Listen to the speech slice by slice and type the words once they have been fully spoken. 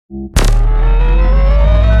Beyond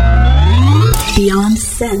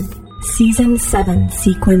Synth, Season 7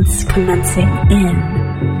 sequence commencing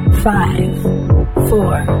in 5,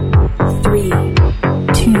 4, 3,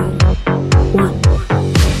 2, 1.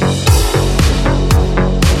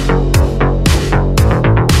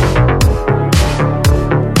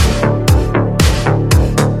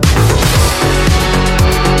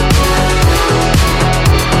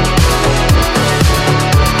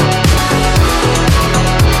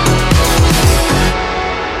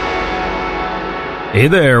 Hey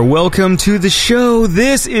there, welcome to the show.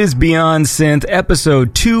 This is Beyond Synth,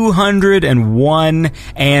 episode 201,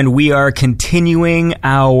 and we are continuing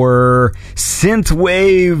our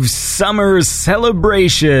Synthwave Summer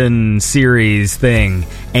Celebration series thing.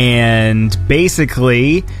 And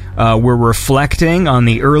basically, we're reflecting on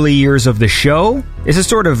the early years of the show. This is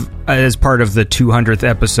sort of as part of the 200th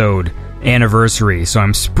episode anniversary, so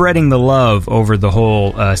I'm spreading the love over the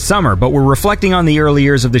whole summer, but we're reflecting on the early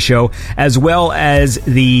years of the show as well as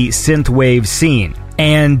the synthwave scene.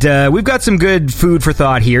 And we've got some good food for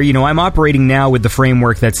thought here. You know, I'm operating now with the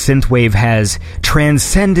framework that synthwave has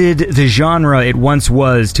transcended the genre it once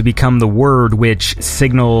was to become the word which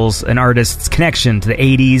signals an artist's connection to the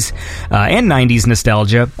 80s and 90s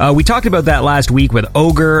nostalgia. We talked about that last week with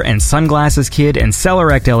Ogre and Sunglasses Kid and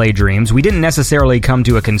Celerect LA Dreams. We didn't necessarily come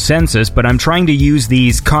to a consensus, but I'm trying to use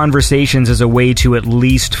these conversations as a way to at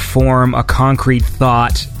least form a concrete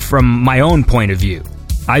thought from my own point of view.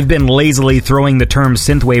 I've been lazily throwing the term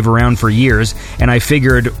synthwave around for years, and I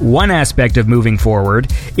figured one aspect of moving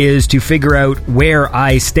forward is to figure out where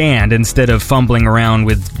I stand instead of fumbling around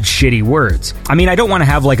with shitty words. I mean, I don't want to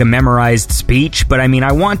have like a memorized speech, but I mean,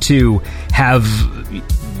 I want to have...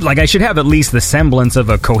 I should have at least the semblance of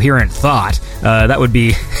a coherent thought. That would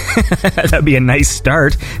be that'd be a nice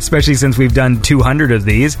start, especially since we've done 200 of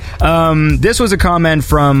these. This was a comment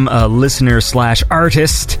from a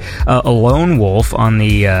listener/artist, a lone wolf, on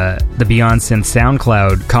the Beyond Synth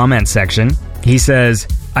SoundCloud comment section. He says,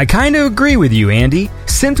 I kind of agree with you, Andy.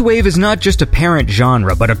 Synthwave is not just a parent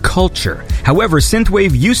genre, but a culture. However,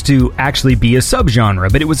 synthwave used to actually be a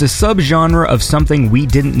subgenre, but it was a subgenre of something we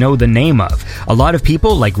didn't know the name of. A lot of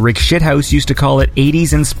people, like Rick Shithouse, used to call it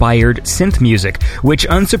 80s-inspired synth music, which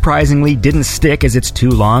unsurprisingly didn't stick as it's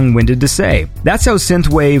too long-winded to say. That's how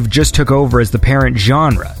synthwave just took over as the parent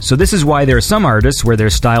genre. So this is why there are some artists where their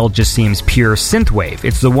style just seems pure synthwave.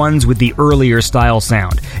 It's the ones with the earlier style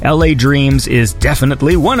sound. LA Dreams is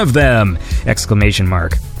definitely one of them! Exclamation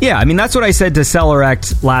mark. Yeah, I mean, that's what I said to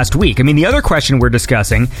Celerect last week. I mean, the other question we're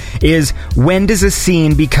discussing is, when does a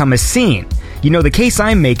scene become a scene? You know, the case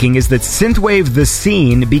I'm making is that synthwave, the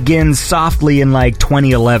scene, begins softly in like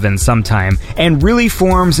 2011 sometime and really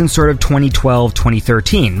forms in sort of 2012,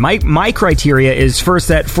 2013. My criteria is first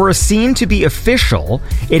that for a scene to be official,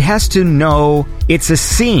 it has to know it's a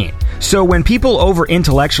scene. So when people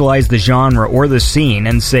over-intellectualize the genre or the scene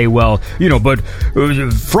and say, well, you know, but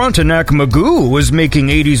Frontenac Magoo was making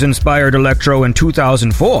 80s-inspired electro in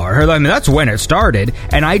 2004. I mean, that's when it started.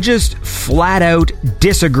 And I just flat-out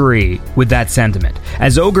disagree with that sentiment.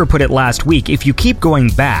 As Ogre put it last week, if you keep going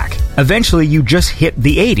back, eventually you just hit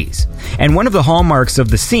the 80s. And one of the hallmarks of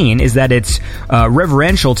the scene is that it's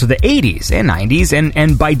reverential to the 80s and 90s,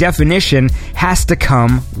 and by definition has to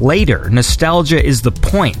come later. Nostalgia is the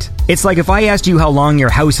point. It's like if I asked you how long your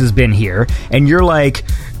house has been here, and you're like,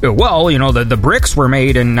 well, you know, the bricks were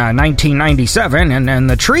made in 1997, and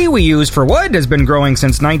the tree we use for wood has been growing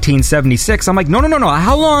since 1976. I'm like, no.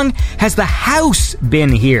 How long has the house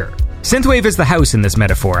been here? Synthwave is the house in this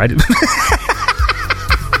metaphor.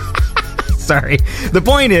 Sorry.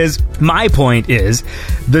 My point is,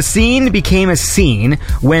 the scene became a scene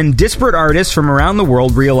when disparate artists from around the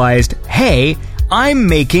world realized, hey, I'm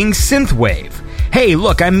making synthwave. Hey,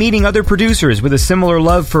 look, I'm meeting other producers with a similar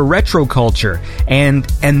love for retro culture, and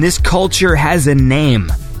this culture has a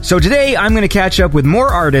name. So today, I'm going to catch up with more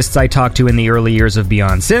artists I talked to in the early years of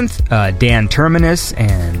Beyond Synth, Dan Terminus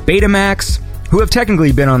and Betamax, who have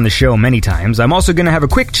technically been on the show many times. I'm also going to have a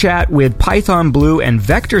quick chat with Python Blue and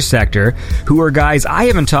Vector Sector, who are guys I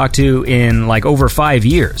haven't talked to in like over 5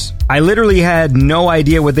 years. I literally had no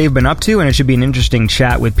idea what they've been up to, and it should be an interesting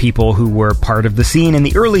chat with people who were part of the scene in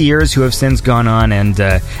the early years who have since gone on and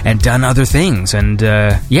done other things. And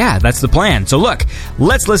yeah, that's the plan. So look,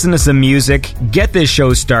 let's listen to some music, get this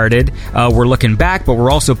show started. We're looking back, but we're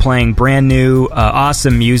also playing brand new,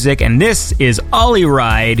 awesome music. And this is Ollie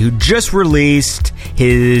Ride, who just released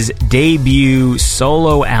his debut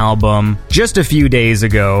solo album just a few days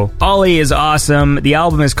ago. Ollie is awesome. The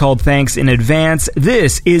album is called Thanks in Advance.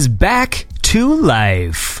 This is Back to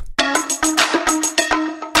Life.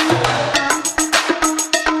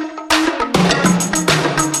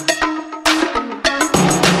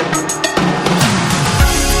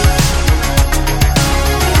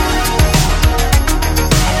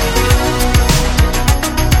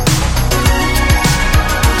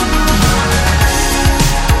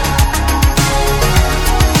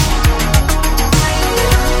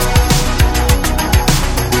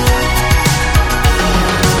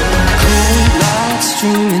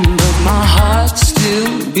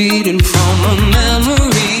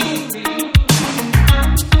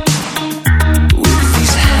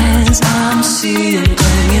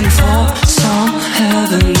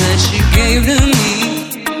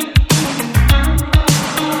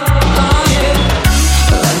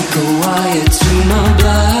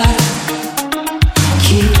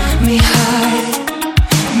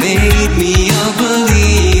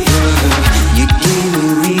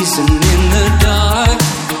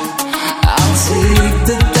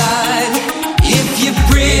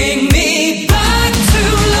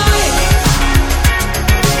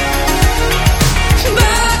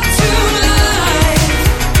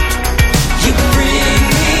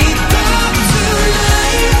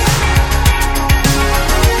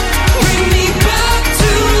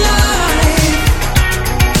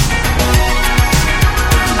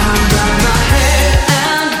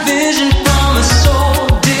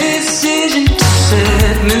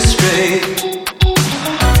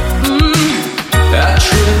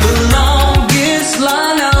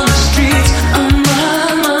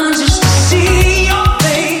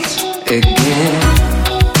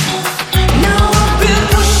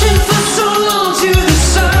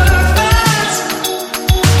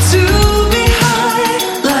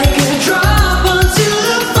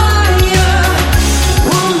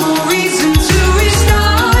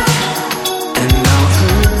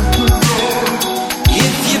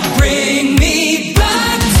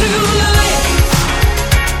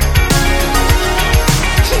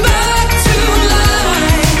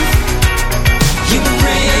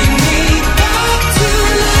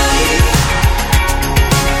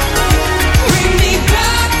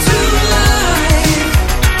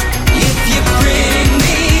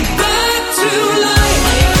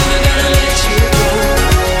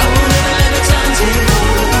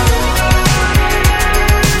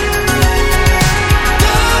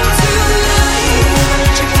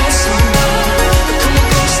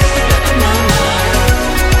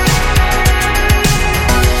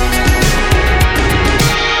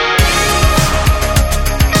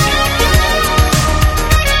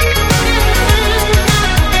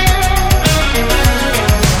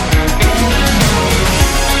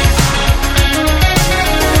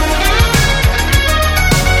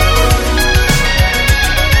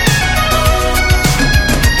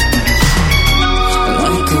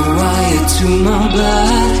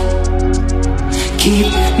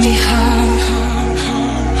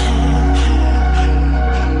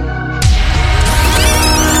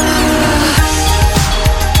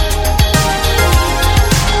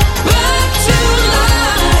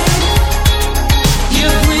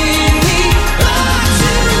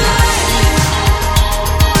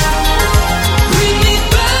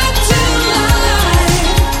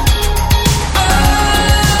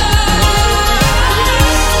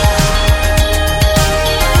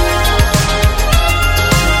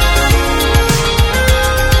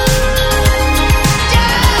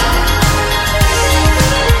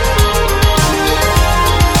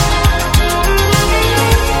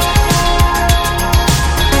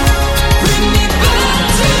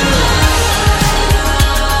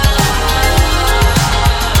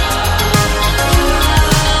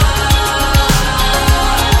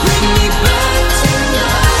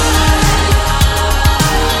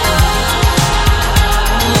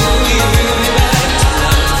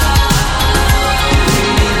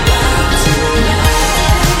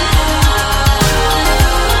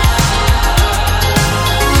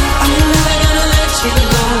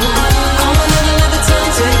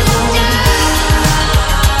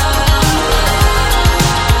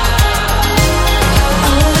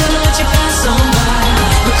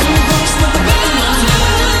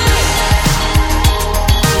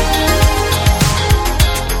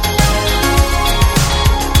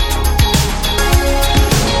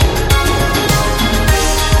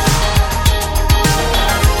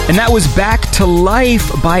 And that was Back to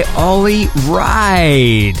Life by Ollie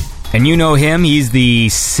Ride. And you know him, he's the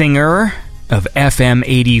singer of FM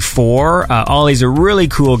 84. Ollie's a really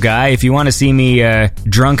cool guy. If you want to see me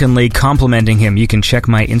drunkenly complimenting him, you can check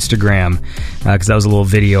my Instagram, because that was a little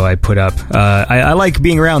video I put up. I like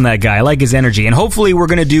being around that guy. I like his energy. And hopefully we're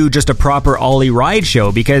going to do just a proper Ollie Ride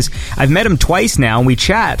show, because I've met him twice now and we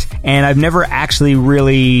chat, and I've never actually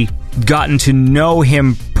really gotten to know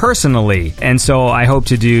him personally, and so I hope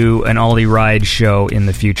to do an Ollie Ride show in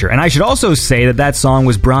the future. And I should also say that that song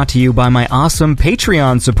was brought to you by my awesome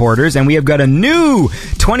Patreon supporters, and we have got a new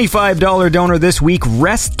 $25 donor this week,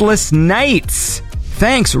 Restless Nights.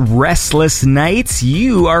 Thanks, Restless Nights.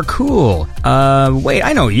 You are cool. Wait,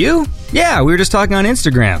 I know you. Yeah, we were just talking on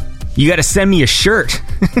Instagram. You gotta send me a shirt.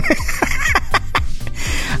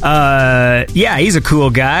 Yeah, he's a cool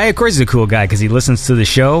guy. Of course he's a cool guy, because he listens to the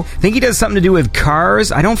show. I think he does something to do with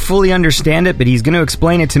cars. I don't fully understand it, but he's going to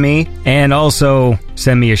explain it to me. And also,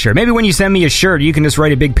 send me a shirt. Maybe when you send me a shirt, you can just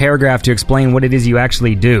write a big paragraph to explain what it is you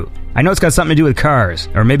actually do. I know it's got something to do with cars.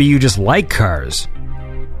 Or maybe you just like cars.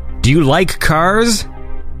 Do you like cars?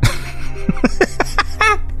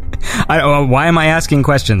 Why am I asking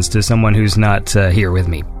questions to someone who's not here with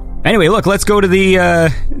me? Anyway, look, let's go to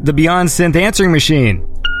the Beyond Synth answering machine.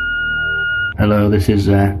 Hello, this is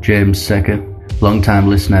James Secker, long-time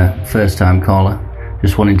listener, first-time caller.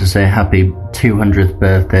 Just wanting to say happy 200th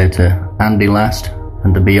birthday to Andy Last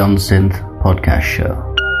and the Beyond Synth podcast show.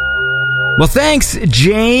 Well, thanks,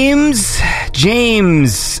 James.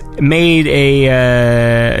 James made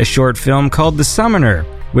a short film called The Summoner,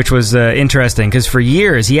 which was interesting, because for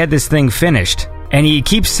years he had this thing finished. And he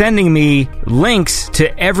keeps sending me links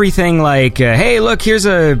to everything like, hey, look, here's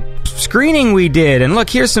a screening we did, and look,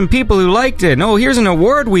 here's some people who liked it, and oh, here's an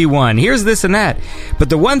award we won, here's this and that. But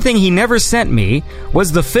the one thing he never sent me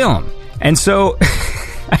was the film. And so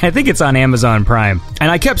I think it's on Amazon Prime.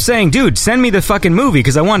 And I kept saying, dude, send me the fucking movie,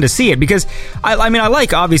 because I wanted to see it. Because, I mean, I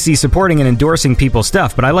like obviously supporting and endorsing people's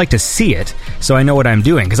stuff, but I like to see it so I know what I'm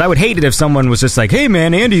doing. Because I would hate it if someone was just like, hey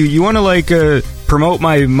man, Andy, you want to like promote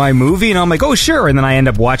my movie? And I'm like, oh sure. And then I end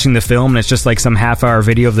up watching the film and it's just like some half-hour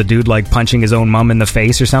video of the dude like punching his own mom in the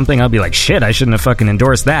face or something. I'll be like, shit, I shouldn't have fucking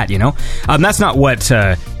endorsed that, you know? That's not what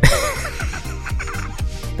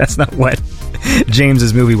that's not what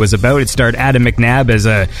James's movie was about. It starred Adam McNabb as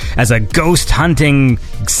a ghost hunting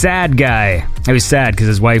sad guy. I was sad because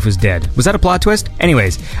his wife was dead. Was that a plot twist?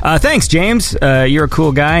 Anyways, thanks, James. You're a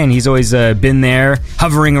cool guy, and he's always been there,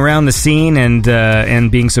 hovering around the scene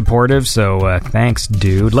and being supportive. So thanks,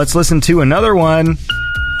 dude. Let's listen to another one.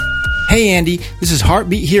 Hey Andy, this is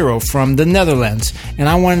Heartbeat Hero from the Netherlands, and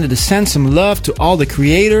I wanted to send some love to all the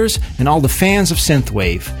creators and all the fans of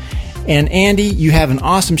Synthwave. And Andy, you have an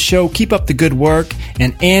awesome show. Keep up the good work.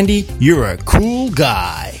 And Andy, you're a cool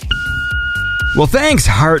guy. Well, thanks,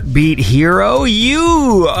 Heartbeat Hero.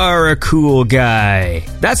 You are a cool guy.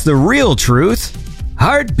 That's the real truth.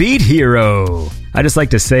 Heartbeat Hero. I just like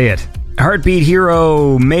to say it. Heartbeat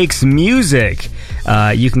Hero makes music.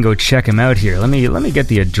 You can go check him out here. Let me get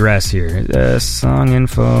the address here. Song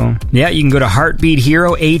info. Yeah, you can go to Heartbeat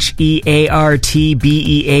Hero,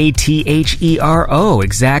 HeartBeathero,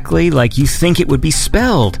 exactly like you think it would be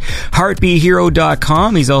spelled.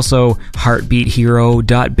 HeartbeatHero.com. He's also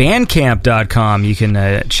HeartbeatHero.bandcamp.com. You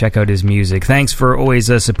can check out his music. Thanks for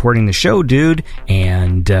always supporting the show, dude,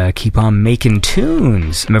 and keep on making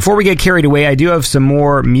tunes. And before we get carried away, I do have some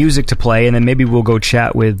more music to play, and then maybe we'll go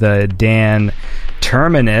chat with Dan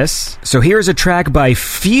Terminus. So here's a track by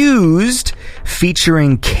Fused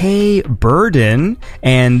featuring Kay Burden,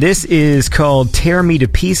 and this is called Tear Me to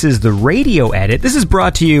Pieces, the radio edit. This is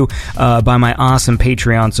brought to you by my awesome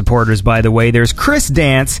Patreon supporters, by the way. There's Chris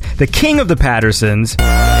Dance, the king of the Pattersons.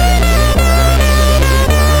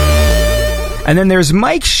 And then there's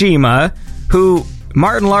Mike Shima, who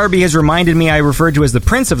Martin Larby has reminded me I referred to as the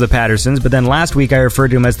Prince of the Pattersons, but then last week I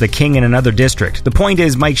referred to him as the King in another district. The point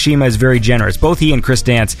is, Mike Shima is very generous. Both he and Chris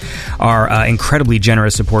Dance are incredibly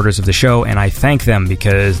generous supporters of the show, and I thank them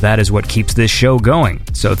because that is what keeps this show going.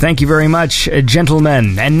 So thank you very much,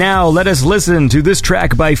 gentlemen. And now let us listen to this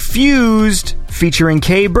track by Fused, featuring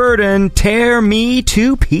Kay Burden, Tear Me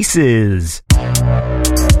to Pieces.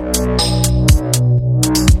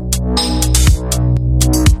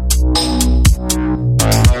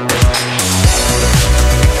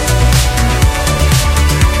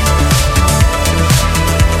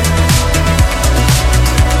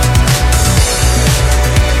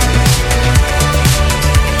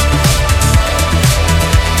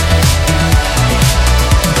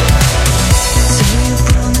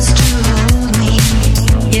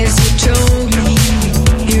 Yes, you told me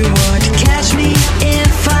you want to catch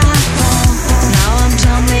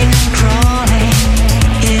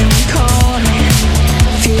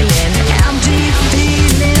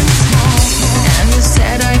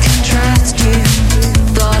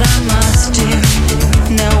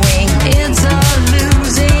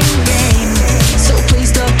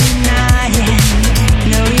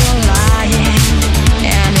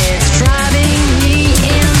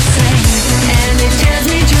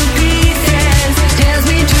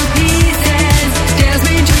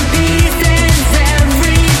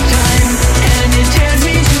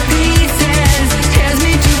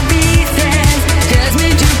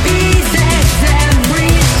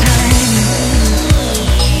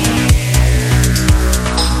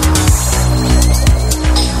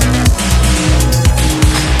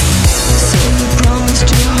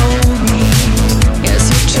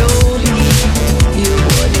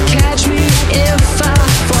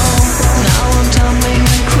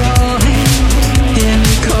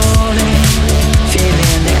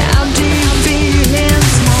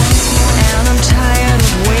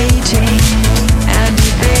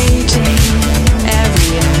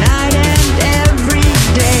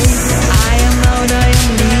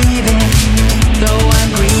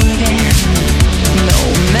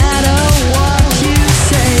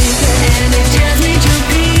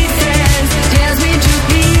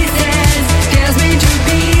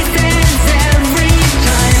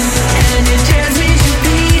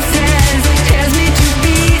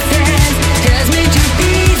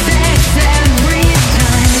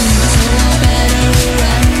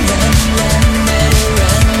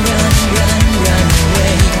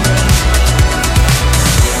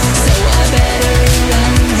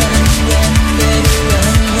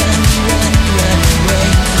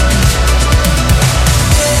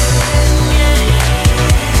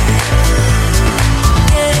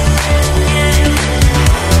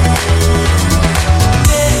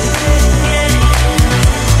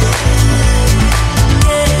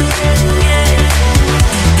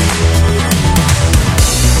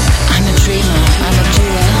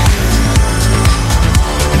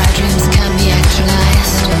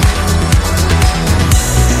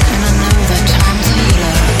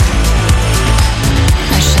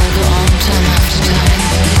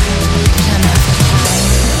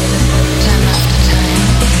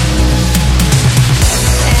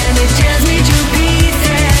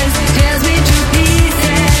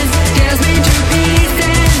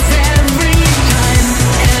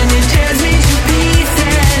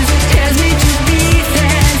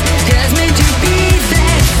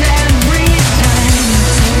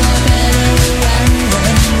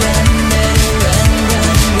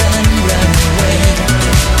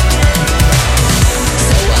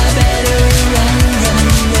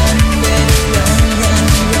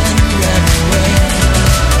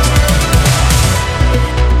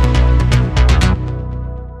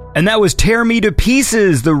And that was Tear Me to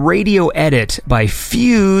Pieces, the radio edit by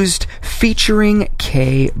Fused featuring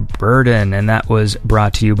Kay Burden. And that was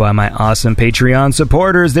brought to you by my awesome Patreon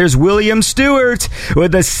supporters. There's William Stewart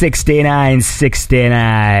with the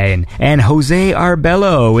 6969 and Jose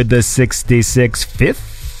Arbello with the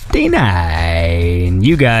 6659.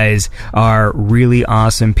 You guys are really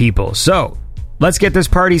awesome people. So, let's get this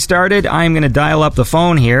party started. I'm going to dial up the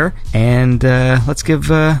phone here, and let's give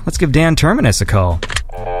Dan Terminus a call.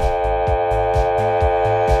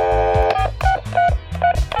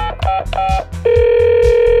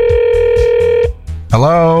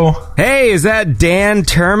 Hello? Hey, is that Dan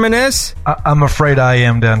Terminus? I'm afraid I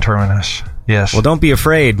am Dan Terminus. Yes. Well, don't be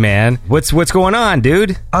afraid, man. What's going on,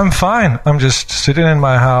 dude? I'm fine. I'm just sitting in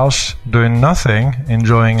my house, doing nothing,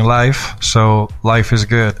 enjoying life. So life is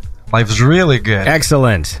good. Life's really good.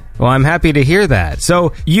 Excellent. Well, I'm happy to hear that.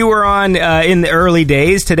 So you were on in the early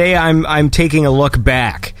days. Today, I'm taking a look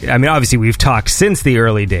back. I mean, obviously, we've talked since the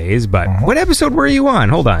early days, but what episode were you on?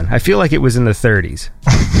 Hold on. I feel like it was in the 30s.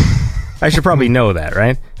 I should probably know that,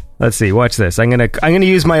 right? Let's see. Watch this. I'm gonna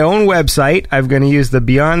use my own website. I'm gonna use the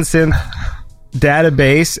Beyond Synth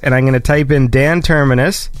database, and I'm going to type in Dan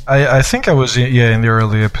Terminus. I think I was in the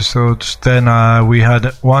early episodes. Then we had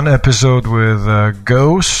one episode with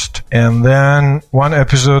Ghost, and then one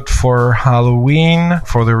episode for Halloween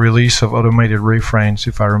for the release of Automated Refrains,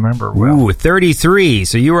 if I remember well. Ooh, 33.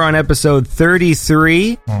 So you were on episode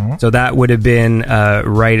 33. Mm-hmm. So that would have been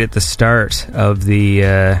right at the start of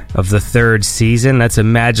the third season. That's a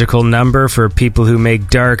magical number for people who make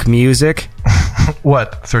dark music.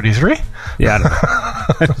 What, 33? Yeah,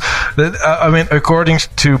 I don't know. I mean, according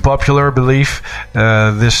to popular belief,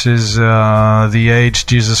 this is the age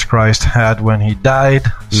Jesus Christ had when he died.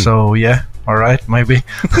 So, yeah, all right, maybe.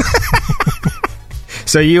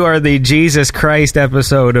 So you are the Jesus Christ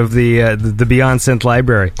episode of the Beyond Synth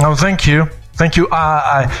library. Oh, thank you. Thank you.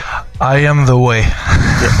 I am the way.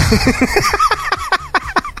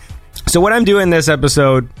 So what I'm doing this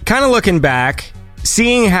episode, kind of looking back,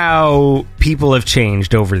 seeing how people have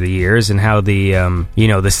changed over the years and how the the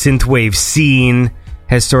synthwave scene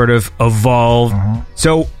has sort of evolved. Mm-hmm.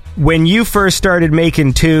 So when you first started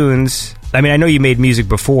making tunes, I mean, I know you made music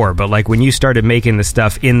before, but like when you started making the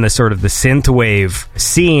stuff in the sort of the synthwave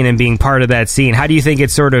scene and being part of that scene, how do you think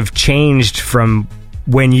it sort of changed from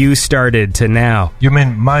when you started to now? You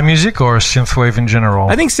mean my music or synthwave in general?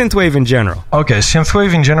 I think synthwave in general. Okay,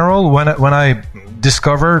 synthwave in general, when I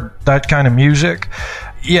discovered that kind of music,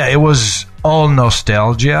 yeah, it was all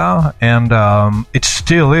nostalgia, and it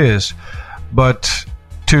still is. But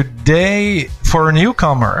today, for a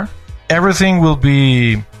newcomer, everything will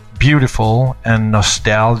be beautiful and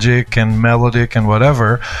nostalgic and melodic and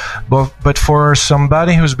whatever. But for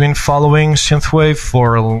somebody who's been following synthwave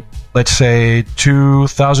for, let's say,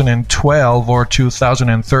 2012 or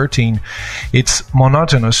 2013, it's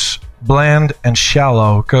monotonous, bland, and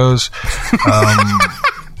shallow. Because,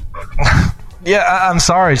 yeah, I'm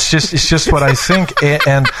sorry. It's just what I think,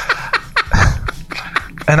 and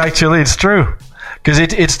actually, it's true. Because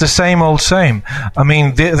it's the same old same. I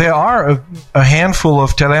mean, there are a handful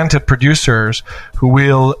of talented producers who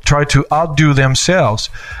will try to outdo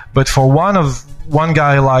themselves. But for one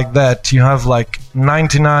guy like that, you have like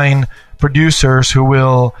 99 producers who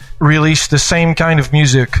will release the same kind of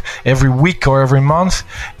music every week or every month,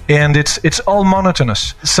 and it's all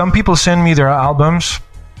monotonous. Some people send me their albums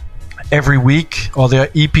every week, or their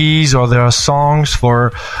EPs, or their songs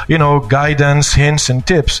for, guidance, hints, and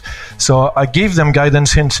tips. So I give them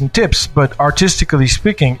guidance, hints, and tips, but artistically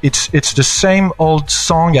speaking, it's the same old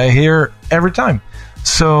song I hear every time.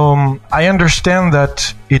 So I understand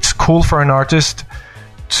that it's cool for an artist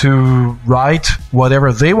to write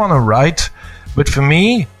whatever they want to write, but for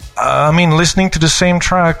me, I mean, listening to the same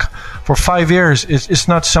track for 5 years is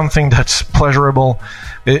not something that's pleasurable.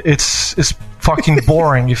 It's fucking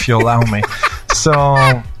boring, if you allow me. So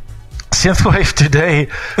synthwave today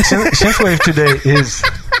is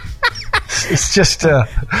it's just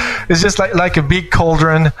like a big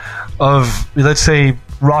cauldron of, let's say,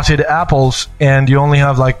 rotted apples, and you only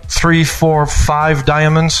have like 3, 4, 5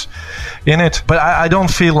 diamonds in it. But I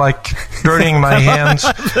don't feel like dirtying my hands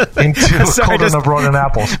into a cauldron of rotten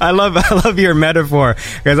apples. I love your metaphor,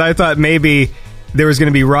 because I thought maybe there was going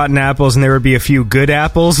to be rotten apples and there would be a few good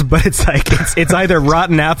apples, but it's like it's either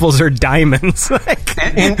rotten apples or diamonds.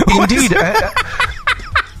 Indeed.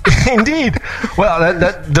 Indeed. Well,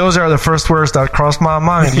 those are the first words that crossed my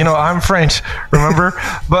mind. I'm French, remember?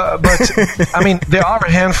 But I mean, there are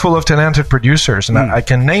a handful of talented producers, and I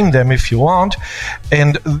can name them if you want.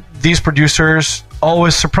 And these producers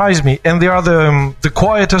always surprise me, and they are the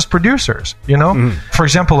quietest producers, you know. For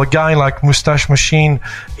example, a guy like Mustache Machine,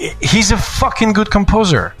 he's a fucking good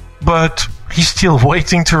composer, but he's still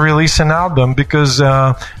waiting to release an album because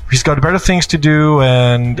he's got better things to do,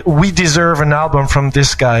 and we deserve an album from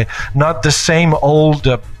this guy, not the same old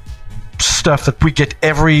stuff that we get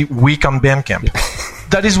every week on Bandcamp.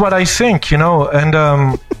 That is what I think, you know, and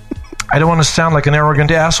I don't want to sound like an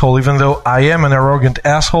arrogant asshole, even though I am an arrogant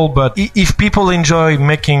asshole, but if people enjoy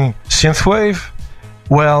making synthwave,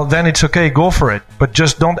 well, then it's okay, go for it. But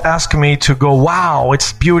just don't ask me to go, wow,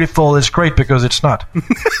 it's beautiful, it's great, because it's not.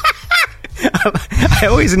 I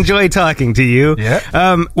always enjoy talking to you.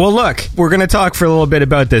 Yeah. Well, look, we're going to talk for a little bit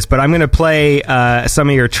about this, but I'm going to play some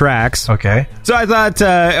of your tracks. Okay. So I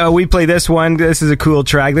thought we play this one. This is a cool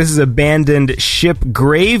track. This is Abandoned Ship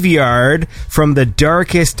Graveyard from the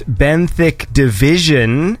Darkest Benthic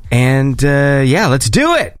Division. And yeah, let's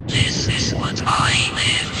do it. This is what I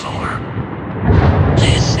live for.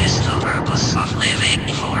 This is the purpose of living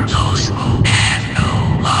for those who have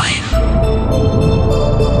no life.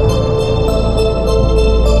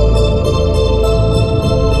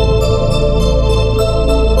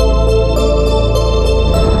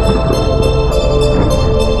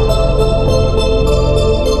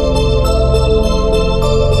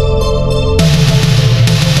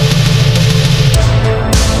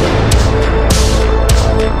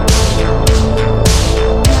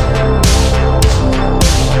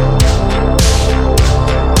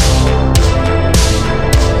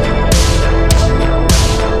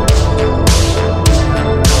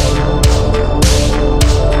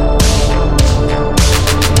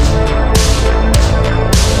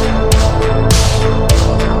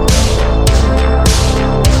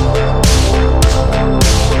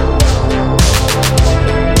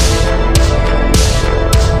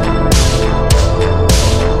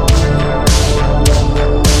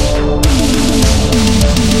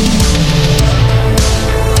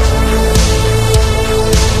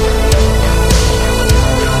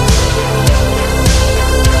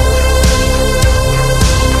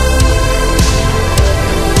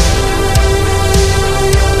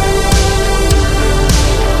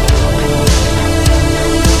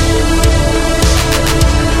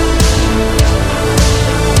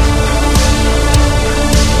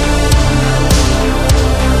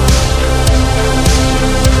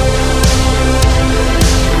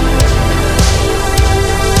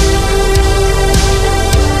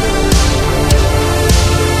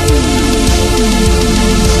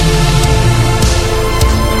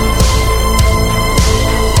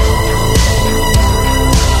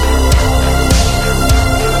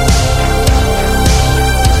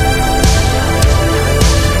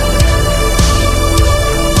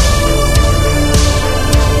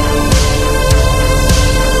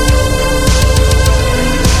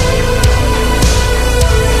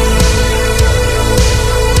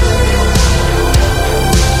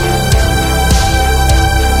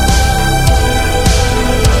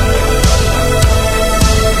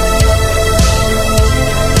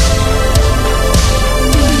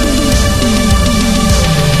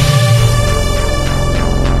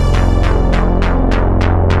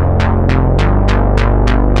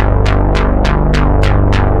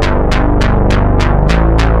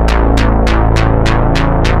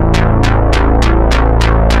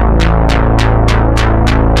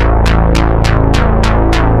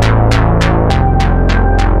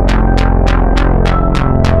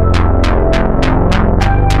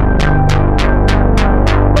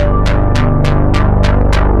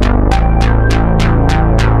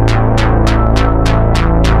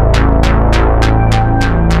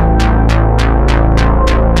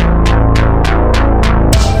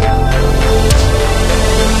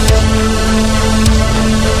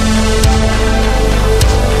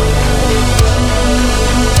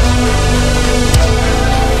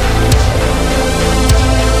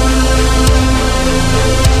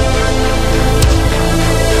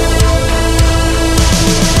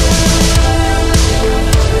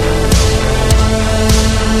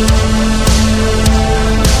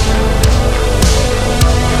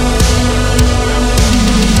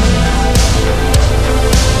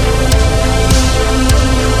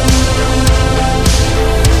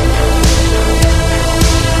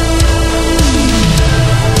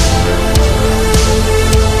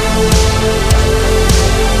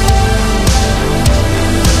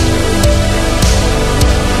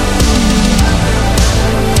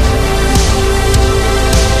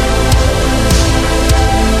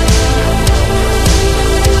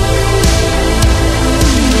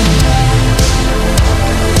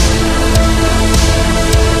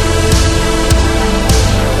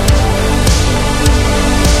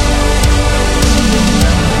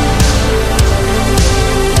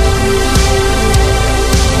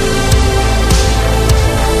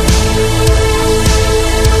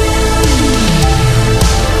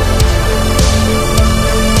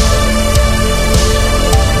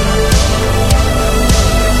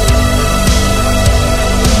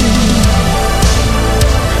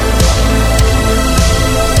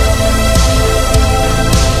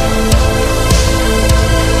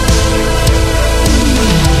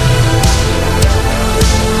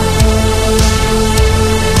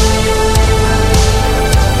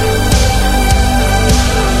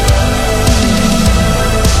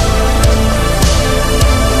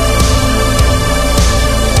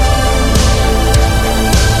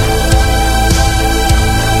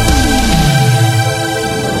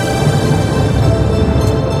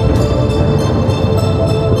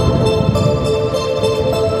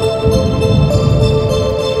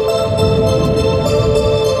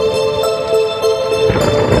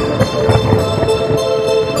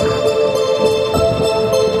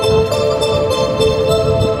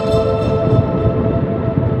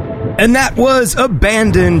 And that was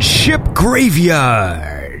Abandoned Ship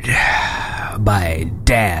Graveyard by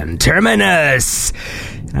Dan Terminus.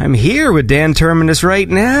 I'm here with Dan Terminus right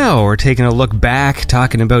now. We're taking a look back,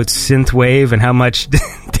 talking about synthwave and how much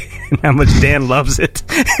Dan loves it.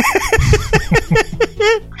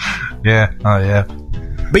 Yeah, oh yeah.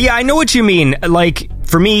 But yeah, I know what you mean. Like,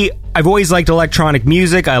 for me, I've always liked electronic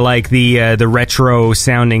music. I like the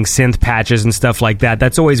retro-sounding synth patches and stuff like that.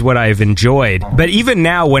 That's always what I've enjoyed. But even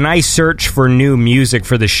now, when I search for new music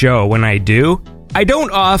for the show, when I do, I don't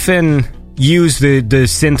often use the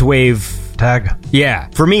synthwave tag. Yeah.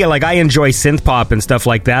 For me, like, I enjoy synth pop and stuff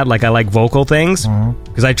like that. Like, I like vocal things.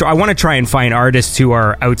 Because I want to try and find artists who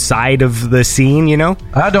are outside of the scene, you know?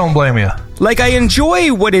 I don't blame you. Like, I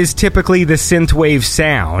enjoy what is typically the synthwave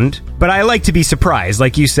sound, but I like to be surprised,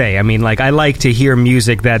 like you say. I mean, like, I like to hear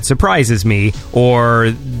music that surprises me, or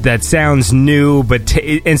that sounds new,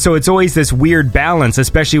 and so it's always this weird balance,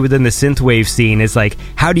 especially within the synthwave scene. It's like,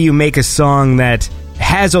 how do you make a song that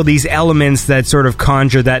has all these elements that sort of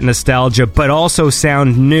conjure that nostalgia, but also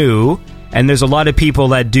sound new? And there's a lot of people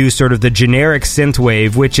that do sort of the generic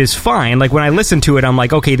synthwave, which is fine. Like, when I listen to it, I'm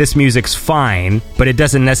like, okay, this music's fine, but it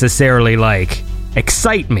doesn't necessarily, like,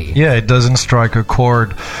 excite me. Yeah, it doesn't strike a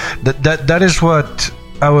chord. That is what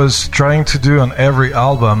I was trying to do on every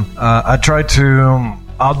album. I try to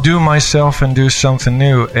outdo myself and do something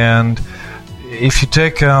new. And if you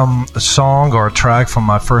take a song or a track from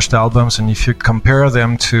my first albums, and if you compare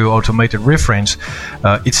them to Automated Refrains,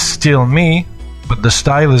 it's still me, but the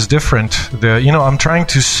style is different. I'm trying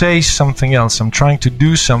to say something else. I'm trying to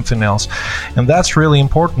do something else. And that's really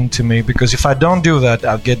important to me, because if I don't do that,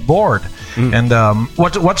 I'll get bored. And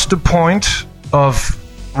what's the point of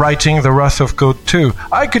writing The Wrath of Code 2?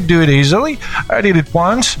 I could do it easily. I did it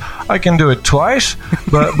once. I can do it twice.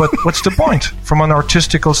 But what's the point? From an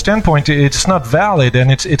artistical standpoint, it's not valid,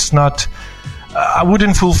 and it's not... I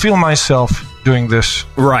wouldn't fulfill myself doing this.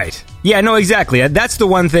 Right. Yeah, no, exactly. That's the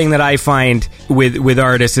one thing that I find with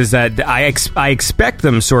artists, is that I expect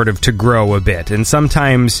them sort of to grow a bit. And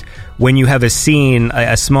sometimes when you have a scene,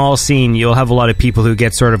 a small scene, you'll have a lot of people who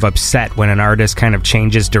get sort of upset when an artist kind of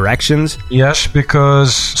changes directions. Yes,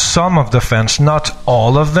 because some of the fans, not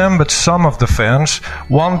all of them, but some of the fans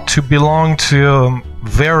want to belong to a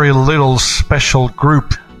very little special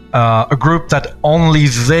group. A group that only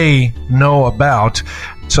they know about,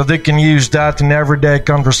 so they can use that in everyday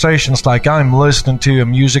conversations, like, I'm listening to a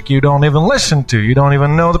music you don't even listen to, you don't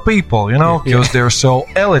even know the people, because they're so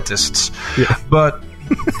elitists. Yeah. But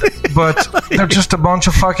they're just a bunch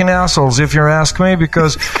of fucking assholes, if you ask me,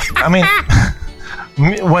 because, I mean,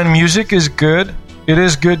 when music is good, it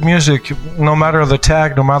is good music, no matter the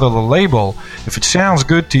tag, no matter the label. If it sounds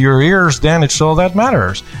good to your ears, then it's all that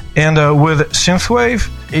matters. And with synthwave,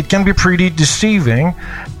 it can be pretty deceiving.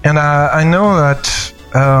 And I know that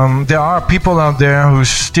there are people out there who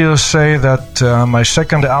still say that my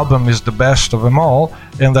second album is the best of them all,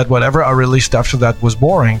 and that whatever I released after that was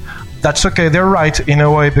boring. That's okay, they're right in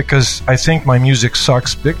a way, because I think my music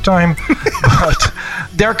sucks big time. But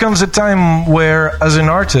there comes a time where, as an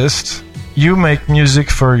artist, you make music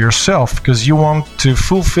for yourself, because you want to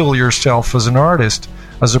fulfill yourself as an artist,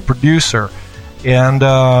 as a producer. And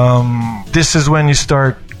this is when you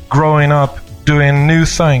start growing up, doing new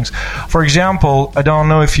things. For example, I don't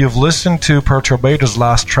know if you've listened to Perturbator's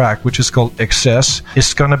last track, which is called Excess.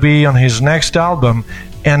 It's going to be on his next album,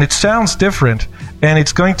 and it sounds different, and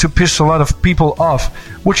it's going to piss a lot of people off,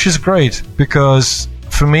 which is great, because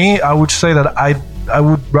for me, I would say that I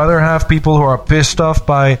would rather have people who are pissed off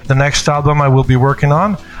by the next album I will be working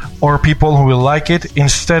on, or people who will like it,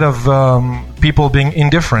 instead of people being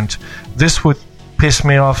indifferent. This would piss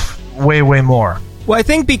me off way, way more. Well, I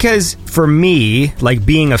think because for me, like,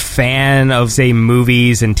 being a fan of, say,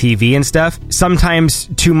 movies and TV and stuff, sometimes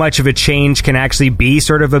too much of a change can actually be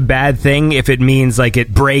sort of a bad thing if it means, like,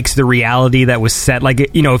 it breaks the reality that was set. Like,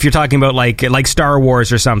 if you're talking about like Star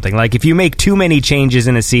Wars or something, like, if you make too many changes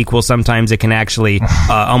in a sequel, sometimes it can actually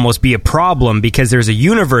almost be a problem, because there's a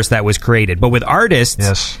universe that was created. But with artists,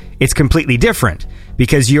 yes, it's completely different,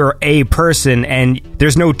 because you're a person and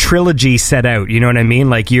there's no trilogy set out, you know what I mean?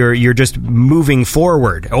 Like, you're just moving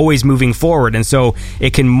forward, always moving forward, and so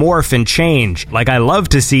it can morph and change. Like, I love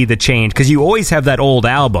to see the change, because you always have that old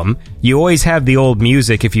album, you always have the old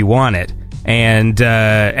music if you want it, and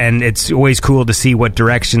it's always cool to see what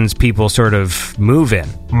directions people sort of move in.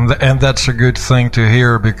 And that's a good thing to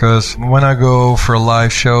hear, because when I go for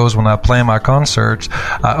live shows, when I play my concerts,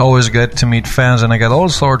 I always get to meet fans, and I get all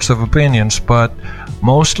sorts of opinions, but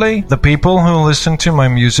mostly the people who listen to my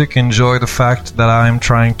music enjoy the fact that I'm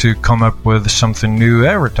trying to come up with something new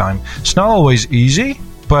every time. It's not always easy,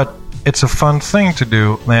 but it's a fun thing to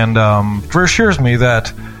do, and it reassures me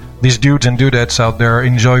that these dudes and dudettes out there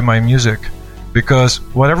enjoy my music, because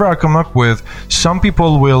whatever I come up with, some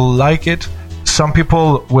people will like it, some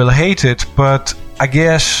people will hate it, but I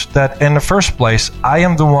guess that in the first place, I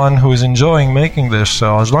am the one who is enjoying making this.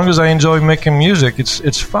 So as long as I enjoy making music,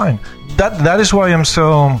 it's fine. That is why I'm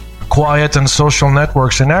so quiet on social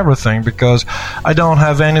networks and everything, because I don't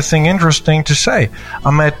have anything interesting to say.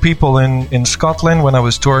 I met people in Scotland when I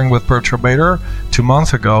was touring with Perturbator 2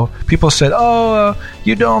 months ago. People said,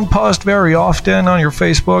 you don't post very often on your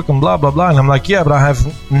Facebook and blah, blah, blah. And I'm like, yeah, but I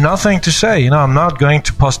have nothing to say. I'm not going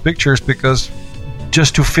to post pictures because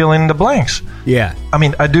just to fill in the blanks. Yeah. I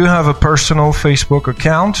mean, I do have a personal Facebook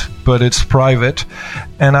account, but it's private,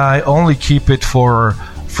 and I only keep it for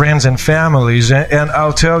friends and families. And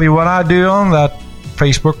I'll tell you what I do on that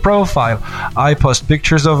Facebook profile. I post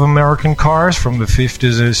pictures of American cars from the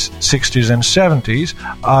 50s, 60s, and 70s.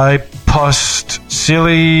 I post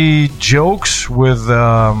silly jokes with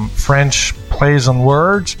French plays on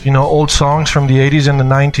words, old songs from the 80s and the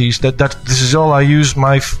 90s. This is all I use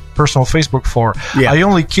my personal Facebook for. Yeah. I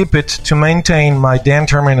only keep it to maintain my Dan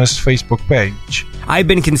Terminus Facebook page. I've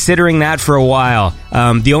been considering that for a while.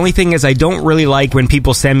 The only thing is I don't really like when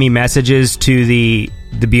people send me messages to the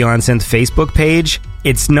Beyond Synth Facebook page.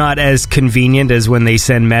 It's not as convenient as when they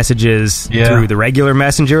send messages through the regular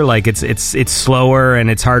messenger. Like it's slower and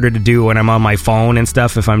it's harder to do when I'm on my phone and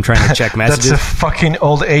stuff if I'm trying to check messages. That's a fucking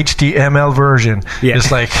old HTML version. Yeah.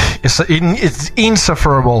 It's like it's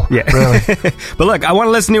insufferable. Yeah. Really. But look, I want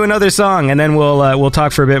to listen to another song and then we'll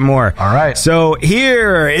talk for a bit more. All right. So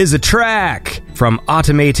here is a track from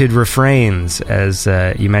Automated Refrains, as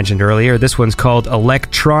you mentioned earlier. This one's called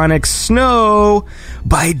Electronic Snow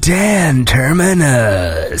by Dan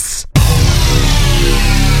Terminus.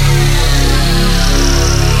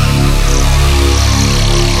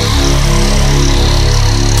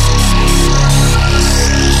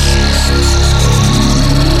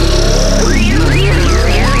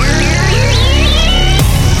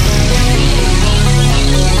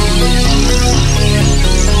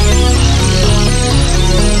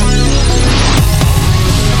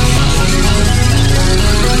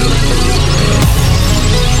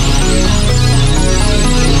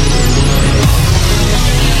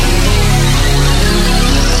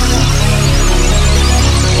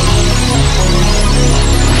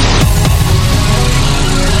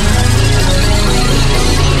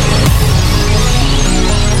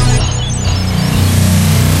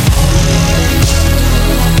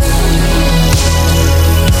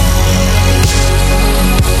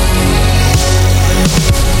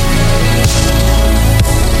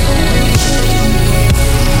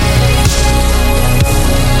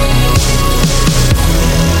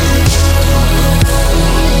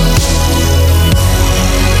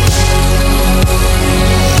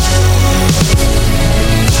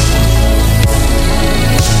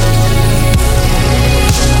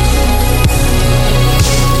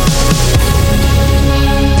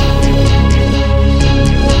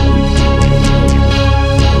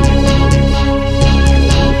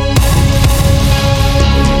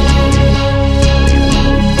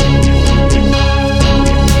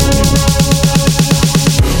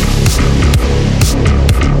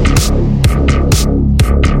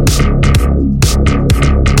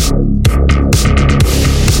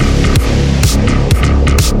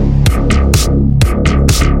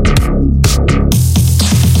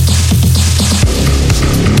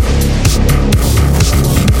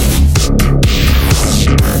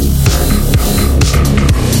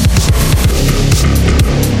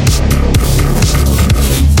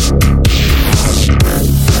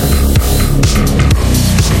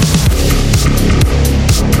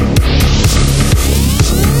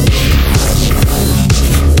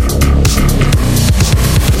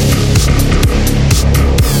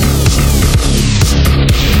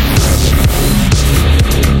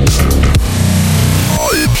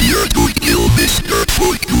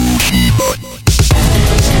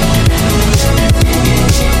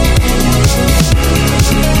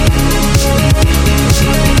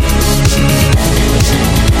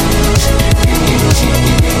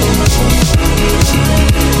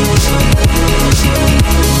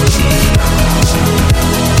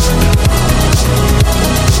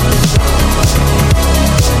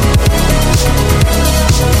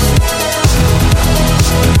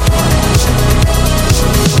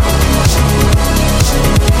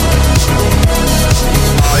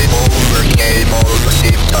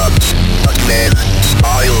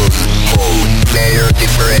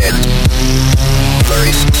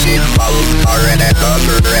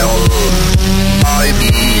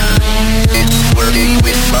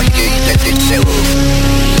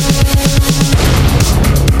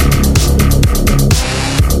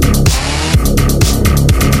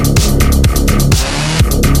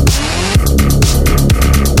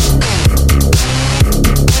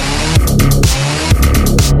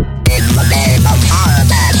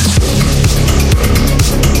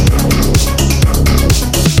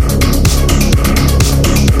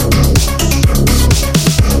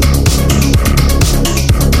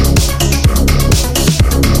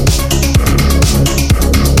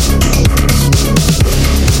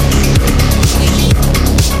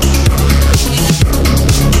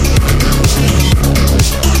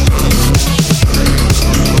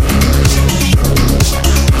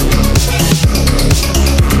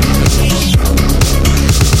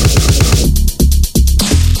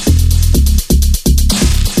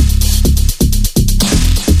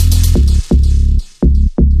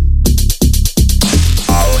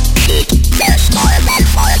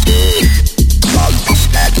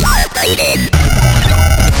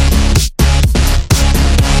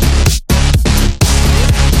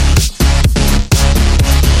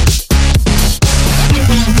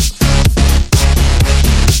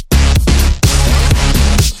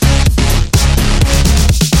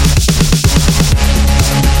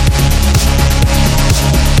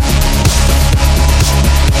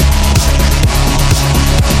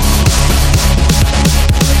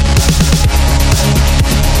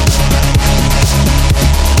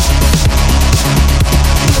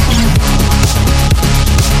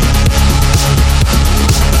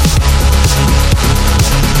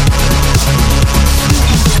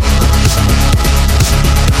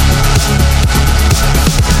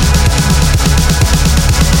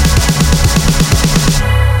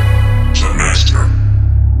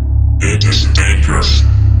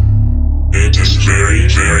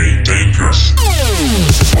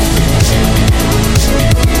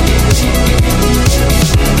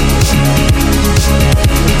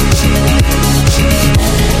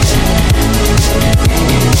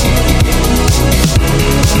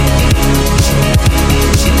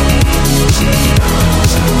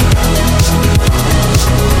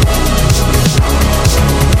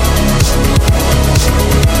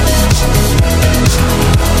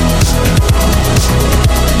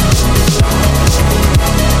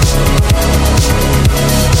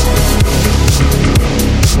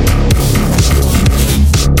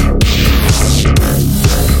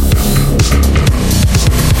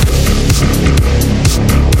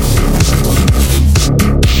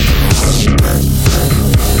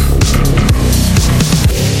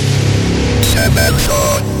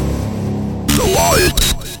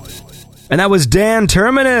 And that was Dan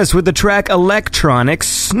Terminus with the track Electronic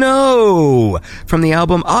Snow from the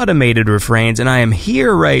album Automated Refrains. And I am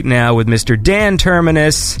here right now with Mr. Dan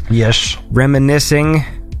Terminus. Yes. Reminiscing.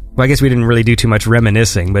 Well, I guess we didn't really do too much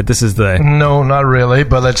reminiscing, but this is the... No, not really,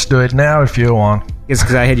 but let's do it now if you want. It's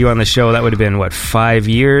because I had you on the show. That would have been, 5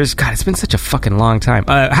 years? God, it's been such a fucking long time.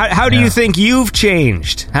 How do you think you've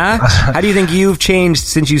changed? Huh? How do you think you've changed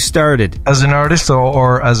since you started? As an artist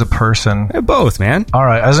or as a person? Both, man. All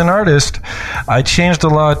right. As an artist, I changed a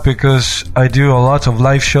lot because I do a lot of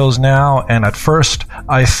live shows now. And at first,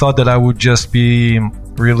 I thought that I would just be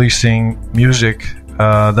releasing music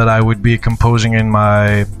that I would be composing in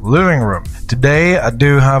my living room. Today, I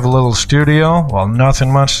do have a little studio. Well,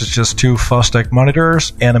 nothing much. It's just 2 Fostech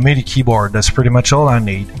monitors and a MIDI keyboard. That's pretty much all I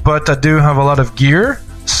need. But I do have a lot of gear,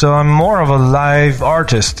 so I'm more of a live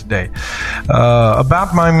artist today.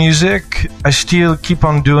 About my music, I still keep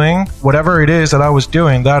on doing whatever it is that I was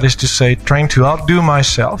doing. That is to say, trying to outdo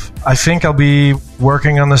myself. I think I'll be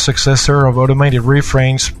working on the successor of Automated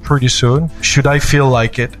Refrains pretty soon, should I feel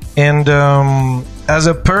like it. And as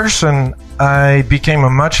a person, I became a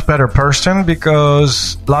much better person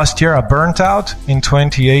because last year I burnt out in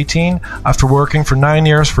 2018 after working for 9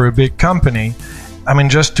 years for a big company. I mean,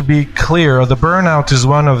 just to be clear, the burnout is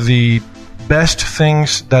one of the best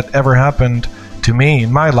things that ever happened to me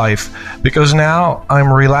in my life because now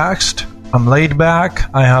I'm relaxed, I'm laid back,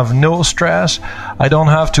 I have no stress, I don't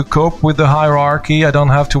have to cope with the hierarchy, I don't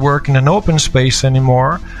have to work in an open space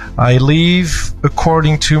anymore. I live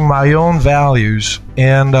according to my own values,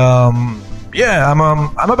 and yeah, I'm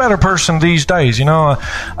a better person these days. You know,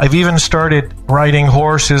 I've even started riding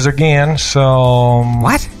horses again. So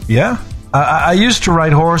what? Yeah, I used to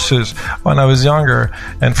ride horses when I was younger,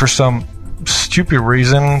 and for some stupid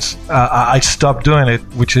reasons, I stopped doing it,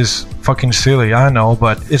 which is fucking silly, I know,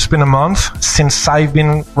 but it's been a month since I've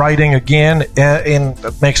been riding again, and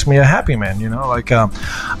that makes me a happy man, you know, like,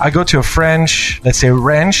 I go to a French, let's say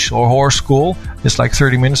ranch or horse school, it's like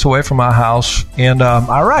 30 minutes away from my house, and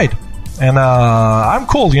I ride, and I'm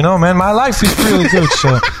cool, you know, man, my life is really good,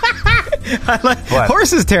 so...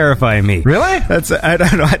 Horses terrify me. Really? I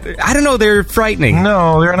don't know. I don't know. They're frightening.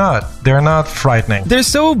 No, they're not. They're not frightening. They're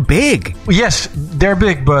so big. Yes, they're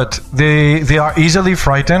big, but they are easily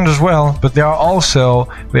frightened as well. But they are also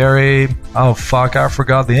very, oh fuck, I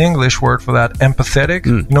forgot the English word for that. Empathetic.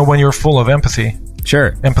 You know, when you're full of empathy.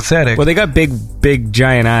 Sure. Empathetic. Well, they got big,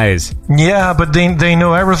 giant eyes. Yeah, but they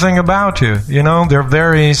know everything about you. You know, they're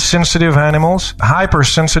very sensitive animals,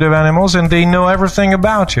 hypersensitive animals, and they know everything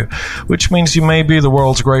about you, which means you may be the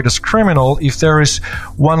world's greatest criminal. If there is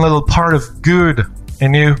one little part of good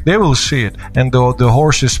in you, they will see it. And the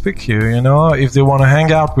horses pick you, you know. If they want to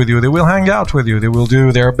hang out with you, they will hang out with you. They will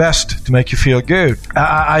do their best to make you feel good.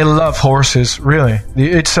 I love horses, really.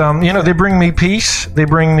 It's, you know, they bring me peace. They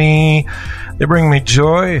bring me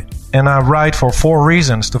joy, and I ride for 4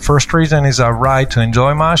 reasons. The first reason is I ride to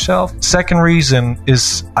enjoy myself. Second reason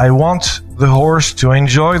is I want the horse to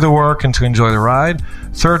enjoy the work and to enjoy the ride.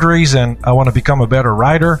 Third reason, I want to become a better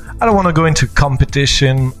rider. I don't want to go into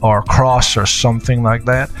competition or cross or something like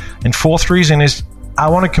that. And fourth reason is I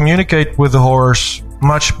want to communicate with the horse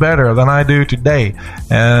much better than I do today.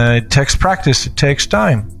 It takes practice, it takes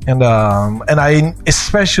time. And I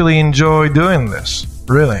especially enjoy doing this,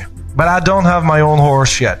 really. But I don't have my own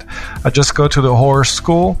horse yet. I just go to the horse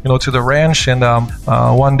school, you know, to the ranch, and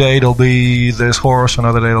one day it'll be this horse,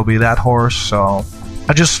 another day it'll be that horse. So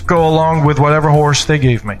I just go along with whatever horse they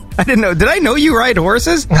gave me. I didn't know. Did I know you ride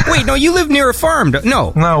horses? Wait, no, you live near a farm.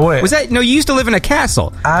 No, wait. Was that? No, you used to live in a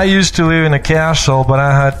castle. I used to live in a castle, but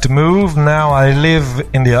I had to move. Now I live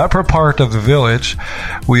in the upper part of the village.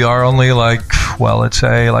 We are only like, well, let's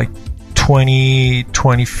say like 20,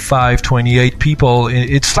 25, 28 people.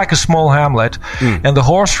 It's like a small hamlet. And the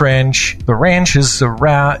ranch is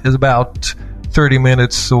about 30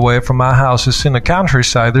 minutes away from my house. It's in the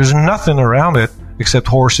countryside. There's nothing around it except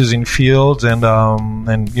horses in fields and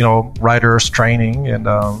you know, riders training, and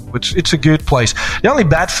it's a good place. The only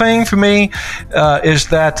bad thing for me is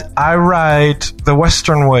that I ride the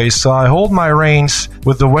Western way, so I hold my reins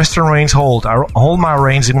with the Western reins hold. I hold my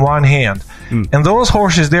reins in one hand. And those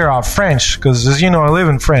horses there are French, because as you know, I live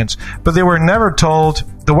in France, but they were never told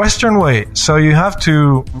the Western way. So you have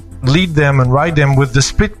to lead them and ride them with the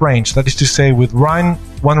split reins. That is to say, with one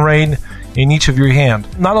rein in each of your hand.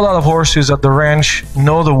 Not a lot of horses at the ranch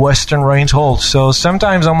know the Western reins hold. So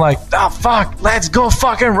sometimes I'm like, oh fuck, let's go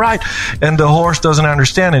fucking ride. And the horse doesn't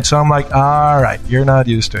understand it. So I'm like, all right, you're not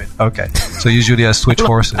used to it. Okay. So usually I switch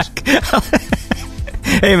horses.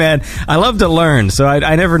 Hey man, I love to learn. So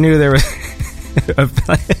I never knew there was...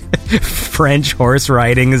 French horse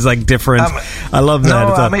riding is like different. I love that. No,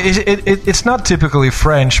 It's I mean, it's not typically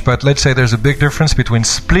French, but let's say there's a big difference between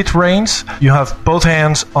split reins. You have both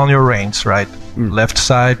hands on your reins, right? Left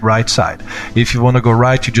side, right side. If you want to go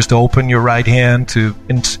right, you just open your right hand to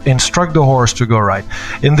instruct the horse to go right.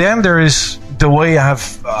 And then there is the way I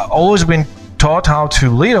have always been taught how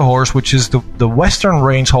to lead a horse, which is the Western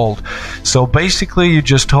reins hold. So basically you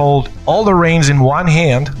just hold all the reins in one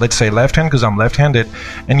hand, let's say left hand because I'm left-handed,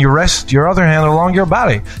 and you rest your other hand along your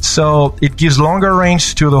body. So it gives longer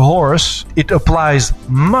range to the horse. It applies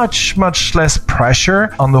much less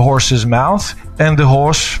pressure on the horse's mouth, and the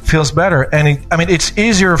horse feels better. And it's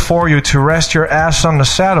easier for you to rest your ass on the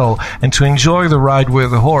saddle and to enjoy the ride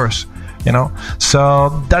with the horse, you know. So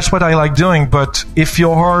that's what I like doing. But if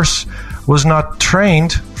your horse was not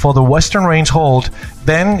trained for the Western reins hold,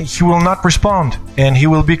 then he will not respond and he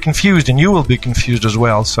will be confused and you will be confused as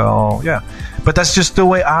well. So yeah, but that's just the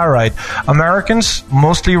way I ride. Americans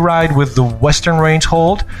mostly ride with the Western reins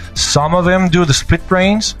hold. Some of them do the split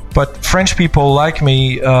reins, but French people like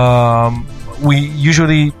me, we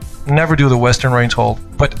usually never do the Western reins hold,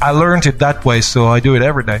 but I learned it that way, so I do it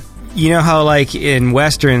every day. You know how, like, in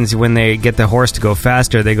Westerns, when they get the horse to go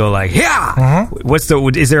faster, they go like, yeah!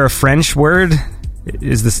 Mm-hmm. Is there a French word? Do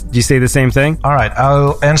you say the same thing? All right,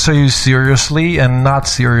 I'll answer you seriously and not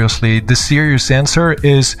seriously. The serious answer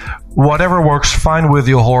is whatever works fine with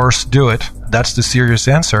your horse, do it. That's the serious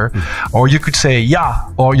answer. Or you could say, yeah,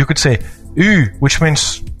 or you could say, which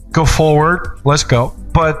means go forward, let's go.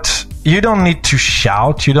 But you don't need to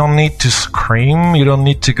shout, you don't need to scream, you don't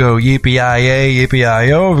need to go yippee-yi-yay,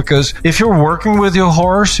 yippee-yi-yo, because if you're working with your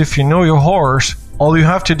horse, if you know your horse, all you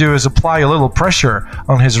have to do is apply a little pressure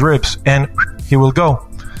on his ribs and he will go.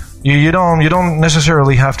 You don't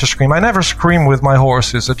necessarily have to scream. I never scream with my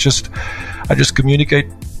horses. I just communicate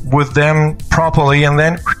with them properly and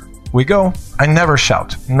then we go. I never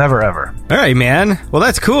shout. Never ever. All right, man. Well,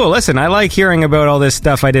 that's cool. Listen, I like hearing about all this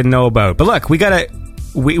stuff I didn't know about. But look, we gotta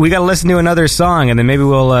listen to another song, and then maybe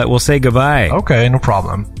we'll say goodbye. Okay, no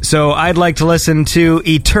problem. So I'd like to listen to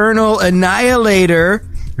Eternal Annihilator.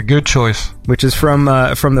 A good choice. Which is from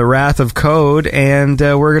the Wrath of Code, and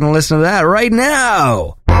we're gonna listen to that right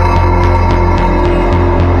now.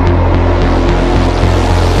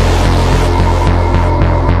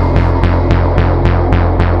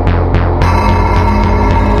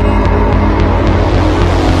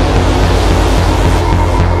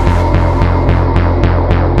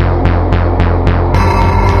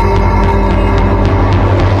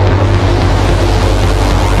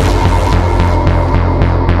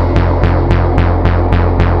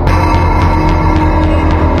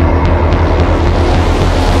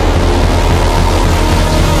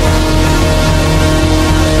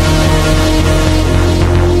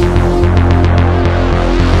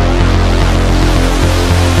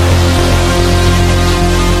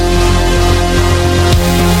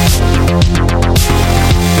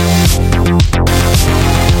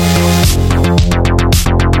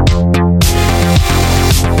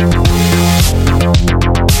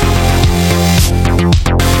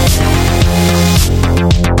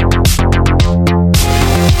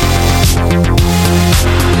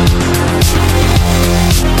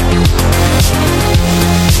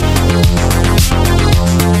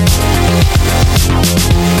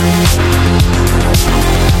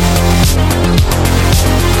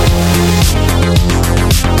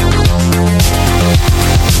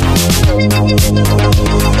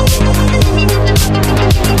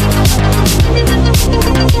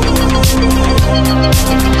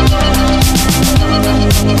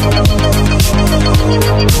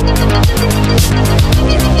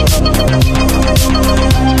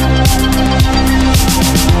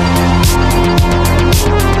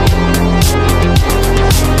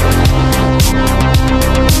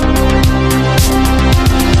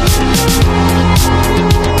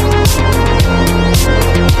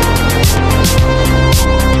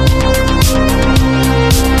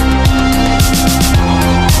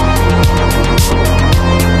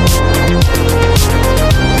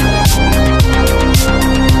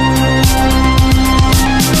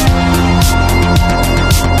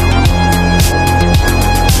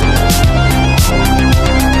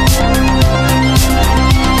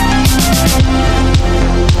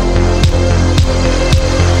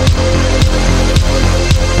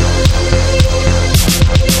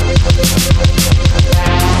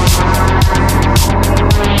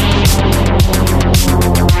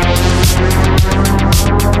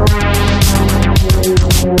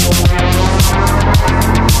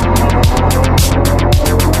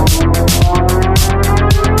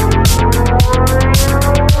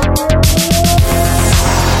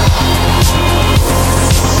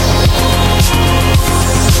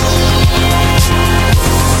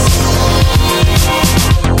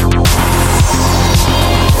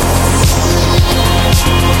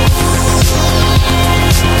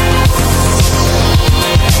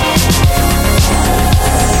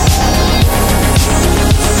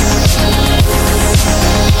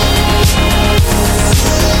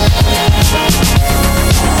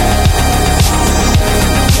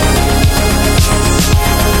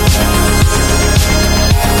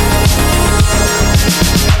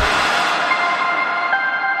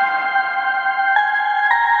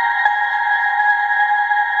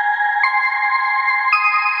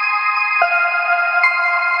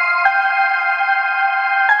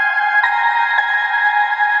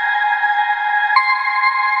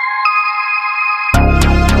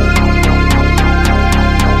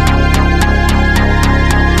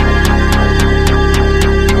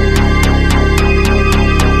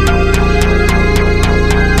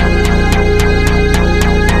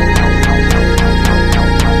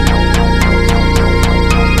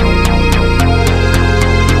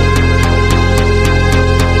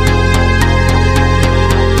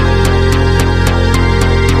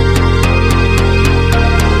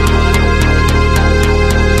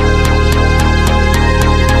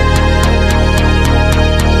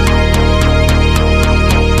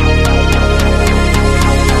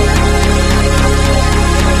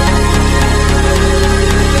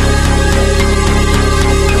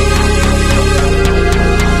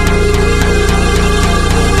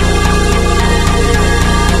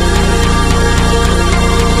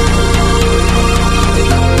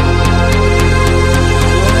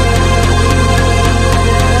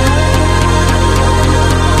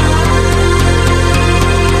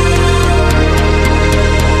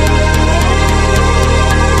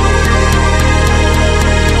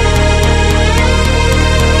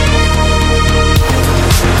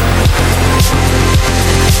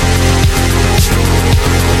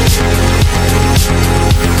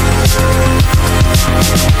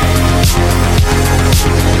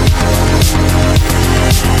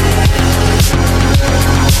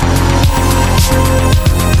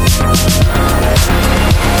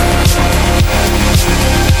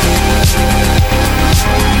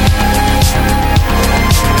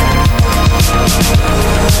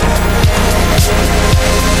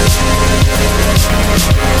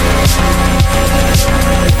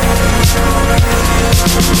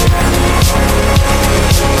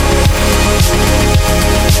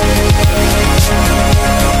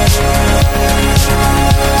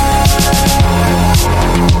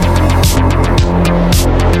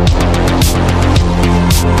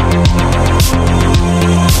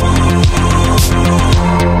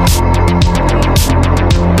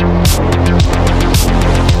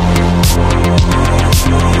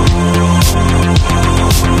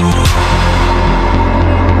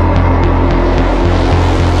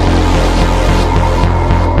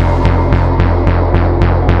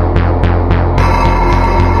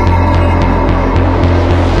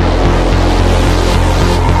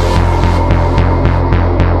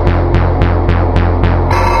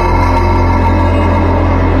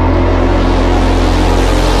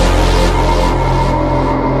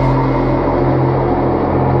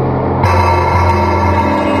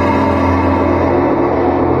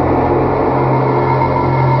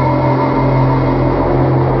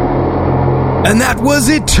 And that was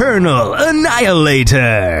Eternal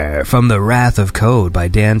Annihilator from The Wrath of Code by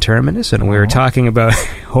Dan Terminus, and we were talking about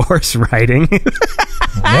horse riding.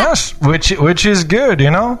 Yes, which is good, you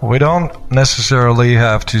know. We don't necessarily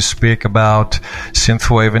have to speak about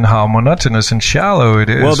synthwave and how monotonous and shallow it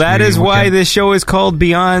is. Well, that is why this show is called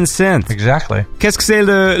Beyond Synth. Exactly. Qu'est-ce que c'est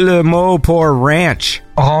le mot pour ranch?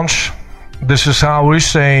 Ranch. This is how we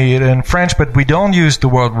say it in French, but we don't use the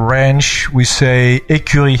word ranch. We say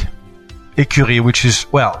écurie. Écurie, which is,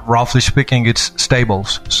 well, roughly speaking, it's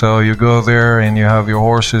stables. So you go there and you have your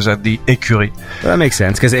horses at the écurie. Well, that makes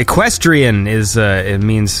sense, because equestrian is it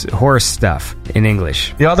means horse stuff in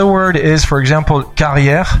English. The other word is, for example,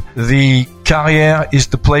 carrière. The carrière is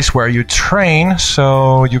the place where you train.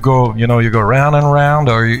 So you go round and round,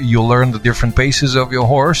 or you learn the different paces of your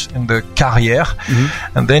horse in the carrière.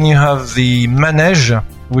 Mm-hmm. And then you have the manège,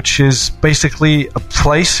 which is basically a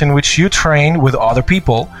place in which you train with other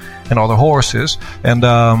people and other horses. And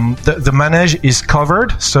the manège is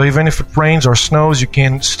covered, so even if it rains or snows, you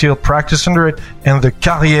can still practice under it. And the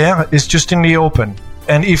carrière is just in the open.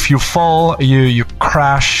 And if you fall, you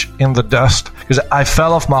crash in the dust. Because I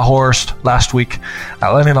fell off my horse last week. I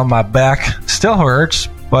landed on my back. Still hurts,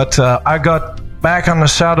 but I got back on the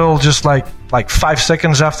saddle just like 5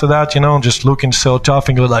 seconds after that, you know, just looking so tough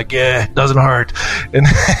and go like, yeah, it doesn't hurt. And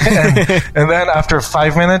then after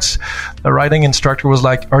 5 minutes, the riding instructor was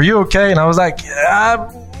like, are you okay? And I was like, yeah,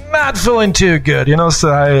 I'm not feeling too good, you know.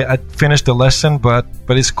 So I finished the lesson, but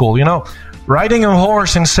it's cool, you know. Riding a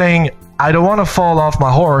horse and saying, I don't want to fall off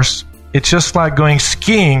my horse, it's just like going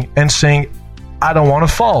skiing and saying, I don't want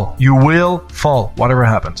to fall. You will fall, whatever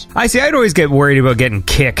happens. I see. I'd always get worried about getting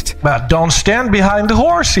kicked. But don't stand behind the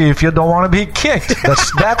horse if you don't want to be kicked.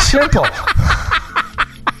 That's that simple.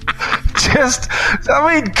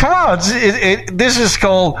 Come on. This is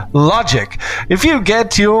called logic. If you get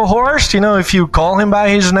to your horse, you know, if you call him by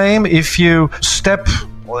his name, if you step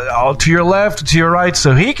to your left, to your right,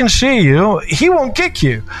 so he can see you, he won't kick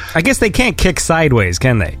you. I guess they can't kick sideways,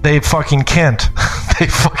 can they? They fucking can't. They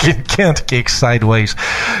fucking can't kick sideways.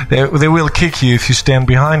 They will kick you if you stand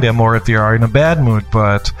behind them or if they are in a bad mood,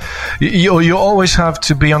 but you always have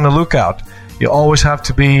to be on the lookout. You always have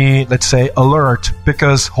to be, let's say, alert,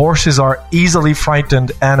 because horses are easily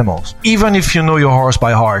frightened animals. Even if you know your horse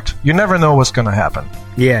by heart, you never know what's going to happen.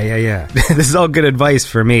 Yeah. This is all good advice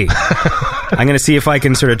for me. I'm going to see if I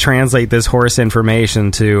can sort of translate this horse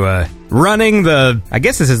information to running I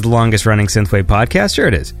guess this is the longest running Synthwave podcast. Sure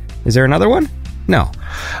it is. Is there another one? No.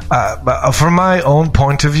 But from my own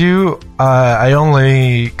point of view, I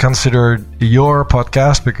only considered your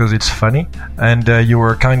podcast because it's funny, and you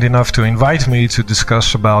were kind enough to invite me to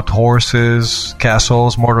discuss about horses,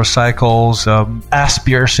 castles, motorcycles, ass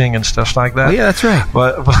piercing and stuff like that. Oh, yeah, that's right.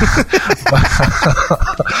 But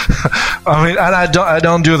I mean, and I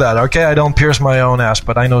don't do that. Okay, I don't pierce my own ass,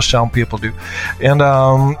 but I know some people do. And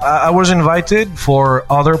I was invited for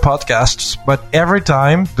other podcasts, but every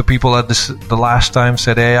time the people at the last time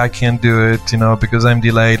said, "Hey, I can't do it, you know, because I'm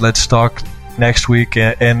delayed. Let's talk next week,"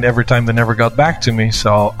 and every time they never got back to me.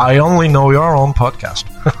 So I only know your own podcast.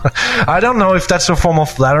 I don't know if that's a form of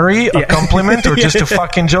flattery, a compliment, or just a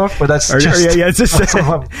fucking joke, but that's just... Yeah, it's just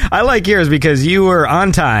I like yours because you were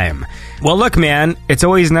on time. Well, look, man, it's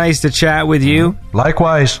always nice to chat with you.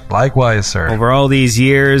 Likewise, sir. Over all these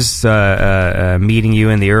years, meeting you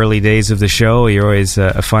in the early days of the show, you're always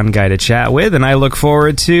a fun guy to chat with, and I look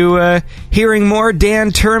forward to hearing more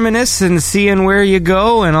Dan Terminus and seeing where you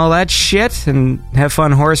go and all that shit, and have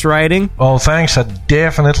fun horse riding. Well, thanks, I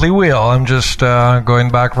definitely will. I'm just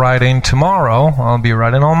going back riding tomorrow. I'll be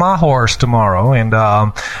riding on my horse tomorrow, and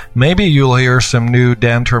maybe you'll hear some new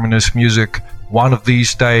Dan Terminus music one of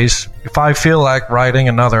these days. If I feel like writing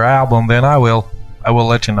another album, then I will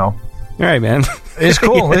let you know. All right, man. It's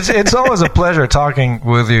cool. It's always a pleasure talking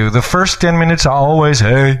with you. The first 10 minutes are always,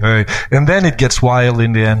 hey, and then it gets wild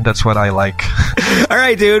in the end. That's what I like. All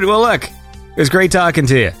right, dude. Well, look, it was great talking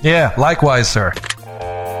to you. Yeah, likewise, sir.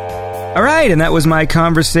 All right, and that was my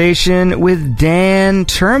conversation with Dan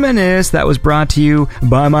Terminus. That was brought to you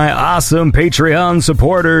by my awesome Patreon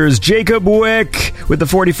supporters, Jacob Wick with the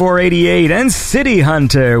 4488 and City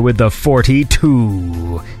Hunter with the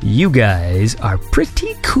 42. You guys are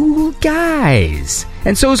pretty cool guys.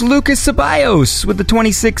 And so is Lucas Ceballos with the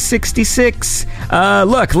 2666.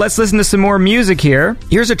 Look, let's listen to some more music here.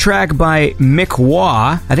 Here's a track by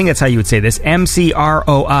Microi. I think that's how you would say this.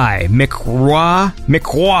 MCROI.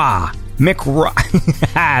 Microi.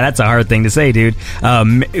 That's a hard thing to say, dude.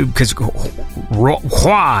 Because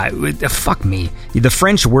fuck me. The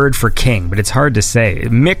French word for king, but it's hard to say.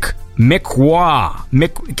 Microi.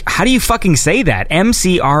 How do you fucking say that?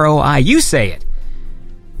 MCROI. You say it.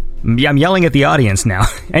 I'm yelling at the audience now.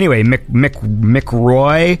 Anyway,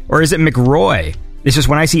 McRoy, or is it McRoy? It's just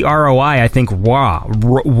when I see ROI, I think wah.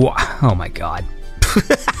 Oh my god.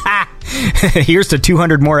 Here's to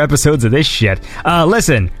 200 more episodes of this shit.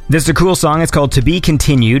 Listen, this is a cool song. It's called To Be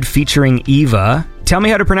Continued, featuring Eva. Tell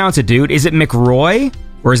me how to pronounce it, dude. Is it McRoy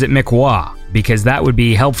or is it McWah? Because that would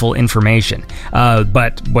be helpful information.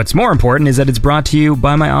 But what's more important is that it's brought to you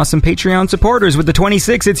by my awesome Patreon supporters. With the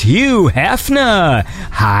 26, it's Hugh Hefner.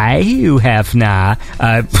 Hi, Hugh Hefner.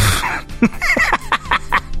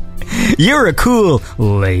 You're a cool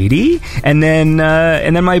lady. And then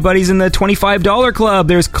my buddies in the $25 club.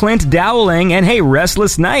 There's Clint Dowling and hey,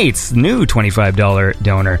 Restless Nights, new $25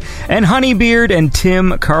 donor, and Honeybeard and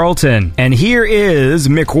Tim Carlton. And here is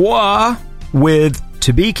McWah with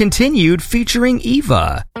To Be Continued featuring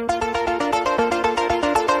Eva.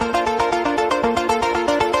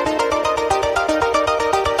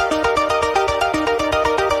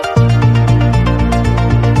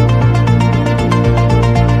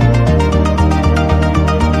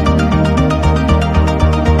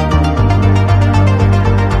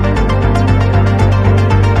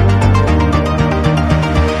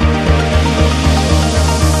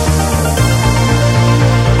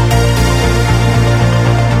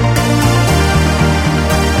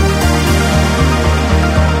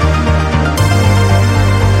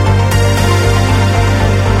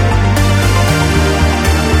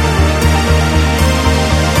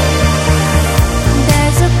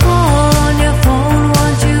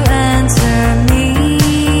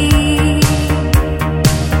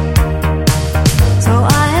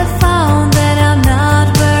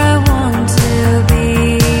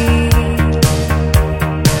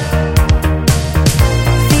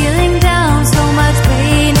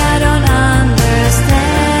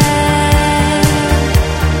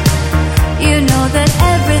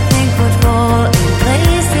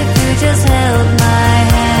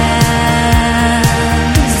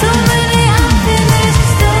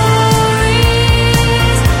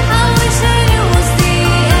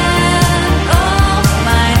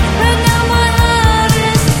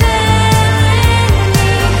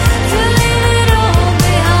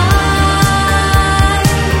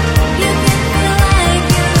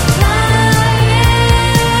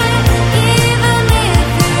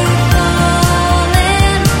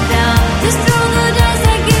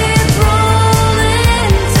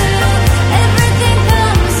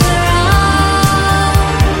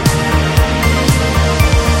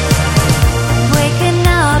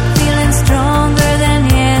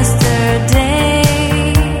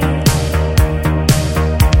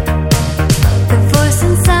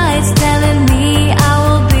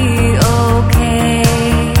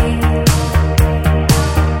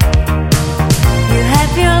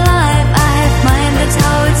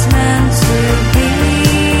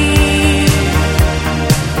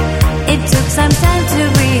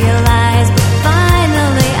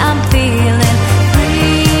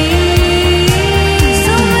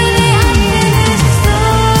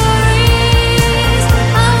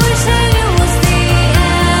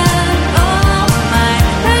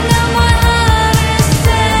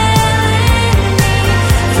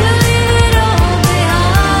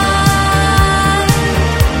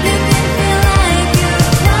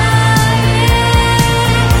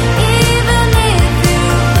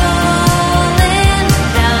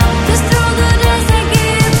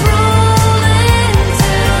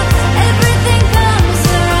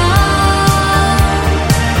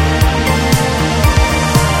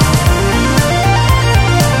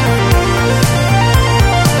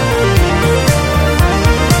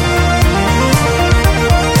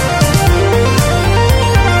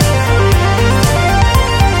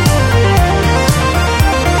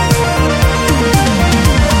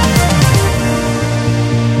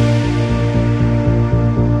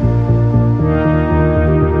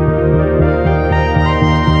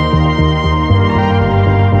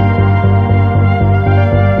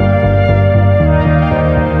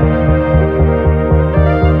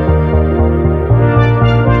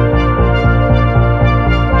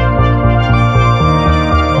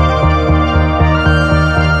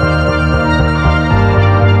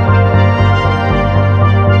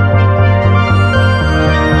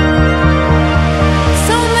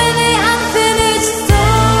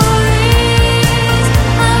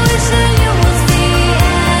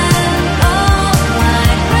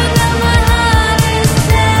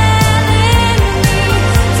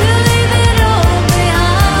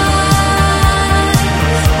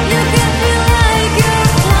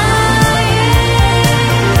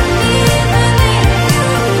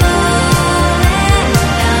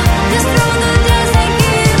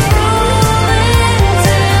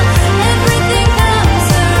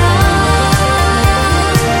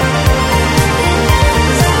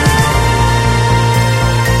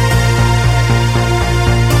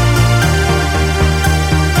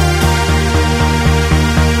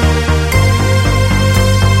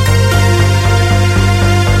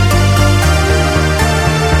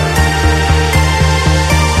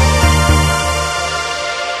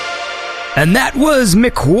 And that was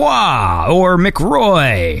McWah, or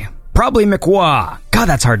McRoy. Probably McWah. God,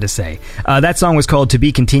 that's hard to say. That song was called To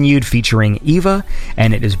Be Continued, featuring Eva,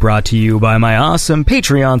 and it is brought to you by my awesome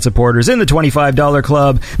Patreon supporters in the $25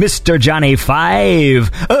 club, Mr. Johnny 5,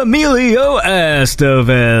 Emilio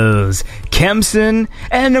Estevez, Kempson,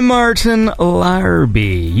 and Martin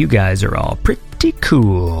Larby. You guys are all pretty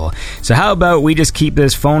cool. So how about we just keep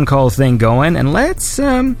this phone call thing going, and let's,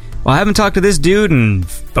 well, I haven't talked to this dude in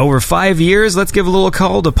over 5 years. Let's give a little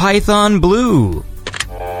call to Python Blue.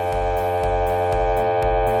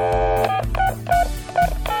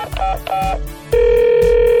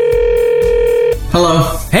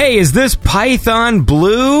 Hello. Hey, is this Python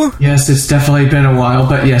Blue? Yes, it's definitely been a while,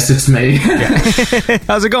 but yes, it's me.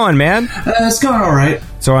 How's it going, man? It's going all right.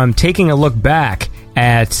 So I'm taking a look back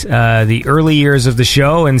at the early years of the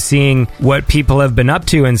show and seeing what people have been up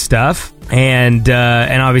to and stuff. And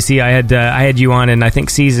obviously I had you on in, I think,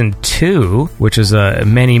 season 2, which was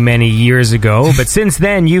many years ago. But since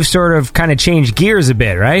then, you've sort of kind of changed gears a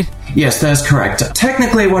bit, right? Yes, that's correct.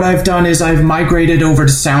 Technically, what I've done is I've migrated over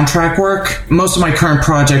to soundtrack work. Most of my current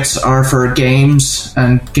projects are for games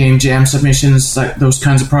and game jam submissions, like those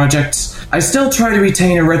kinds of projects. I still try to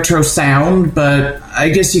retain a retro sound, but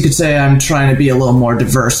I guess you could say I'm trying to be a little more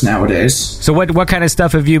diverse nowadays. So what kind of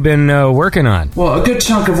stuff have you been working on? Well, a good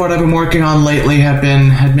chunk of what I've been working on lately have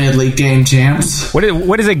been, admittedly, game jams. What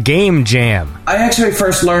is a game jam? I actually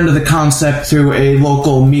first learned of the concept through a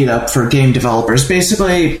local meetup for game developers.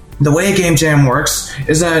 Basically, the way a game jam works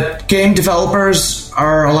is that game developers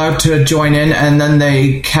are allowed to join in, and then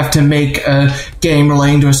they have to make a game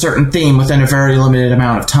relating to a certain theme within a very limited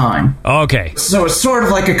amount of time. Okay. So it's sort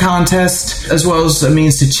of like a contest, as well as a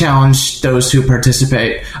means to challenge those who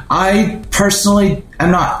participate. I personally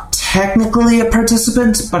am not technically a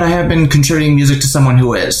participant, but I have been contributing music to someone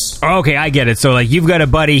who is. Okay, I get it. So, like, you've got a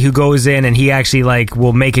buddy who goes in and he actually, like,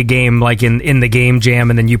 will make a game, like, in the game jam,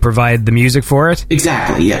 and then you provide the music for it?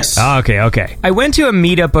 Exactly, yes. Okay. I went to a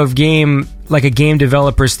meetup of a game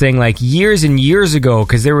developers thing, like, years and years ago,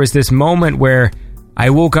 because there was this moment where I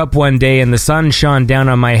woke up one day and the sun shone down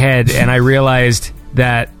on my head, and I realized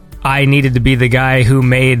that I needed to be the guy who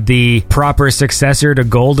made the proper successor to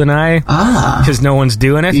GoldenEye. Because no one's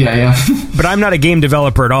doing it. Yeah. But I'm not a game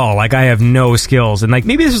developer at all. Like, I have no skills. And, like,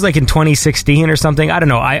 maybe this was, like, in 2016 or something. I don't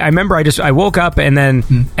know. I remember I woke up and then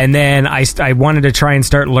I wanted to try and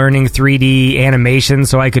start learning 3D animation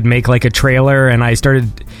so I could make, like, a trailer. And I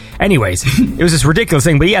started... Anyways, it was this ridiculous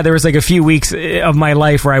thing. But, yeah, there was, like, a few weeks of my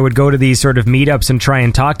life where I would go to these sort of meetups and try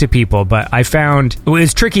and talk to people. But I found it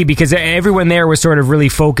was tricky because everyone there was sort of really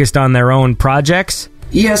focused on their own projects.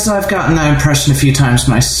 Yes, I've gotten that impression a few times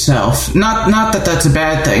myself. Not that that's a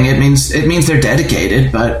bad thing. It means they're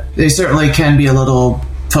dedicated, but they certainly can be a little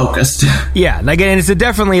focused. Yeah, like, and it's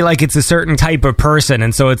it's a certain type of person,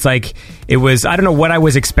 and so it's like, it was, I don't know what I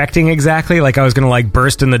was expecting exactly. Like, I was gonna, like,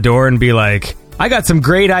 burst in the door and be like, I got some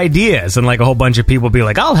great ideas, and, like, a whole bunch of people be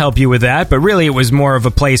like, I'll help you with that. But really, it was more of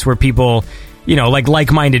a place where people, you know, like,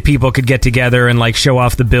 like-minded people could get together and, like, show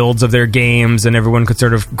off the builds of their games, and everyone could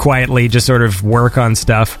sort of quietly just sort of work on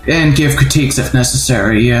stuff. And give critiques if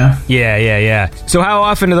necessary, yeah. Yeah. So how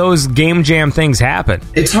often do those game jam things happen?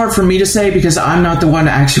 It's hard for me to say because I'm not the one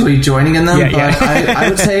actually joining in them, but I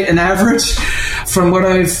would say an average, from what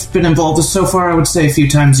I've been involved with so far, I would say a few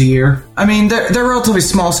times a year. I mean, they're relatively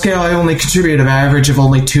small scale. I only contribute an average of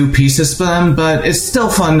only 2 pieces to them, but it's still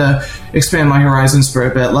fun to expand my horizons for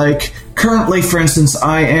a bit. Like, currently, for instance,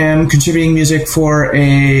 I am contributing music for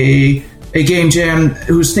a game jam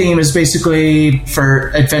whose theme is basically for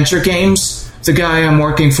adventure games. The guy I'm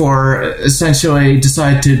working for essentially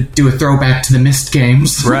decided to do a throwback to the Myst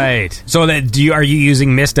games. Right. So that are you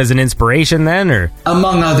using Myst as an inspiration then, or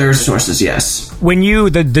among other sources? Yes. When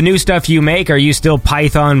you the new stuff you make, are you still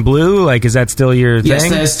Python Blue? Like, is that still your thing? Yes,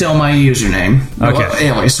 that is still my username. Okay. Well,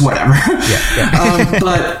 anyways, whatever. Yeah.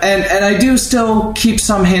 But I do still keep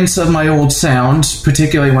some hints of my old sound,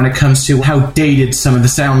 particularly when it comes to how dated some of the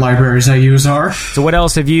sound libraries I use are. So what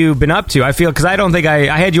else have you been up to? I feel, because I don't think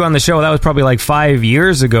I had you on the show. That was probably like 5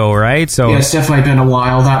 years ago, right? So yeah, it's definitely been a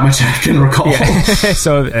while. That much I can recall. Yeah.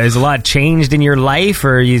 So has a lot changed in your life,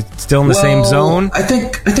 or are you still in the same zone? I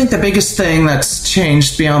think the biggest thing that's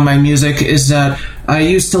changed beyond my music is that I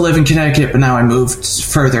used to live in Connecticut, but now I moved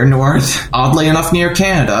further north. Oddly enough, near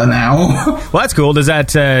Canada now. Well, that's cool. Does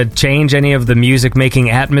that change any of the music-making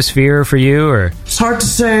atmosphere for you, or? It's hard to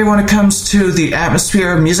say when it comes to the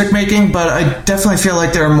atmosphere of music making, but I definitely feel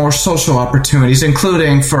like there are more social opportunities,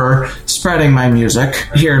 including for spreading my music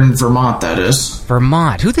here in Vermont, that is.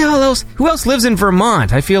 Vermont? Who else lives in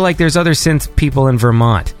Vermont? I feel like there's other synth people in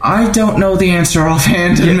Vermont. I don't know the answer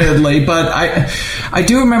offhand, admittedly, but I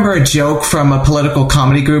do remember a joke from a political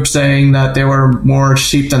comedy group saying that there were more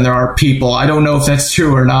sheep than there are people. I don't know if that's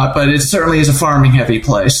true or not, but it certainly is a farming-heavy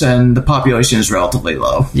place, and the population is relatively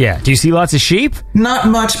low. Yeah. Do you see lots of sheep? Not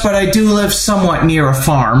much, but I do live somewhat near a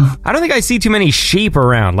farm. I don't think I see too many sheep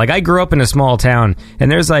around. Like, I grew up in a small town,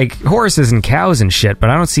 and there's, like, horses and cows and shit,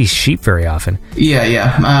 but I don't see sheep very often.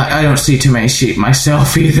 Yeah. I don't see too many sheep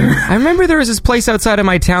myself either. I remember there was this place outside of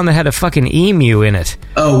my town that had a fucking emu in it.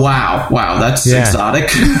 Oh, wow, that's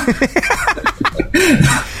exotic.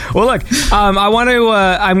 Well, look, I want to.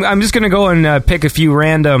 I'm just going to go and pick a few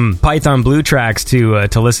random Python Blue tracks to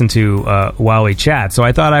listen to while we chat. So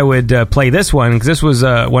I thought I would play this one because this was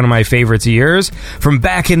one of my favorites of yours from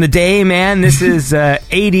back in the day, man. This is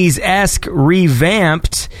 80s-esque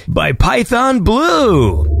revamped by Python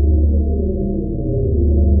Blue.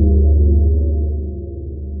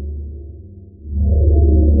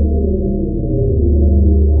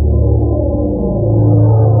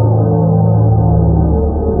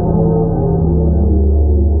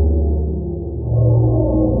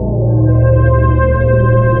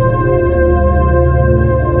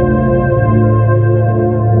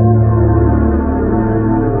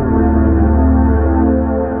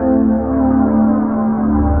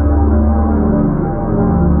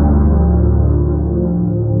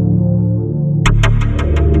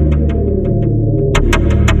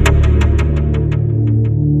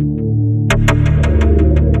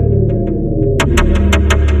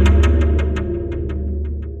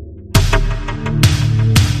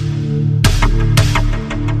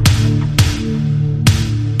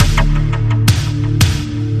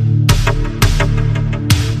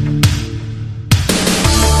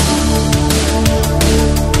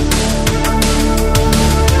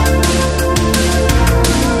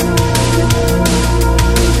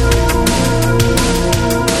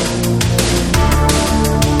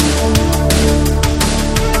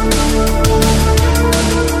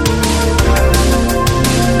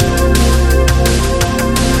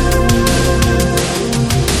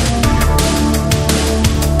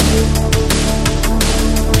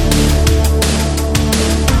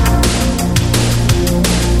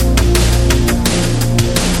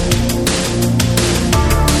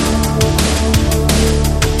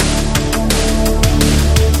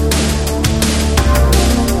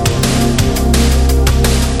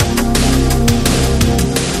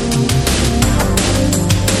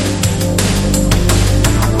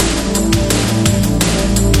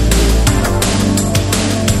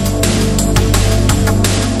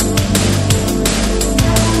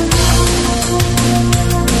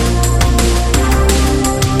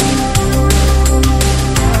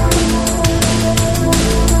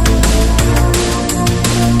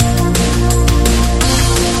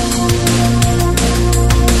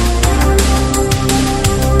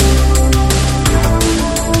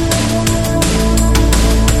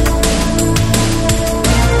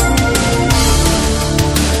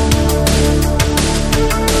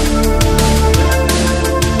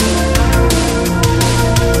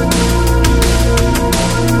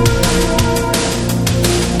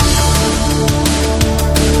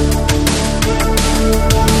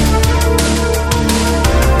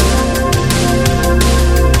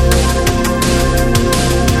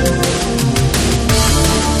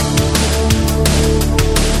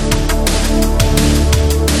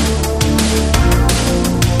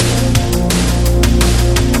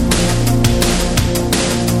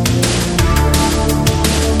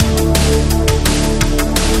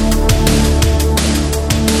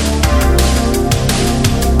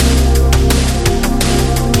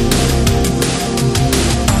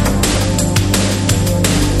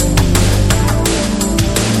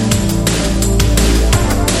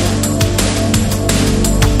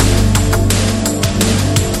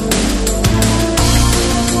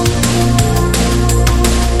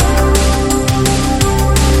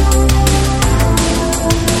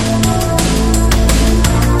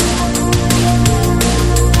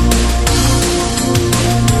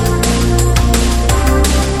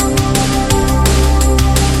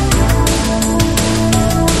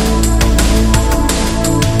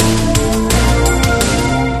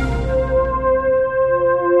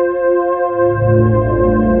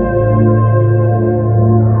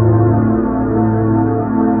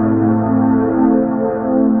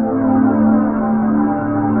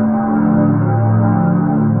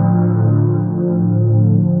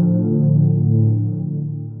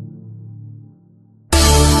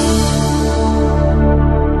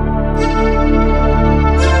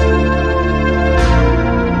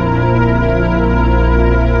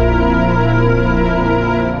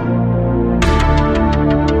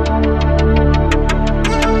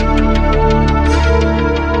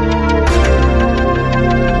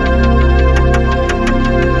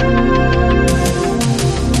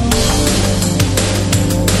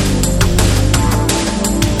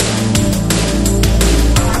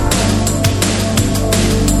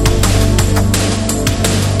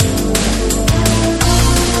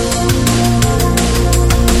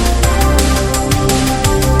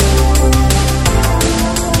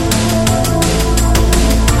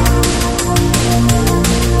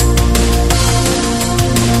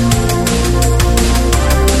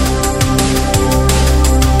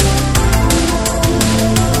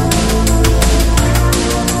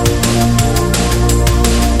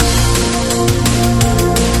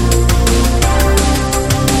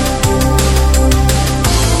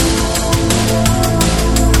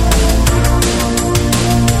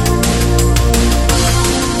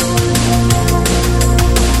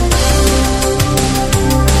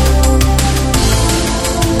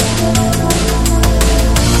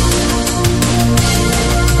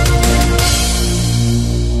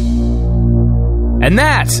 And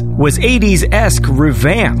that was 80s-esque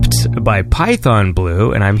Revamped by Python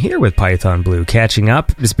Blue, and I'm here with Python Blue, catching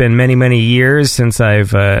up. It's been many, many years since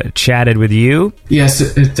I've chatted with you. Yes,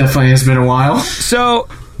 it definitely has been a while. So,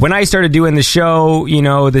 when I started doing the show, you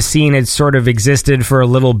know, the scene had sort of existed for a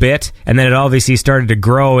little bit, and then it obviously started to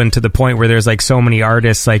grow into the point where there's like so many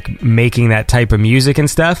artists like making that type of music and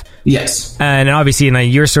stuff. Yes. And obviously,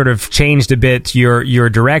 you're sort of changed a bit your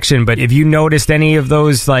direction, but have you noticed any of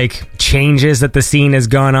those like changes that the scene has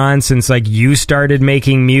gone on since like you started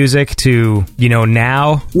making music to, you know,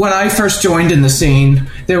 now? When I first joined in the scene,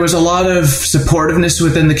 there was a lot of supportiveness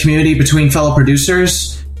within the community between fellow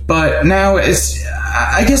producers. But now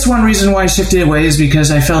I guess one reason why I shifted away is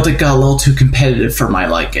because I felt it got a little too competitive for my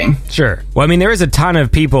liking. Sure. Well, I mean, there is a ton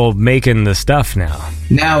of people making the stuff now.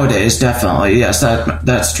 Nowadays, definitely. Yes,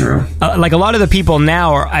 that's true. Like a lot of the people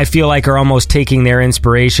now I feel like are almost taking their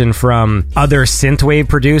inspiration from other synthwave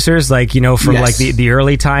producers, like, you know, from like the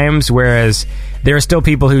early times, whereas there are still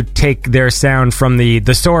people who take their sound from the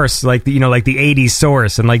source, like the, you know, like the 80s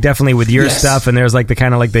source, and like definitely with your stuff, and there's like the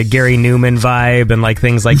kind of like the Gary Newman vibe and like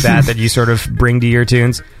things like that that you sort of bring to your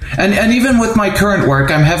tunes. And even with my current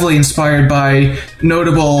work, I'm heavily inspired by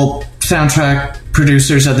notable soundtrack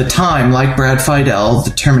producers at the time, like Brad Fiedel,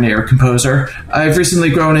 the Terminator composer. I've recently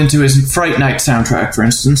grown into his Fright Night soundtrack, for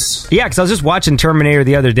instance. Yeah, because I was just watching Terminator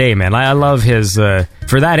the other day, man. I love his,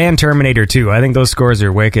 for that and Terminator 2. I think those scores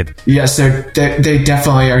are wicked. Yes, they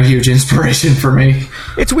definitely are a huge inspiration for me.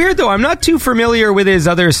 It's weird, though. I'm not too familiar with his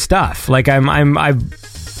other stuff. Like,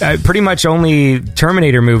 I've pretty much only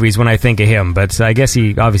Terminator movies when I think of him, but I guess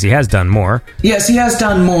he obviously has done more. Yes, he has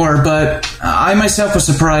done more, but I myself was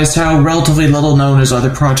surprised how relatively little known his other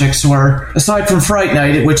projects were. Aside from Fright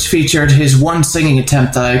Night, which featured his one singing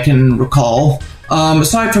attempt that I can recall.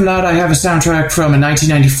 Aside from that, I have a soundtrack from a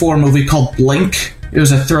 1994 movie called Blink. It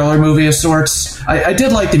was a thriller movie of sorts. I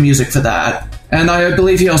did like the music for that. And I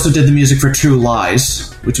believe he also did the music for True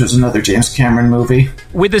Lies, which was another James Cameron movie.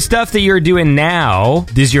 With the stuff that you're doing now,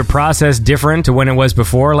 is your process different to when it was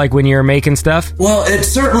before, like when you were making stuff? Well, it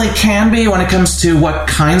certainly can be when it comes to what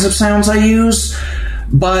kinds of sounds I use,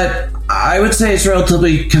 but I would say it's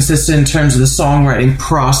relatively consistent in terms of the songwriting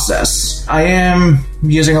process. I am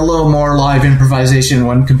using a little more live improvisation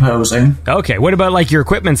when composing. Okay, what about like your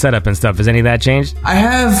equipment setup and stuff? Has any of that changed? I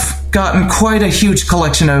have gotten quite a huge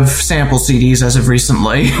collection of sample CDs as of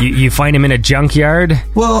recently. You find them in a junkyard?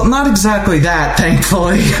 Well, not exactly that,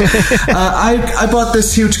 thankfully. I bought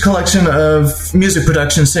this huge collection of music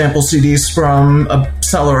production sample CDs from a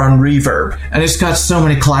seller on Reverb, and it's got so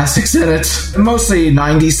many classics in it. Mostly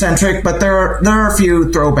 90s centric, but there are a few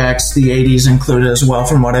throwbacks, the 80s included as well,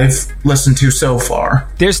 from what I've listened to so far.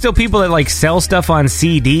 There's still people that like sell stuff on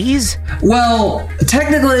CDs? Well,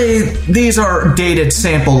 technically, these are dated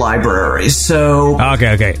sample libraries, so...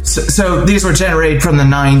 Okay. So these were generated from the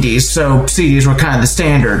 90s, so CDs were kind of the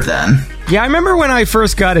standard then. Yeah, I remember when I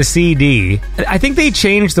first got a CD, I think they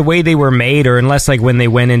changed the way they were made, or unless like when they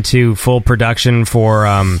went into full production for,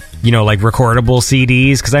 you know, like recordable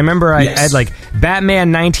CDs, because I remember I had like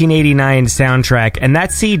Batman 1989 soundtrack, and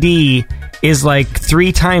that CD is like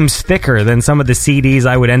 3 times thicker than some of the CDs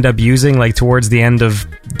I would end up using like towards the end of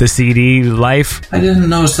the CD life. I didn't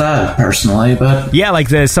notice that personally, but... Yeah, like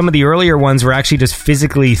some of the earlier ones were actually just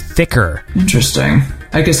physically thicker. Interesting.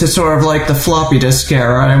 I guess it's sort of like the floppy disk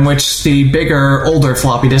era, in which the bigger, older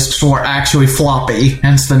floppy disks were actually floppy,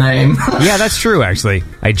 hence the name. Yeah, that's true, actually.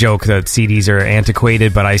 I joke that CDs are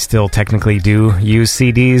antiquated, but I still technically do use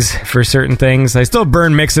CDs for certain things. I still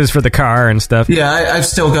burn mixes for the car and stuff. Yeah, I've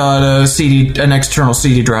still got an external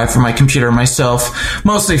CD drive for my computer myself,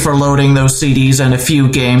 mostly for loading those CDs and a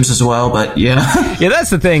few games as well, but yeah. Yeah, that's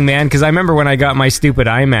the thing, man, because I remember when I got my stupid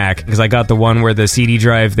iMac, because I got the one where the CD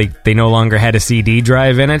drive, they no longer had a CD drive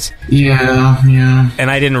in it. Yeah. And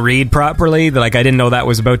I didn't read properly. Like, I didn't know that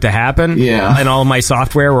was about to happen. Yeah. And all of my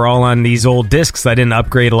software were all on these old discs. I didn't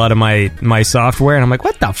upgrade a lot of my software. And I'm like,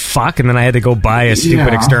 what the fuck? And then I had to go buy a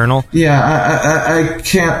stupid external. Yeah, I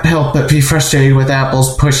can't help but be frustrated with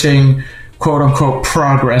Apple's pushing quote-unquote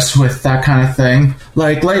progress with that kind of thing.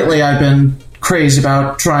 Like, lately I've been crazy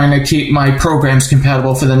about trying to keep my programs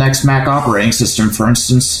compatible for the next Mac operating system, for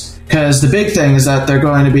instance. Because the big thing is that they're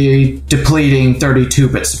going to be depleting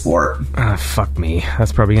 32-bit support. Ah, fuck me.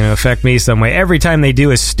 That's probably going to affect me some way. Every time they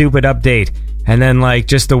do a stupid update, And then, like,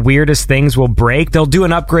 just the weirdest things will break. They'll do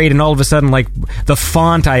an upgrade, and all of a sudden, like, the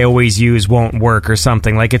font I always use won't work or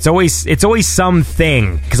something. Like, it's always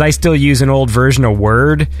something. Because I still use an old version of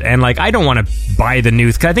Word, and, like, I don't want to buy the new...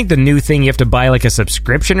 Because I think the new thing, you have to buy, like, a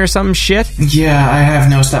subscription or some shit. Yeah, I have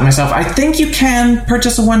noticed that myself. I think you can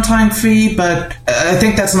purchase a one-time fee, but I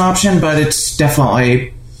think that's an option, but it's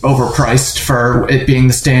definitely overpriced for it being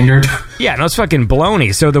the standard. Yeah, no, it's fucking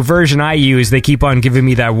baloney. So the version I use, they keep on giving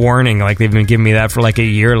me that warning. Like, they've been giving me that for like a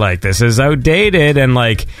year. Like, this is outdated. And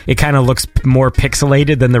like, it kind of looks more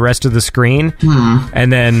pixelated than the rest of the screen.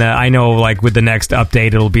 And then I know, like, with the next update,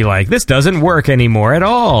 it'll be like, this doesn't work anymore at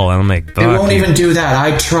all. And I'm like, fuck. It won't even do that.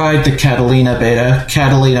 I tried the Catalina beta,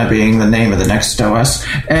 Catalina being the name of the next OS,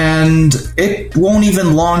 and it won't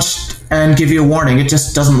even launch and give you a warning. It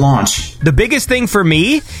just doesn't launch. The biggest thing for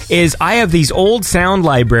me is I have these old sound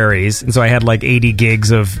libraries, and so I had like 80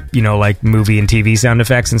 gigs of, you know, like movie and TV sound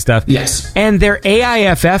effects and stuff. Yes. And they're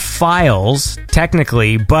AIFF files,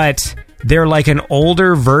 technically, but they're like an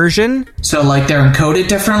older version. So, like, they're encoded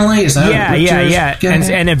differently? Is that what you're getting at?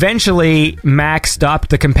 And eventually, Mac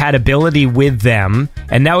stopped the compatibility with them,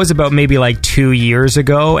 and that was about maybe like 2 years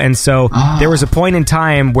ago. And so there was a point in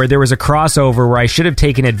time where there was a crossover where I should have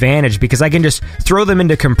taken advantage, because I can just throw them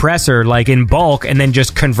into compressor, like, in bulk, and then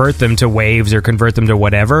just convert them to waves or convert them to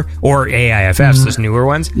whatever, or AIFFs, those newer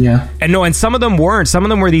ones. Yeah. And some of them weren't. Some of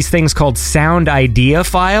them were these things called sound idea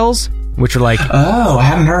files, which are like... Oh, I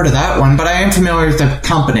haven't heard of that one, but I am familiar with the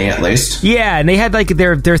company, at least. Yeah, and they had, like,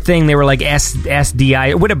 their thing, they were like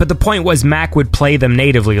SDI, whatever, but the point was Mac would play them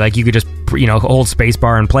natively. Like, you could just, you know, hold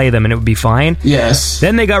spacebar and play them, and it would be fine. Yes.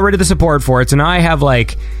 Then they got rid of the support for it, so now I have,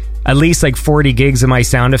 like, at least like 40 gigs of my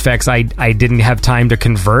sound effects I didn't have time to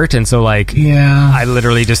convert, and so like I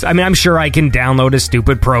literally just, I mean, I'm sure I can download a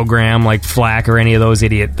stupid program like FLAC or any of those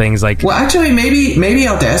idiot things like... Well, actually, maybe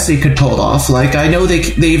Audacity could pull it off. Like, I know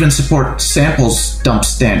they even support samples dump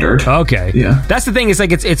standard. Okay. Yeah. That's the thing, is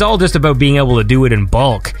like it's all just about being able to do it in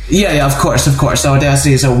bulk. Yeah, of course.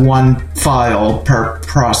 Audacity is a one file per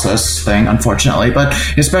process thing, unfortunately, but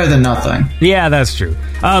it's better than nothing. Yeah, that's true.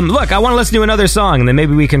 Look, I want to listen to another song, and then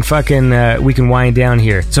maybe we can we can wind down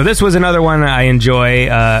here. So this was another one I enjoy,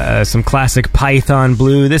 some classic Python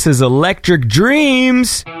Blue. This is Electric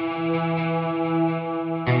Dreams.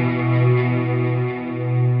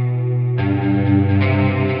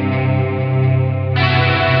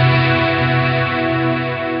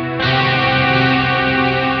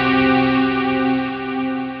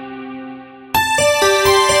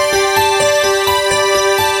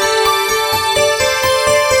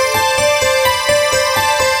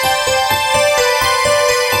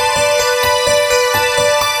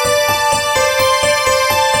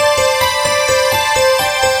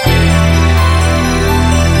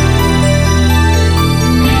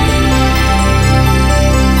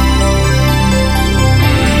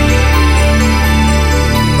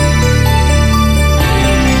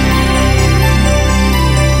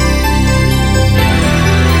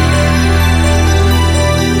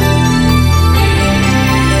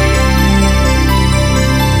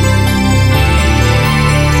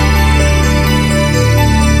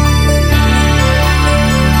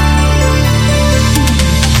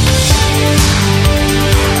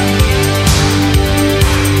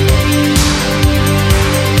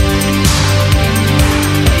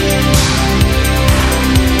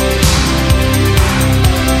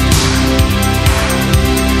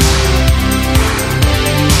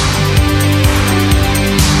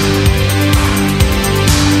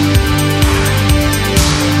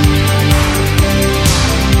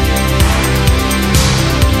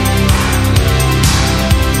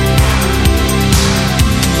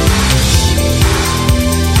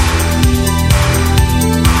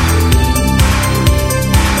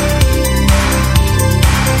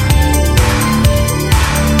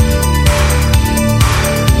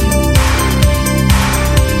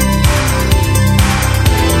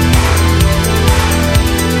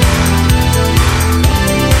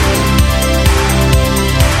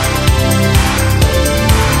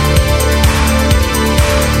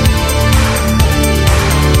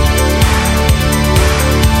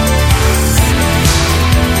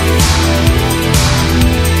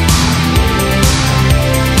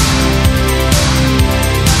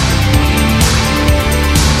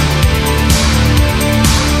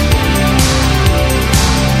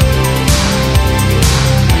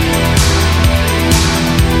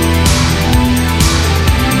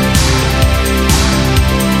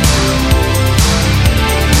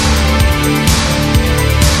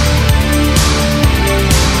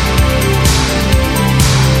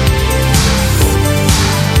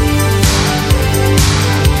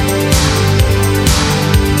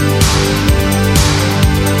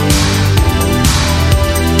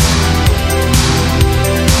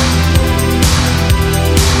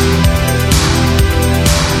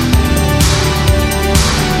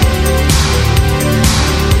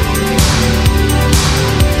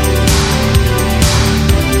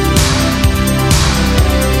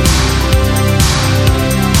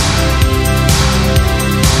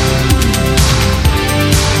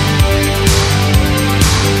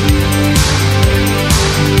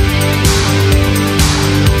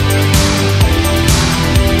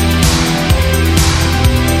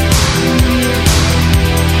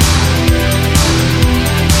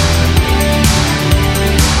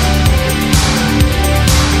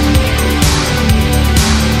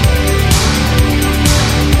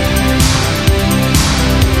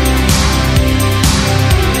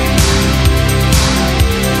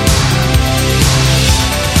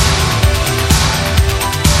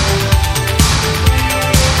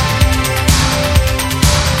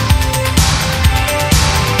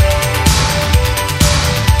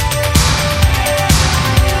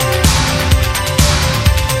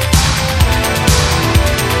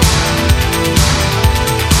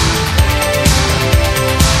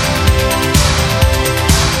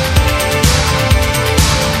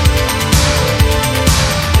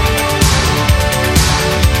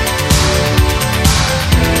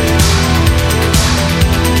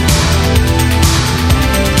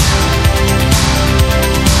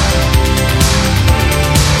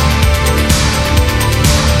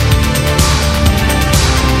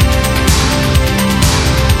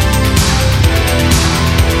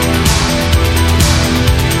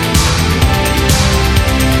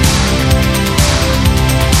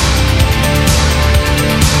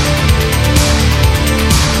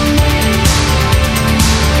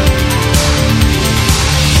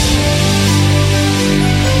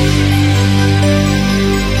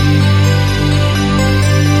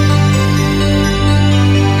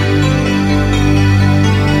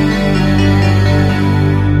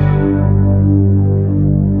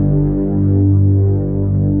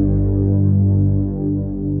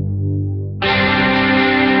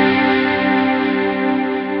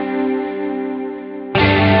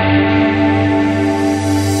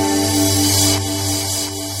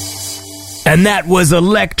 And that was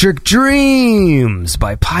Electric Dreams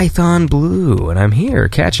by Python Blue. And I'm here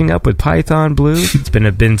catching up with Python Blue. It's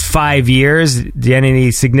been 5 years. Did you have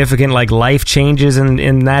any significant life changes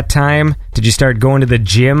in that time? Did you start going to the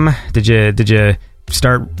gym? Did you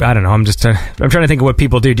start? I don't know. I'm trying to think of what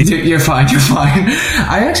people do. You're fine.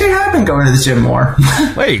 I actually have been going to the gym more.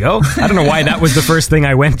 There you go. I don't know why that was the first thing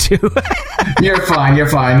I went to. You're fine.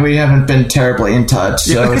 We haven't been terribly in touch,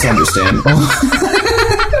 so it's understandable.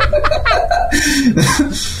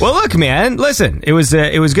 Well, look, man. Listen, it was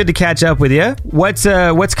good to catch up with you. What's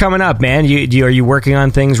coming up, man? Are you working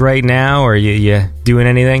on things right now, or are you doing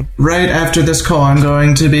anything? Right after this call, I'm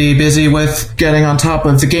going to be busy with getting on top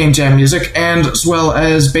of the Game Jam music, and as well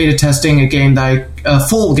as beta testing a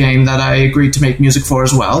full game that I agreed to make music for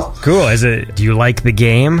as well. Cool. Do you like the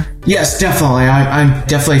game? Yes, definitely. I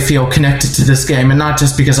definitely feel connected to this game, and not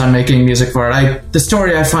just because I'm making music for it. The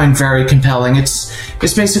story I find very compelling. It's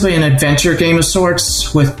basically an adventure game of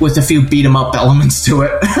sorts with a few beat 'em up elements to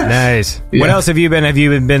it. Nice. Yeah. What else have you been? Have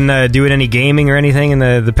you been doing any gaming or anything in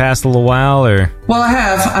the past little while? Or well,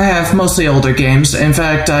 I have mostly older games. In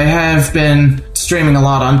fact, I have been streaming a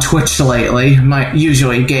lot on Twitch lately.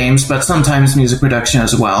 Usually games, but sometimes music production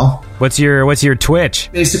as well. What's your Twitch?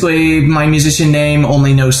 Basically, my musician name,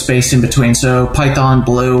 only no space in between. So Python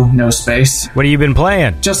Blue, no space. What have you been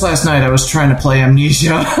playing? Just last night, I was trying to play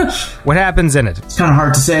Amnesia. What happens in it? It's kind of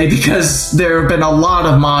hard to say because there have been a lot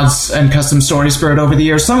of mods and custom stories spread over the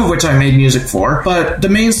years, some of which I made music for. But the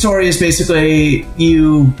main story is basically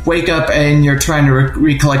you wake up and you're trying to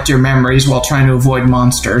recollect your memories while trying to avoid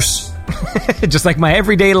monsters. Just like my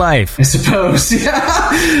everyday life, I suppose.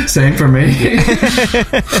 Yeah, same for me.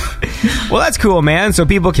 Well, that's cool, man. So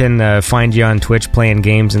people can find you on Twitch playing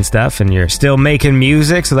games and stuff, and you're still making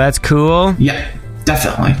music, so that's cool. Yeah,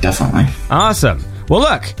 definitely. Awesome. Well,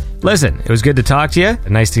 look, listen, it was good to talk to you.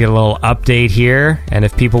 Nice to get a little update here. And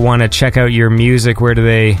if people want to check out your music, where do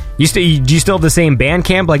they... Do you still have the same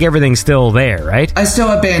Bandcamp? Like, everything's still there, right? I still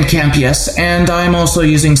have Bandcamp, yes. And I'm also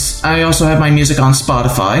I also have my music on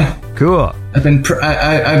Spotify. Cool. I've been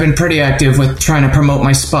pretty active with trying to promote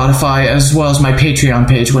my Spotify as well as my Patreon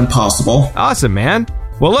page when possible. Awesome, man.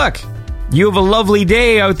 Well, look, you have a lovely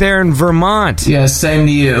day out there in Vermont. Yeah, same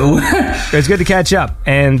to you. It's good to catch up,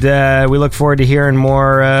 and we look forward to hearing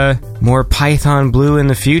more Python Blue in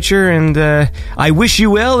the future, and I wish you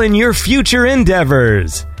well in your future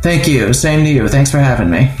endeavors. Thank you. Same to you. Thanks for having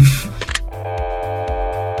me.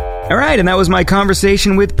 All right, and that was my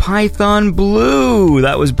conversation with Python Blue.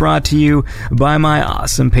 That was brought to you by my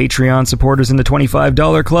awesome Patreon supporters in the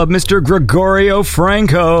 $25 club, Mr. Gregorio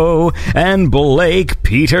Franco and Blake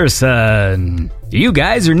Peterson. You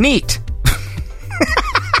guys are neat.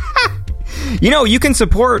 You know, you can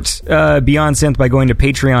support Beyond Synth by going to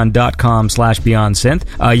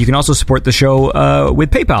patreon.com/BeyondSynth. You can also support the show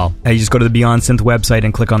with PayPal. You just go to the Beyond Synth website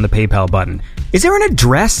and click on the PayPal button. Is there an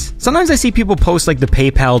address? Sometimes I see people post like the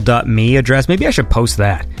paypal.me address. Maybe I should post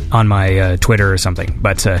that on my Twitter or something.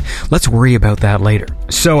 But let's worry about that later.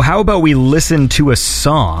 So how about we listen to a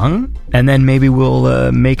song and then maybe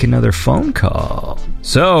we'll make another phone call.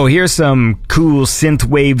 So here's some cool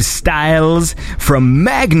synthwave styles from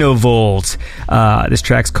Magnavolt. This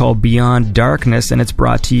track's called Beyond Darkness, and it's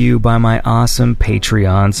brought to you by my awesome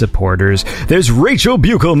Patreon supporters. There's Rachel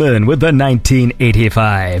Buchelman with the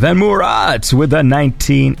 1985, and Murat with the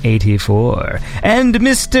 1984, and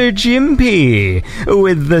Mr. Jimpy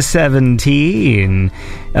with the 17.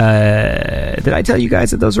 Did I tell you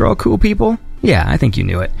guys that those are all cool people? Yeah, I think you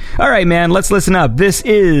knew it. All right, man, let's listen up. This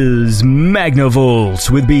is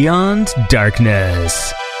Magnavolt with Beyond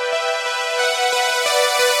Darkness.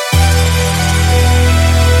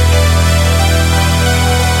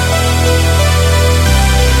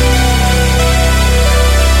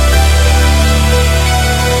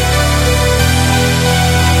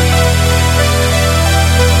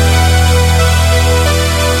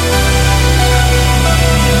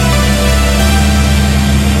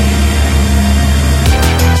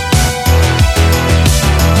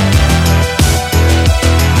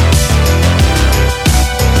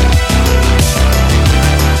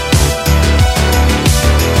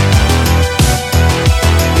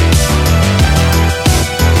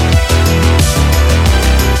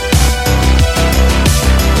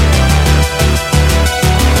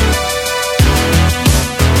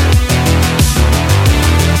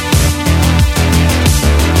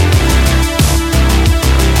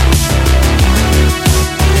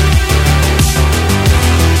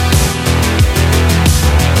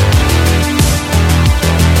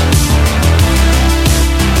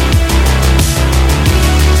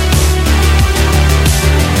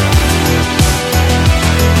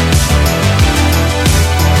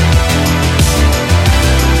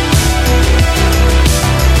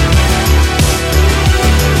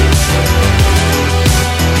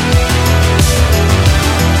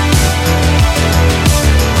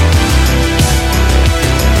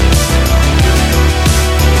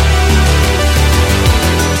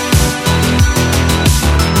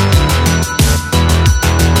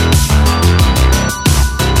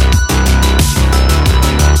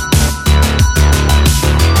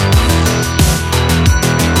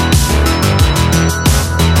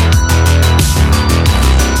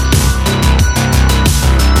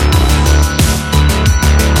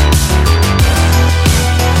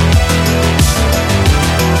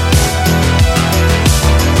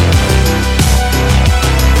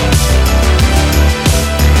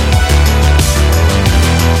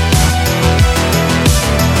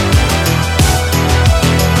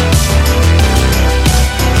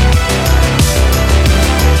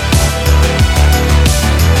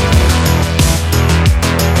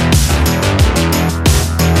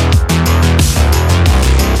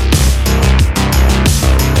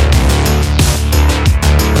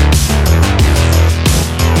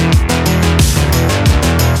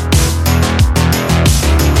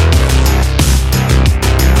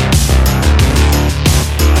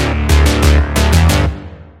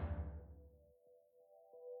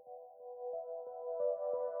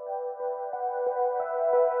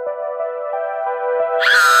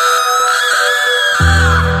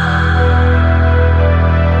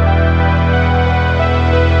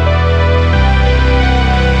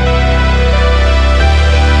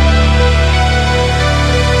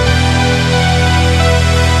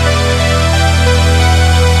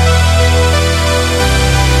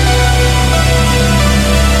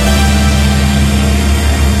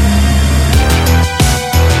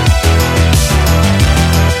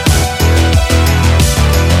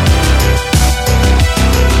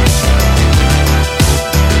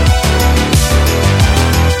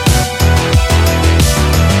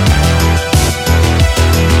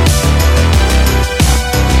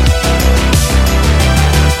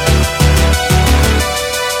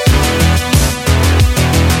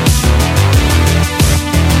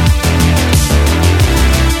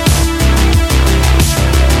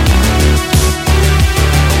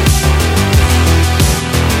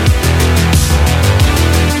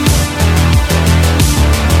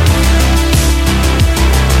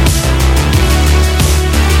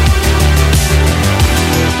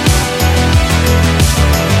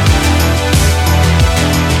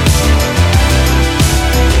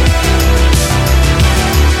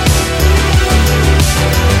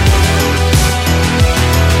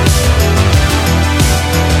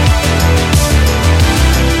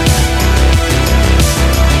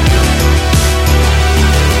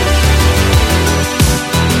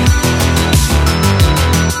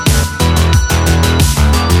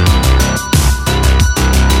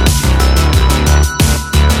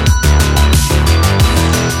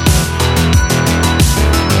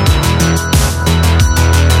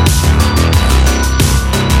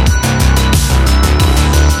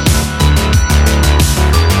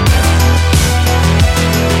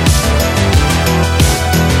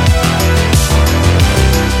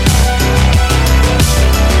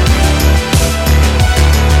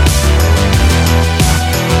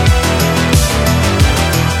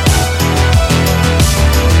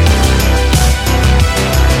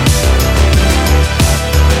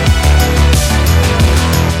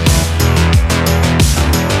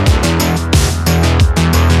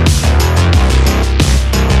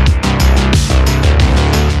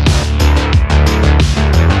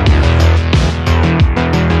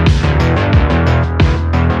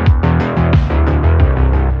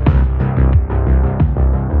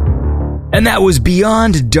 And that was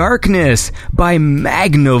Beyond Darkness by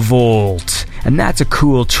Magnavolt. And that's a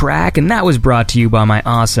cool track, and that was brought to you by my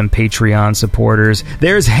awesome Patreon supporters.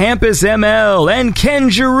 There's Hampus ML and Ken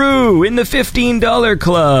Giroux in the $15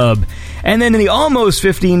 club. And then in the almost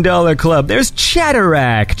 $15 club, there's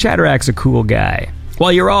Chatterack. Chatterack's a cool guy.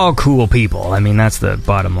 Well, you're all cool people. I mean, that's the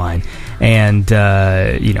bottom line. And,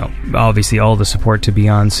 obviously all the support to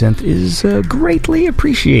Beyond Synth is greatly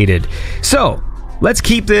appreciated. So, let's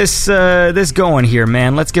keep this going here,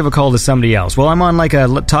 man. Let's give a call to somebody else. Well, I'm on like a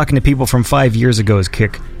talking to people from 5 years ago's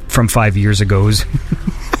kick. From 5 years ago's.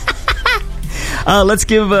 Let's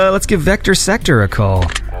give Vector Sector a call.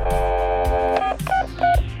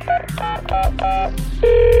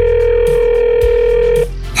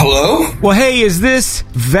 Hello? Well, hey, is this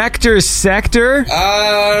Vector Sector?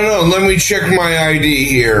 No, let me check my ID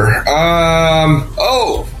here.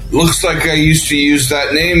 Looks like I used to use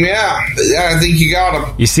that name, yeah. I think you got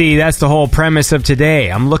him. You see, that's the whole premise of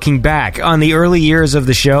today. I'm looking back on the early years of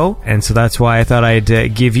the show, and so that's why I thought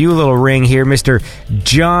I'd give you a little ring here, Mr.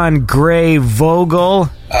 John Gray Vogel.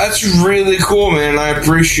 That's really cool, man. I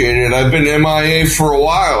appreciate it. I've been MIA for a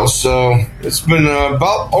while, so it's been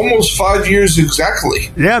about almost 5 years exactly.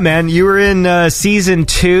 Yeah, man. You were in season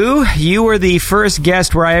 2. You were the first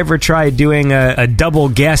guest where I ever tried doing a double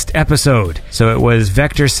guest episode. So it was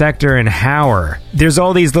Vector Sector and Hauer. There's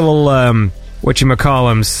all these little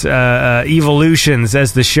whatchamacallums, evolutions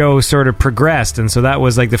as the show sort of progressed, and so that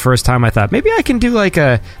was like the first time I thought maybe I can do like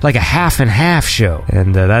a half and half show,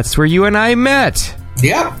 and that's where you and I met.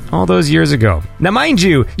 Yep. All those years ago. Now, mind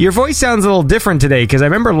you, your voice sounds a little different today, because I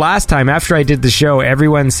remember last time after I did the show,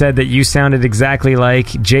 everyone said that you sounded exactly like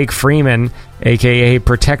Jake Freeman, a.k.a.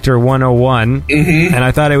 Protector 101, and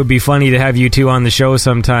I thought it would be funny to have you two on the show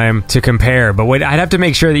sometime to compare, but I'd have to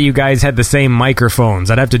make sure that you guys had the same microphones.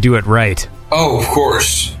 I'd have to do it right. Oh, of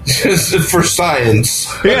course. For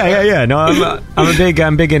science. Yeah. No,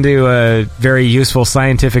 I'm big into very useful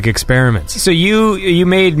scientific experiments. So you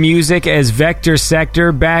made music as Vector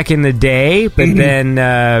Sector back in the day, but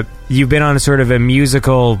then you've been on a sort of a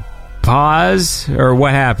musical pause, or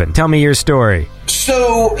what happened? Tell me your story.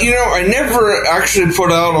 So, I never actually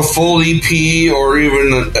put out a full EP or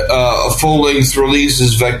even a full-length release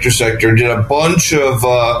as Vector Sector. Did a bunch of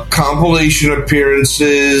compilation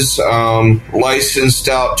appearances, licensed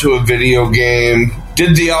out to a video game,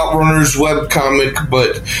 did the Outrunners webcomic,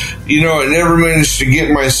 but, I never managed to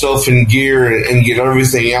get myself in gear and get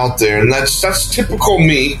everything out there, and that's typical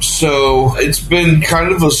me. So it's been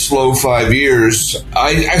kind of a slow 5 years.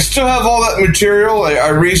 I still have all that material. I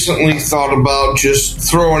recently thought about just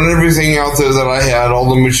throwing everything out there that I had, all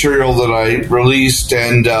the material that I released,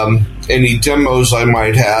 and any demos I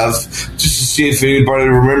might have, just to see if anybody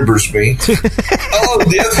remembers me.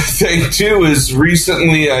 The other thing, too, is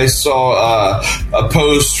recently I saw a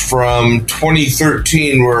post from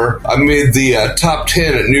 2013 where I made the top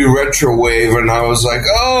 10 at New Retro Wave, and I was like,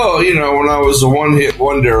 when I was a one-hit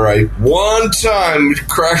wonder, I one time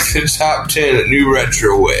cracked the top 10 at New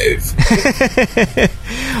Retro Wave.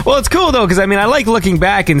 Well, it's cool, though, because, I like looking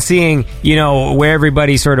back and seeing, where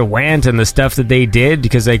everybody sort of went and the stuff that they did,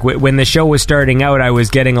 because, like, when the show was starting out, I was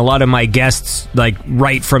getting a lot of my guests, like,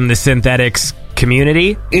 right from the synthetics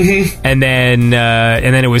community, and then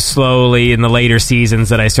it was slowly in the later seasons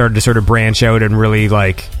that I started to sort of branch out and really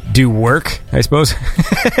like do work, I suppose,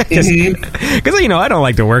 because I don't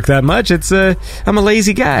like to work that much. I'm a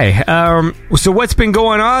lazy guy. So what's been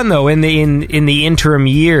going on though in the interim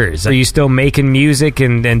years? Are you still making music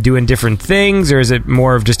and doing different things, or is it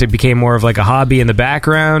more of just it became more of like a hobby in the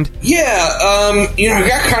background? Yeah, I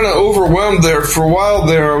got kind of overwhelmed there for a while.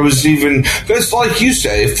 There, I was even, because like you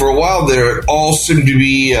say, for a while there, it all seemed to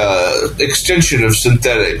be extension of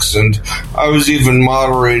synthetics, and I was even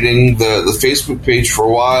moderating the Facebook page for a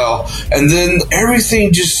while, and then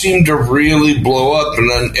everything just seemed to really blow up,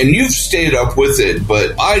 and you've stayed up with it,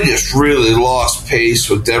 but I just really lost pace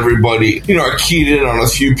with everybody. I keyed in on a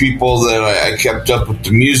few people that I kept up with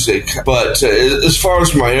the music, but as far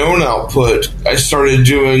as my own output, I started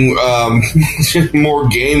doing more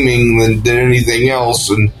gaming than anything else,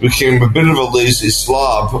 and became a bit of a lazy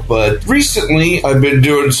slob. But recently I've been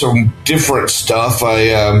doing some different stuff.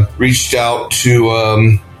 I reached out to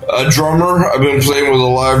a drummer. I've been playing with a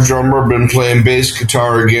live drummer. I've been playing bass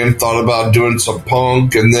guitar again. Thought about doing some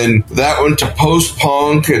punk, and then that went to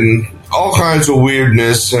post-punk and all kinds of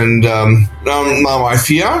weirdness. And Now, my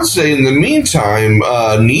fiance, in the meantime,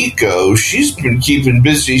 Nico, she's been keeping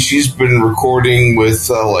busy. She's been recording with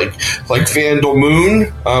like Vandal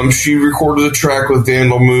Moon. She recorded a track with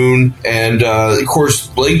Vandal Moon, and of course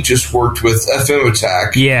Blake just worked with FM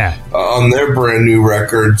Attack. Yeah. On their brand new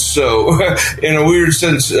record. So, in a weird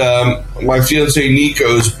sense, my fiance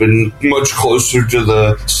Nico's been much closer to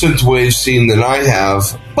the synthwave scene than I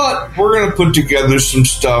have. But we're going to put together some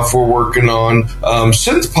stuff we're working on.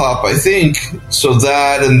 Synth pop, I think. So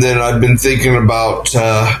that, and then I've been thinking about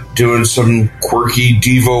doing some quirky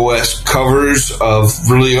Devo-esque covers of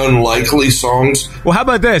really unlikely songs. Well, how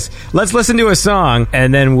about this? Let's listen to a song,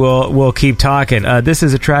 and then we'll keep talking. This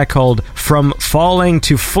is a track called From Falling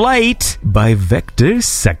to Flight by Vector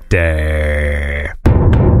Sector.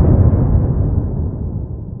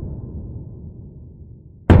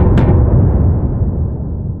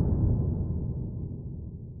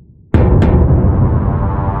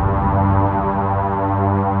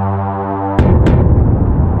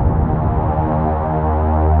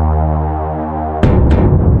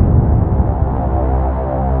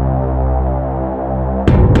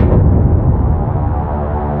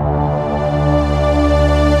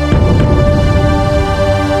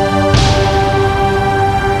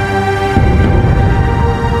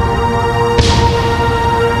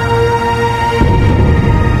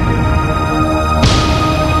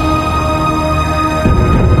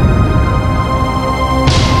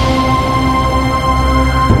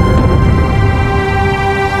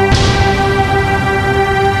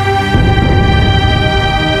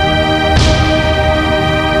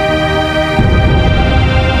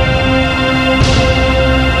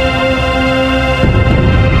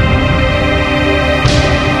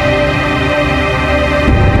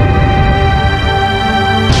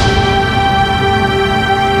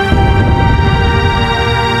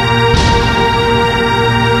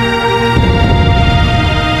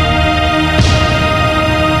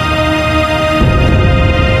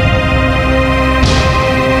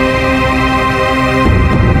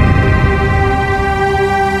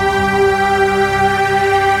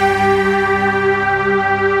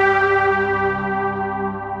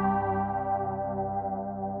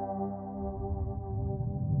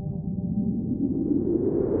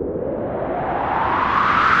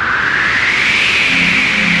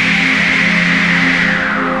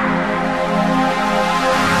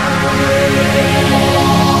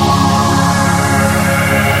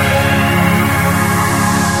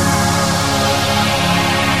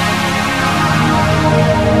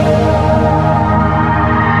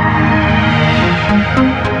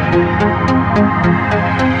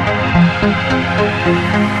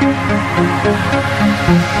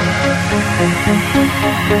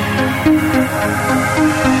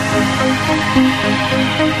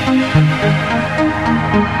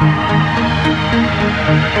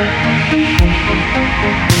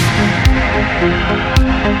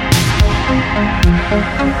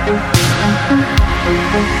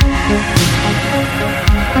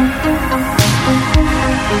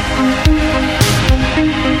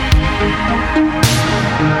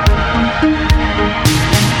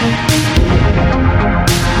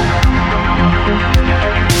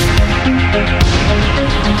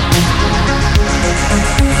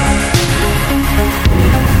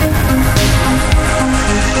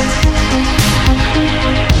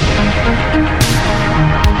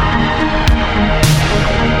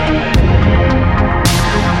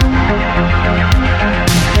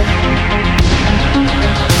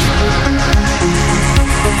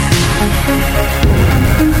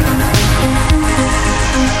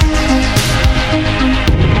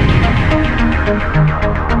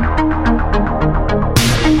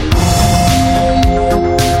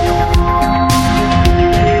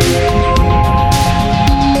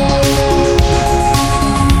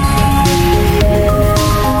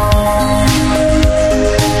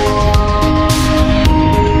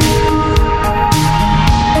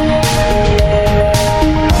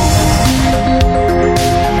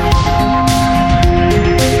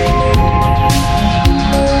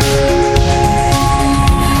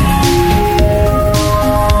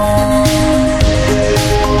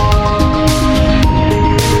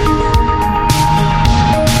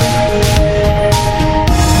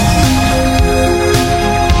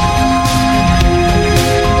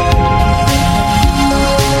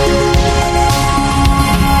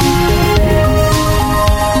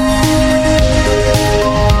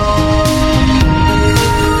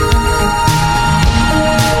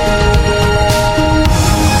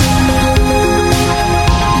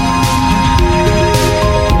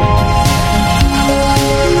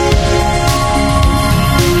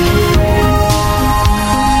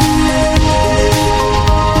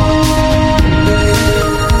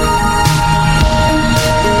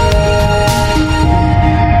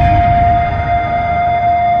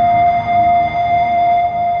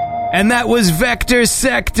 And that was Vector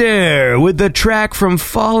Sector with the track from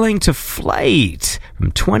Falling to Flight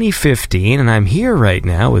from 2015. And I'm here right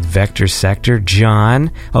now with Vector Sector, John.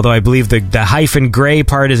 Although I believe the hyphen gray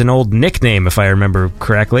part is an old nickname, if I remember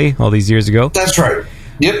correctly, all these years ago. That's right.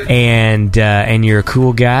 Yep. And you're a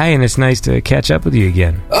cool guy, and it's nice to catch up with you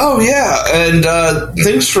again. Oh, yeah. And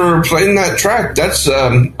thanks for playing that track. That's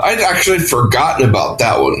I'd actually forgotten about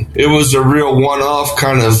that one. It was a real one-off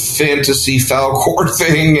kind of fantasy Falcor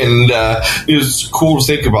thing, and it was cool to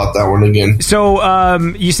think about that one again. So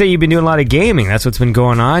you say you've been doing a lot of gaming. That's what's been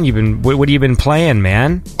going on. What have you been playing,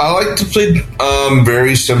 man? I like to play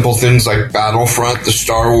very simple things like Battlefront, the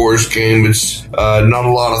Star Wars game. It's not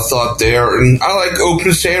a lot of thought there. And I like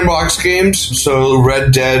open sandbox games, so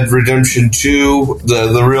Red Dead Redemption 2.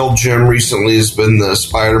 The real gem recently has been the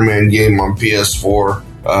Spider-Man game on PS4.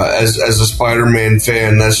 As a Spider-Man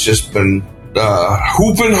fan, that's just been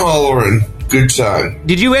hooping, hollering. Good time.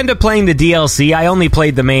 Did you end up playing the DLC? I only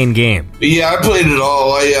played the main game. Yeah, I played it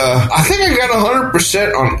all. I think I got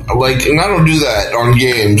 100% on, and I don't do that on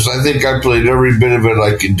games. I think I played every bit of it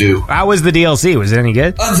I could do. How was the DLC? Was it any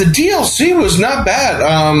good? The DLC was not bad.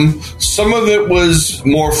 Some of it was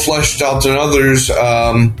more fleshed out than others.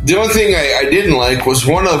 The only thing I didn't like was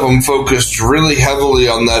one of them focused really heavily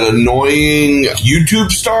on that annoying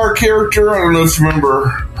YouTube star character. I don't know if you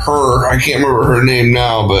remember her. I can't remember her name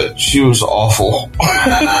now, but she was awful.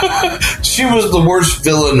 She was the worst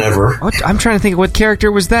villain ever. I'm trying to think of what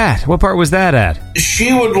character was that. What part was that at?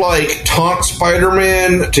 She would taunt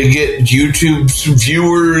Spider-Man to get YouTube's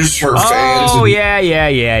viewers, her fans. Oh, yeah.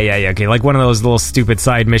 Okay, like one of those little stupid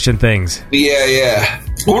side mission things. Yeah.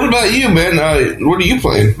 What about you, man? What are you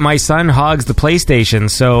playing? My son hogs the PlayStation,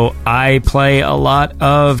 so I play a lot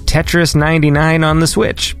of Tetris 99 on the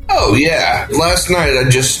Switch. Oh, yeah. Last night I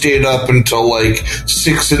just stayed up until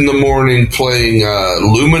 6 in the morning playing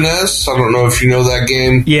Lumines. I don't know if you know that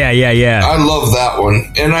game. Yeah. I love that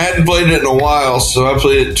one. And I hadn't played it in a while, so I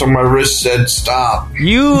played it till my wrist said stop.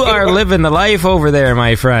 You are living the life over there,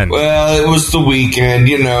 my friend. Well, it was the weekend,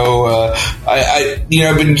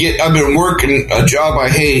 I've been working a job I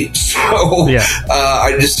hate, so yeah.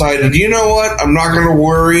 I decided, you know what? I'm not going to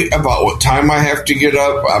worry about what time I have to get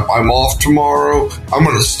up. I'm off tomorrow. I'm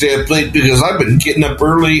going to stay up late because I've been getting up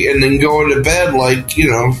early and then going to bed 9,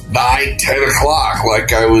 10 o'clock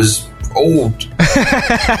like I was old.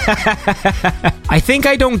 I think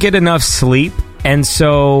I don't get enough sleep, and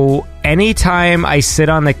so anytime I sit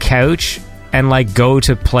on the couch and go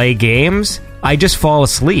to play games, I just fall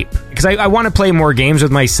asleep. Because I want to play more games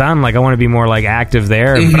with my son. I want to be more active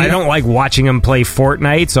there. Mm-hmm. But I don't like watching him play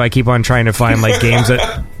Fortnite, so I keep on trying to find games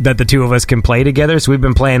that the two of us can play together. So we've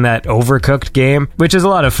been playing that Overcooked game, which is a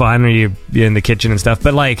lot of fun when you're in the kitchen and stuff.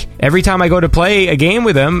 But every time I go to play a game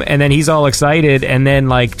with him, and then he's all excited, and then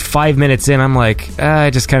 5 minutes in, I'm I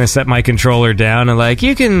just kind of set my controller down and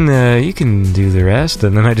you can do the rest,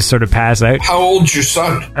 and then I just sort of pass out. How old's your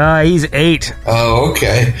son? He's 8. Oh,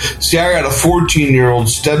 okay. See, I got a 14-year-old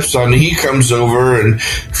stepson. He comes over, and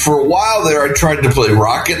for a while there, I tried to play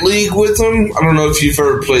Rocket League with him. I don't know if you've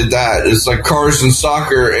ever played that. It's like cars and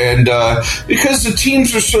soccer, and because the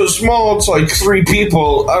teams are so small, it's 3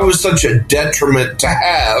 people. I was such a detriment to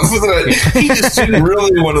have that he just didn't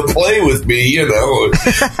really want to play with me,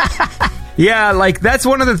 Yeah, that's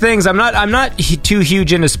one of the things. I'm not too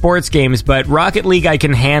huge into sports games, but Rocket League I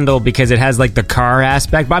can handle because it has the car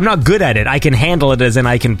aspect, but I'm not good at it. I can handle it as in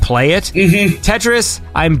I can play it. Mm-hmm. Tetris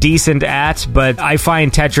I'm decent at, but I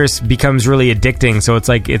find Tetris becomes really addicting, so it's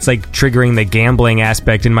triggering the gambling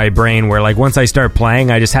aspect in my brain where once I start playing,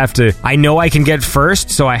 I just have to, I know I can get first,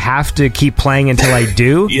 so I have to keep playing until I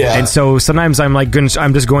do. Yeah. And so sometimes I'm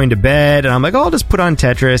I'm just going to bed and I'm I'll just put on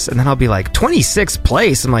Tetris, and then I'll be 26th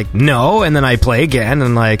place. I'm no. And then I play again,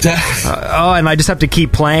 and and I just have to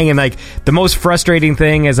keep playing. And the most frustrating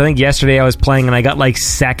thing is, I think yesterday I was playing and I got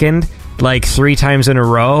second 3 times in a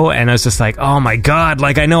row, and I was just oh my god,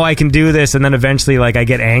 I know I can do this, and then eventually I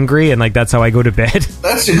get angry, and that's how I go to bed.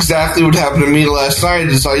 That's exactly what happened to me last night.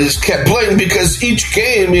 Is I just kept playing because each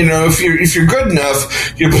game, if you're good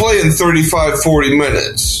enough, you're playing 35-40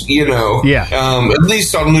 minutes. Yeah. At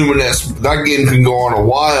least on Lumines, that game can go on a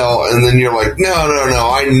while, and then you're no,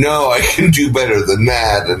 I know I can do better than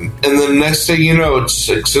that, and then next thing you know, it's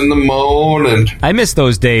 6 in the morning. And I miss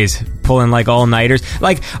those days, pulling all-nighters.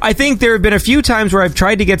 I think there have been a few times where I've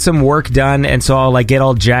tried to get some work done, and so I'll get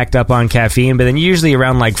all jacked up on caffeine, but then usually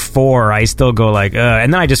around 4 I still go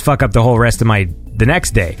and then I just fuck up the whole rest of the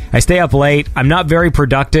next day. I stay up late. I'm not very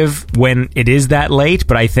productive when it is that late,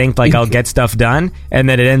 but I think I'll get stuff done, and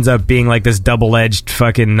then it ends up being this double-edged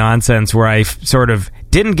fucking nonsense where I sort of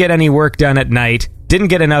didn't get any work done at night, didn't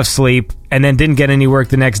get enough sleep, and then didn't get any work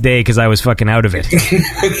the next day because I was fucking out of it.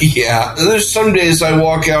 Yeah. There's some days I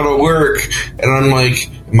walk out of work and I'm like,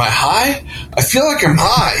 am I high? I feel like I'm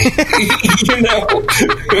high. You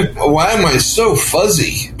know? Why am I so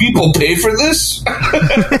fuzzy? People pay for this?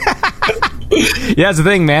 Yeah, that's the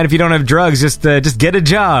thing, man. If you don't have drugs, just get a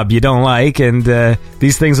job you don't like, and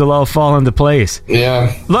these things will all fall into place.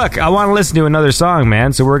 Yeah. Look, I want to listen to another song,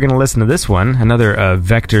 man, so we're going to listen to this one. Another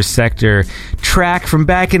Vector Sector track from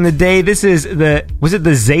back in the day. This is was it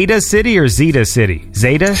the Zeta City or Zeta City?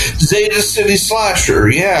 Zeta? Zeta City Slasher,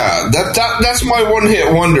 yeah. That's my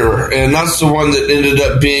one-hit wonder, and that's the one that ended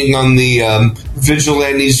up being on the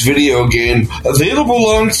Vigilantes video game, available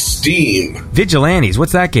on Steam. Vigilantes?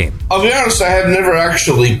 What's that game? I'll be honest, I have never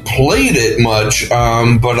actually played it much,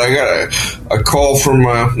 but I got a call from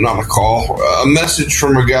a message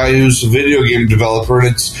from a guy who's a video game developer, and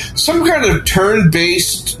it's some kind of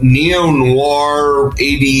turn-based neo-noir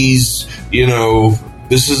 80s, you know,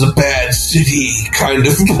 this is a bad city kind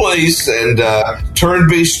of place, and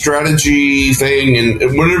turn-based strategy thing. And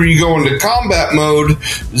whenever you go into combat mode,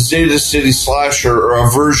 Zeta City Slasher, or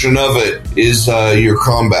a version of it, is your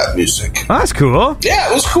combat music. Oh, that's cool.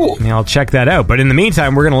 Yeah, it was cool. I mean, I'll check that out. But in the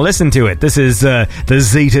meantime, we're going to listen to it. This is the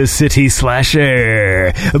Zeta City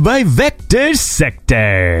Slasher by Vector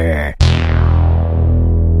Sector.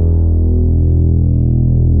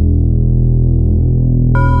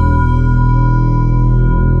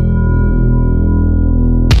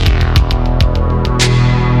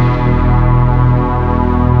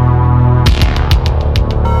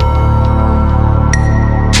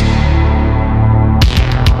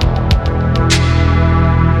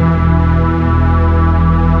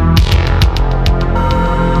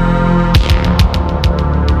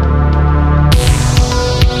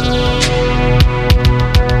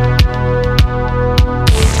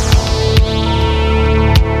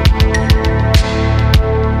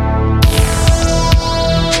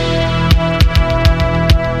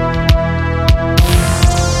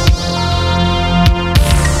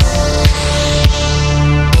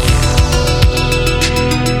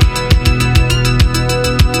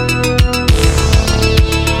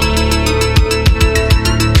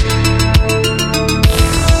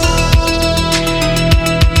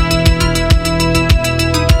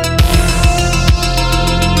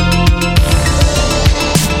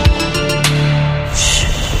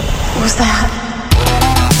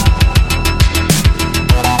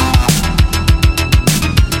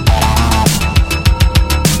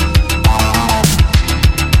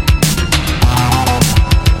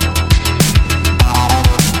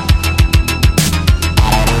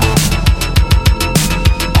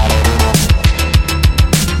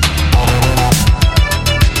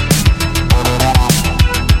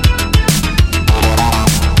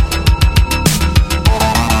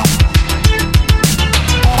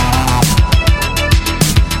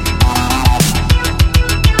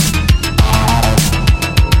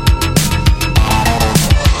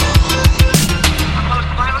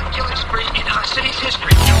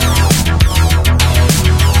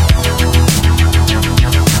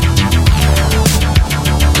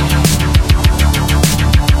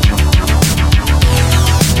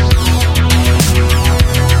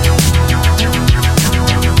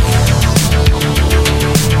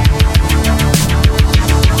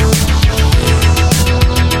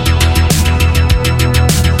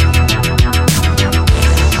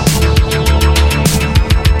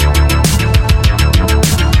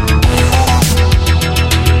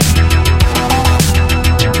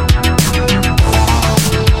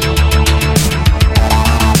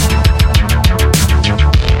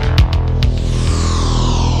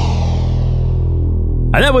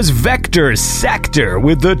 That was Vector Sector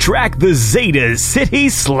with the track The Zeta City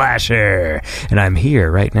Slasher. And I'm here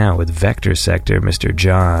right now with Vector Sector, Mr.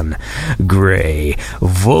 John Gray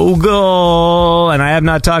Vogel. And I have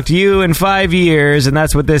not talked to you in 5 years, and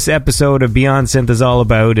that's what this episode of Beyond Synth is all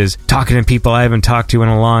about, is talking to people I haven't talked to in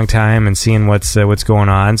a long time and seeing what's going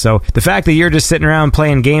on. So the fact that you're just sitting around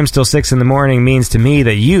playing games till 6 in the morning means to me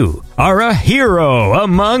that you are a hero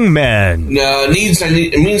among men. No, it means I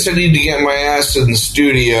need to get my ass in the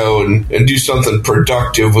studio and do something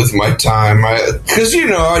productive with my time. Because,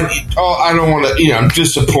 I don't want to, I'm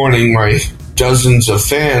disappointing my dozens of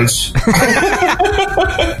fans.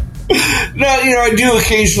 No, I do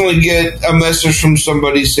occasionally get a message from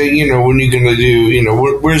somebody saying, when are you going to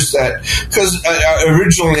do, where's that? Because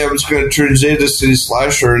originally I was going to turn Zeta City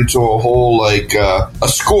Slasher into a whole, a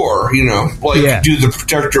score, do the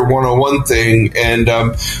Protector 101 thing. And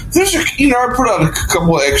there's I put out a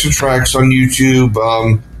couple of extra tracks on YouTube.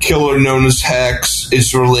 killer known as Hex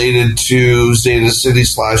is related to Zeta City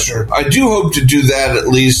Slasher. I do hope to do that at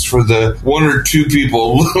least for the one or two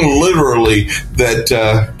people, literally, that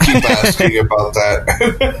keep asking about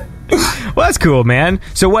that. Well, that's cool, man.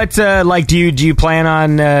 So what, do you plan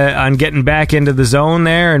on getting back into the zone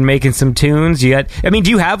there and making some tunes? Do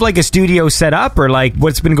you have like a studio set up, or like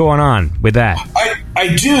what's been going on with that?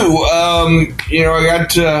 I do.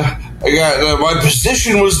 I got my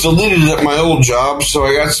position was deleted at my old job, so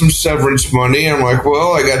I got some severance money. I'm like,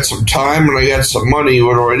 well, I got some time and I got some money.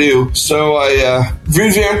 What do I do? So I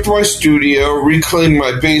revamped my studio, reclaimed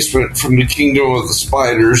my basement from the Kingdom of the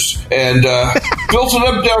Spiders, and built it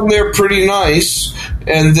up down there pretty nice.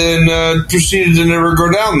 And then proceeded to never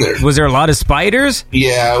go down there. Was there a lot of spiders?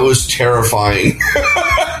 Yeah, it was terrifying.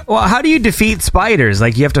 Well, how do you defeat spiders?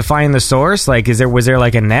 Like, you have to find the source? Like, was there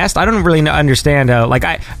like a nest? I don't really understand how, like,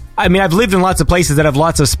 I mean, I've lived in lots of places that have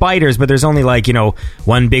lots of spiders, but there's only like,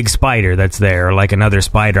 one big spider that's there, or like another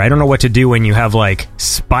spider. I don't know what to do when you have like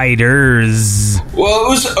spiders. Well, it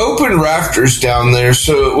was open rafters down there,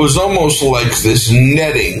 so it was almost like this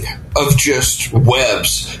netting of just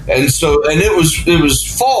webs, and it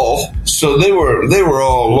was fall, so they were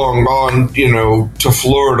all long gone, to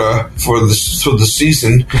Florida for the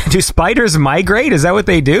season. Do spiders migrate? Is that what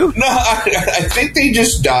they do? No, I think they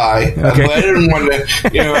just die. Okay. But I didn't want to,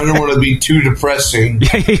 I didn't want to be too depressing.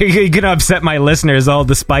 You're gonna upset my listeners, all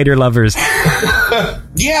the spider lovers.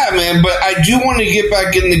 Yeah, man, but I do want to get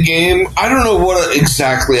back in the game. I don't know what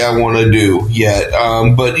exactly I want to do yet,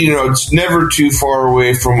 but it's never too far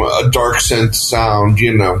away from a dark synth sound,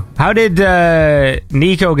 How did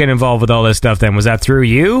Nico get involved with all this stuff then? Was that through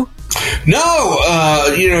you?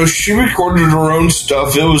 No, she recorded her own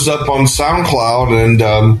stuff. It was up on SoundCloud, and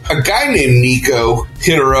a guy named Nico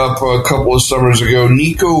hit her up a couple of summers ago.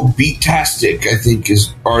 Nico Beatastic, I think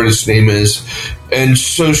his artist name is. And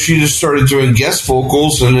so she just started doing guest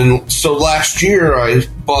vocals, and then so last year I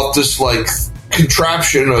bought this like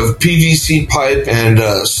contraption of PVC pipe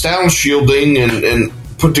and sound shielding and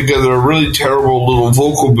put together a really terrible little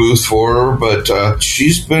vocal booth for her, but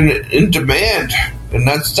she's been in demand. And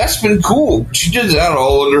that's been cool. She did that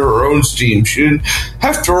all under her own steam. She didn't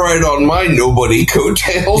have to ride on my nobody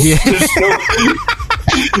coattails. Yeah.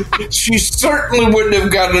 She certainly wouldn't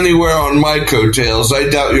have gotten anywhere on my coattails. I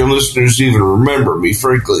doubt your listeners even remember me,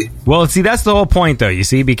 frankly. Well, see, that's the whole point, though, you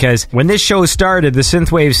see, because when this show started, the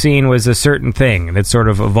synthwave scene was a certain thing, and it sort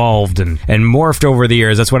of evolved and morphed over the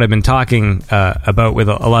years. That's what I've been talking about with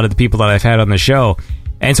a lot of the people that I've had on the show.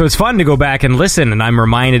 And so it's fun to go back and listen, and I'm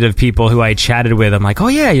reminded of people who I chatted with. I'm like, oh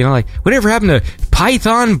yeah, like, whatever happened to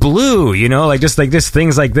Python Blue? Like just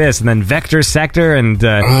things like this, and then Vector Sector, and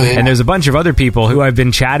and there's a bunch of other people who I've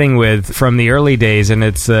been chatting with from the early days, and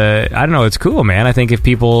it's I don't know, it's cool, man. I think if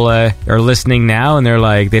people are listening now and they're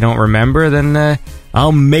like, they don't remember, then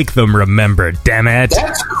I'll make them remember, damn it.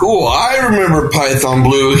 That's cool. I remember Python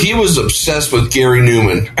Blue. He was obsessed with Gary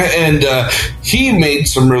Newman, and he made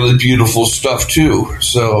some really beautiful stuff too.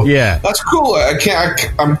 So yeah, that's cool.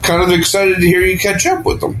 I'm kind of excited to hear you catch up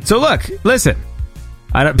with them. So look, listen.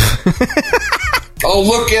 I don't. Oh,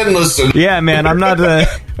 look and listen. Yeah, man, I'm not...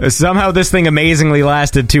 somehow this thing amazingly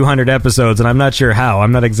lasted 200 episodes, and I'm not sure how.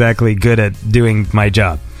 I'm not exactly good at doing my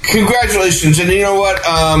job. Congratulations. And you know what?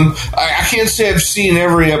 I can't say I've seen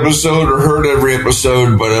every episode or heard every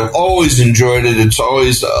episode, but I've always enjoyed it. It's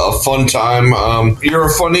always a fun time. You're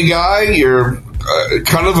a funny guy. You're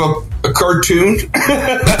kind of a cartoon.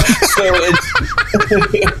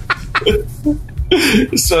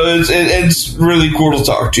 So it's really cool to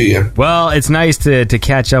talk to you. Well, it's nice to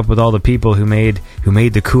catch up with all the people who made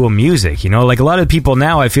the cool music. Like a lot of people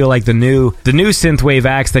now, I feel like the new synthwave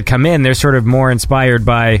acts that come in, they're sort of more inspired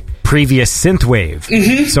by previous synthwave.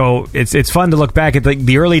 Mm-hmm. So it's fun to look back at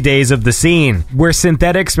the early days of the scene where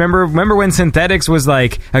Synthetics. Remember when Synthetics was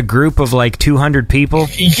like a group of like 200 people?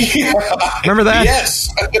 Yeah. Remember that? Yes.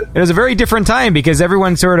 It was a very different time because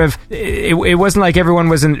everyone sort of it wasn't like everyone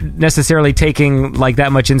wasn't necessarily taking like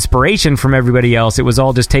that much inspiration from everybody else. It was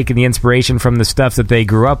all just taking the inspiration from the stuff that they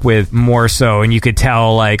grew up with more so, and you could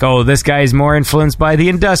tell like, oh, this guy's more influenced by the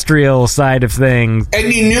industrial side of things.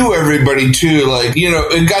 And you knew everybody too. Like,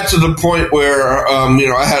 it got to the point where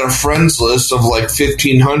I had a friends list of like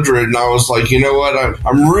 1,500, and I was like, you know what,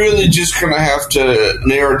 I'm really just gonna have to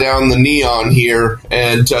narrow down the neon here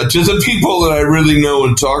and to the people that I really know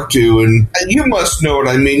and talk to, and you must know what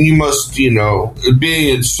I mean. You must,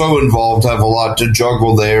 being so involved, have a lot to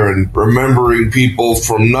juggle there, and remembering people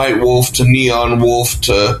from Night Wolf to Neon Wolf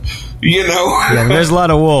to you know? Yeah, there's a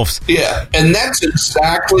lot of wolves. Yeah, and that's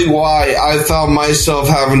exactly why I found myself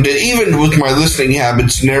having to, even with my listening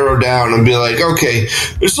habits, narrow down and be like, okay,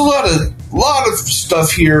 there's a lot of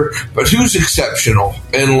stuff here, but who's exceptional?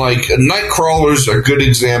 And like Nightcrawler's a good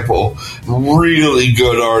example. Really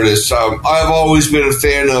good artist. I've always been a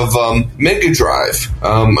fan of Mega Drive,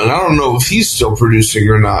 and I don't know if he's still producing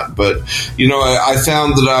or not, but you know, I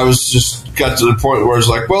found that I was just got to the point where I was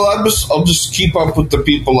like, well, I'll just keep up with the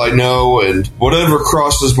people I know, and whatever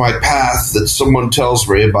crosses my path that someone tells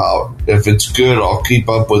me about, if it's good, I'll keep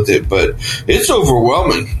up with it. But it's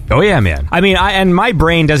overwhelming. Oh yeah, man. I mean, and my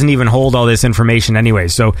brain doesn't even hold all this information anyway,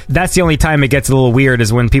 so that's the only time it gets a little weird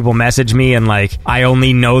is when people message me and like I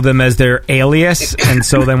only know them as their alias, and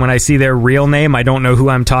so then when I see their real name, I don't know who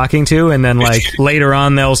I'm talking to, and then like later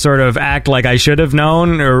on they'll sort of act like I should have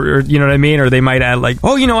known, or you know what I mean, or they might add like,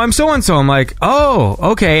 oh, you know, I'm so and so. I'm like,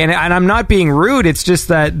 oh, okay, and I'm not being rude. It's just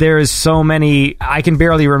that there is so many. I can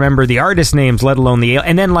barely remember the artist names, let alone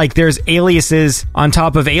and then like there's aliases on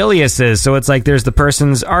top of aliases. So it's like there's the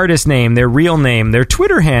person's artist name, their real name, their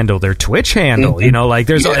Twitter handle, their Twitch handle. You know, like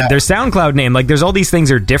there's their SoundCloud name. Like there's all these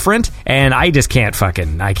things are different, and I just can't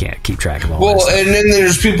keep track of all. Well, that and then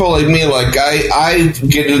there's people like me. Like I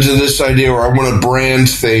get into this idea where I want to brand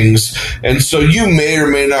things, and so you may or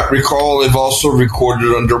may not recall they've also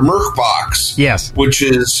recorded under Mercbox. Yes, which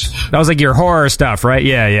is that was like your horror stuff, right?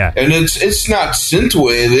 Yeah. And it's not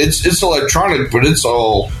synthwave; it's electronic, but it's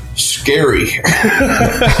all scary.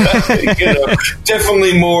 You know,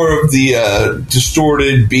 definitely more of the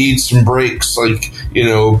distorted beats and breaks, like, you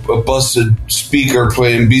know, a busted speaker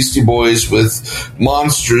playing Beastie Boys with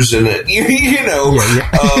monsters in it. You know.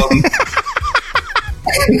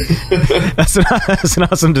 That's an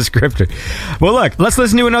awesome descriptor. Well, look, let's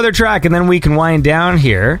listen to another track and then we can wind down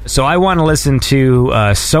here. So I want to listen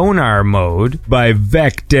to Sonar Mode by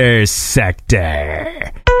Vector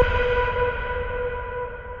Sector.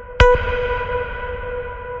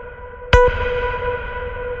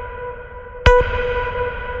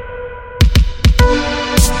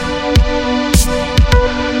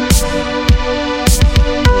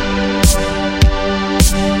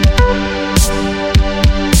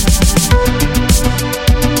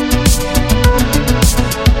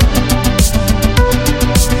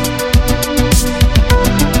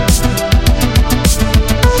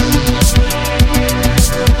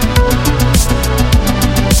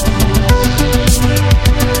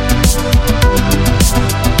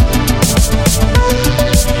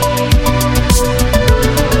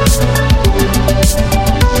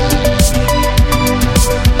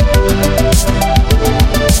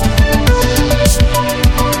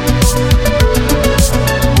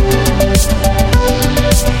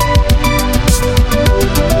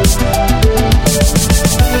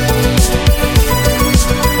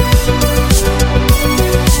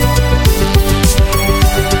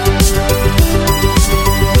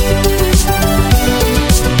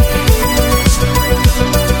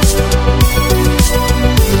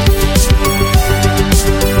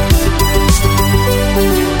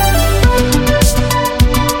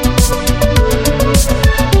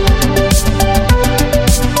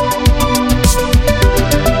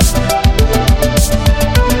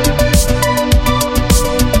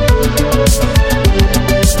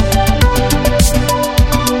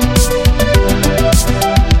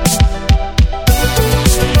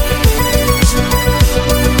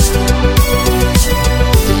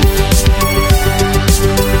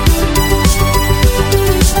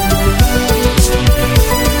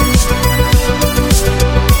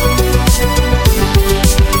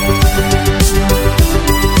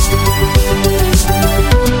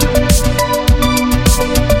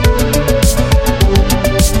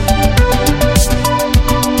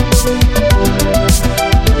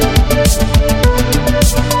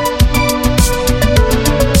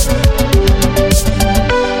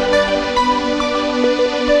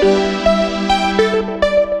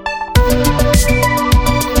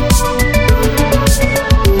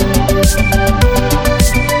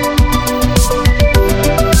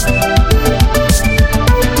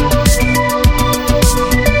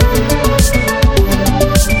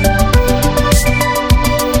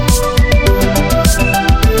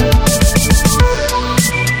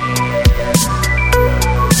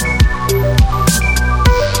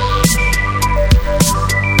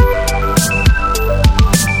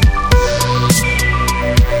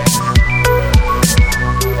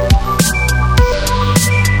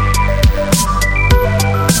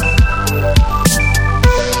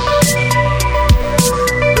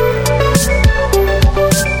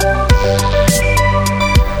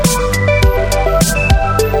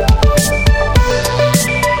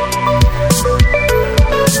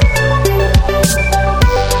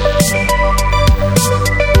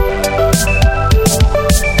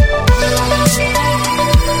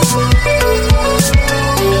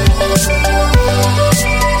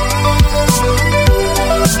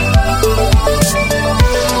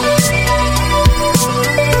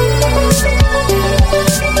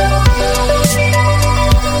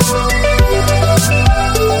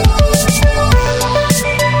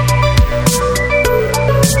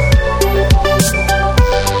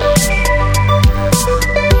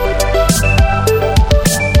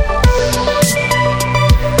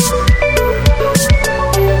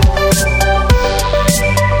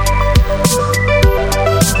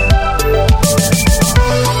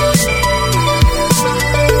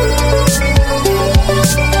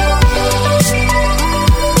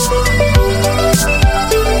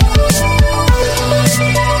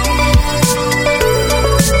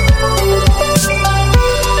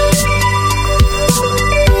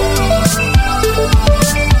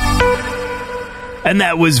 And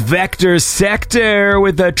that was Vector Sector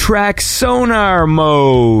with the track Sonar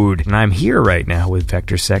Mode. And I'm here right now with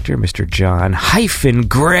Vector Sector, Mr. John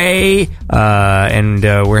Gray. And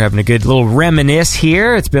we're having a good little reminisce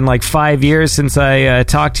here. It's been like 5 years since I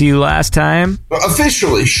talked to you last time.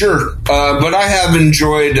 Officially, sure. But I have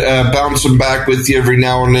enjoyed bouncing back with you every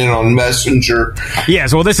now and then on Messenger.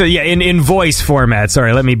 Yes, well, this is in voice format.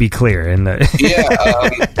 Sorry, let me be clear.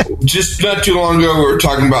 Just not too long ago, we were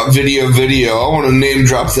talking about video. I want to name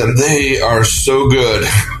drop them. They are so good.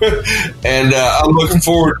 And I'm looking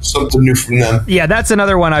forward to something new from them. Yeah, that's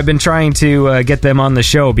another one I've been trying to get them on the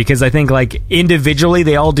show, because I think like individually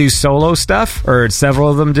they all do solo stuff, or several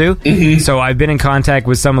of them do. Mm-hmm. So I've been in contact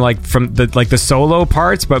with some like from the solo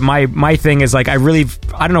parts, but my thing is like I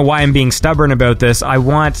don't know why I'm being stubborn about this. I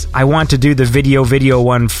want to do the video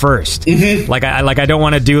one first. Mm-hmm. I don't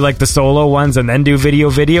want to do like the solo ones and then do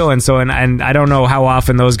video, and so and I don't know how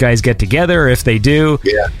often those guys get together, or if they do.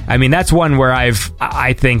 Yeah. I mean, that's one where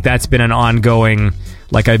I think that's been an ongoing.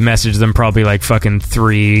 Like, I messaged them probably like fucking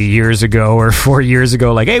 3 years ago or 4 years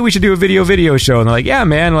ago, like, hey, we should do a video show. And they're like, yeah,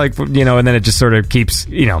 man, like, you know, and then it just sort of keeps,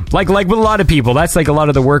 you know, like with a lot of people, that's like a lot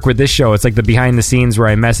of the work with this show. It's like the behind the scenes where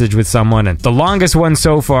I message with someone. And the longest one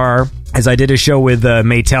so far is I did a show with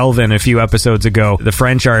Maytelvin a few episodes ago, the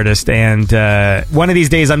French artist. And one of these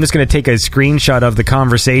days, I'm just going to take a screenshot of the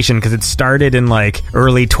conversation, because it started in like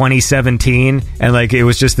early 2017. And like, it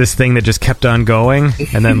was just this thing that just kept on going.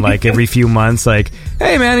 And then like every few months, like,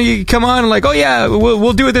 hey man, you come on, like, oh yeah,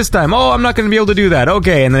 we'll do it this time. Oh, I'm not going to be able to do that.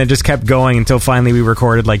 Okay. And then it just kept going until finally we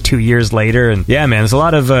recorded like 2 years later. And yeah, man, there's a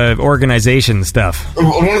lot of organization stuff.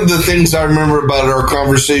 One of the things I remember about our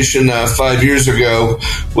conversation 5 years ago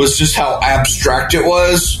was just how abstract it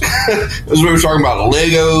was. As we were talking about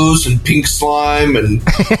Legos and pink slime and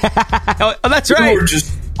oh, that's right. We were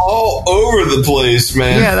just all over the place,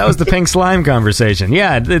 man. Yeah, that was the pink slime conversation.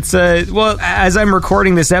 Yeah, it's well, as I'm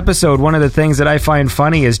recording this episode, one of the things that I find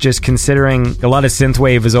funny is just considering a lot of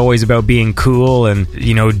synthwave is always about being cool and,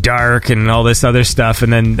 you know, dark and all this other stuff,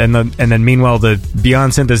 and then meanwhile the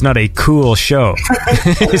Beyond Synth is not a cool show.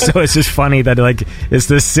 So it's just funny that like it's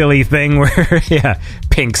this silly thing where yeah,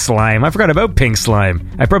 pink slime. I forgot about pink slime.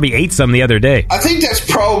 I probably ate some the other day. I think that's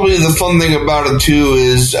probably the fun thing about it too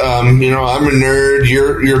is you know, I'm a nerd,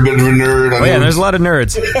 you're a bit of a nerd. Yeah, there's a lot of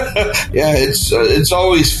nerds. Yeah, it's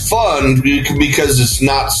always fun because it's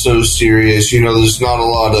not so serious. You know, there's not a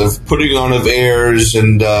lot of putting on of airs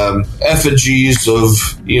and effigies of,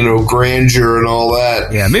 you know, grandeur and all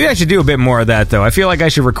that. Yeah, maybe I should do a bit more of that, though. I feel like I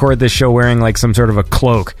should record this show wearing like some sort of a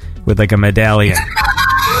cloak with like a medallion.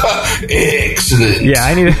 Excellent.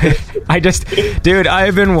 Yeah, dude,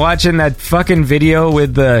 I've been watching that fucking video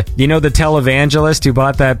with the televangelist who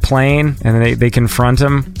bought that plane, and they confront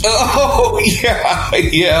him. Oh,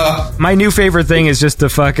 yeah. My new favorite thing is just the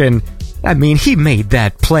fucking, I mean, he made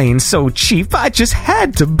that plane so cheap, I just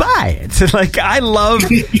had to buy it. Like, I love...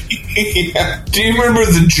 Yeah. Do you remember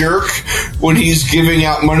the jerk when he's giving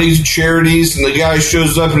out money to charities and the guy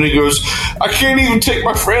shows up and he goes, I can't even take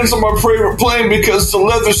my friends on my favorite plane because the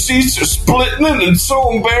leather seats are splitting and it's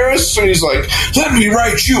so embarrassed. And he's like, let me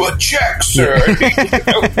write you a check, sir.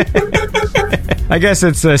 I guess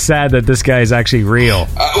it's sad that this guy is actually real.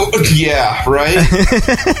 Yeah, right?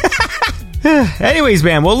 Anyways,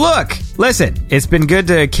 man, well, look, listen, it's been good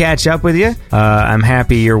to catch up with you. I'm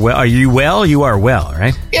happy you're well. Are you well? You are well,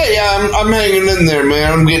 right? Yeah, I'm hanging in there,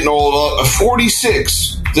 man. I'm getting old.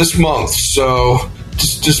 46 this month, so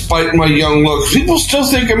despite my young looks, people still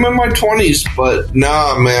think I'm in my 20s, but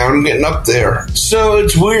nah, man, I'm getting up there. So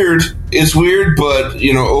it's weird. It's weird, but,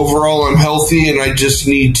 you know, overall I'm healthy and I just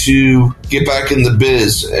need to get back in the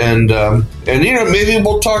biz. And you know, maybe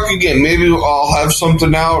we'll talk again. Maybe I'll have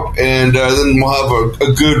something out and then we'll have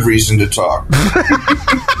a good reason to talk.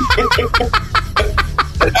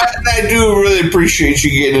 I do really appreciate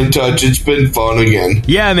you getting in touch. It's been fun again.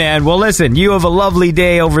 Yeah, man. Well, listen, you have a lovely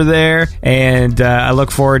day over there, and I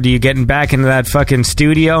look forward to you getting back into that fucking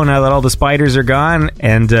studio now that all the spiders are gone,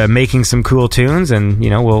 and making some cool tunes, and,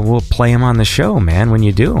 you know, we'll play them on the show, man, when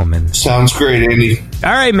you do them. And... Sounds great, Andy.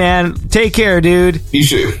 All right, man. Take care, dude. You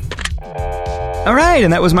too. All right,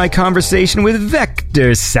 and that was my conversation with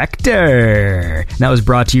Vector Sector. That was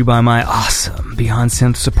brought to you by my awesome Beyond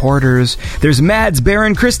Synth supporters. There's Mads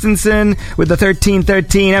Baron Christensen with the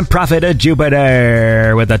 1313 and Prophet of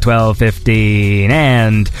Jupiter with the 1215.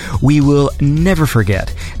 And we will never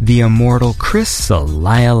forget the immortal Chris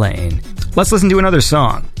Celia Lane. Let's listen to another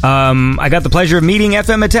song. I got the pleasure of meeting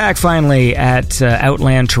FM Attack finally at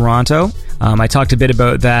Outland Toronto. I talked a bit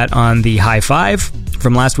about that on the High Five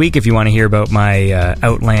from last week if you want to hear about my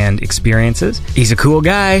Outland experiences. He's a cool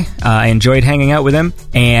guy. I enjoyed hanging out with him,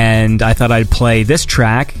 and I thought I'd play this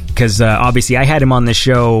track because obviously I had him on the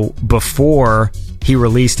show before he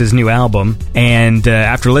released his new album, and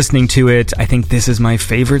after listening to it, I think this is my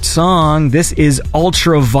favorite song. This is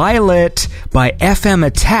Ultraviolet by FM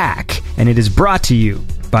Attack, and it is brought to you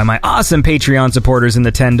by my awesome Patreon supporters in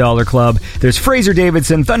the $10 club. There's Fraser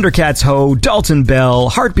Davidson, Thundercats Ho, Dalton Bell,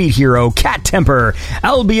 Heartbeat Hero, Cat Temper,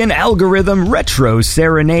 Albion Algorithm, Retro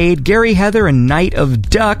Serenade, Gary Heather, and Night of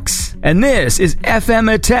Ducks. And this is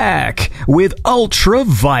FM Attack with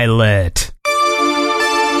Ultraviolet.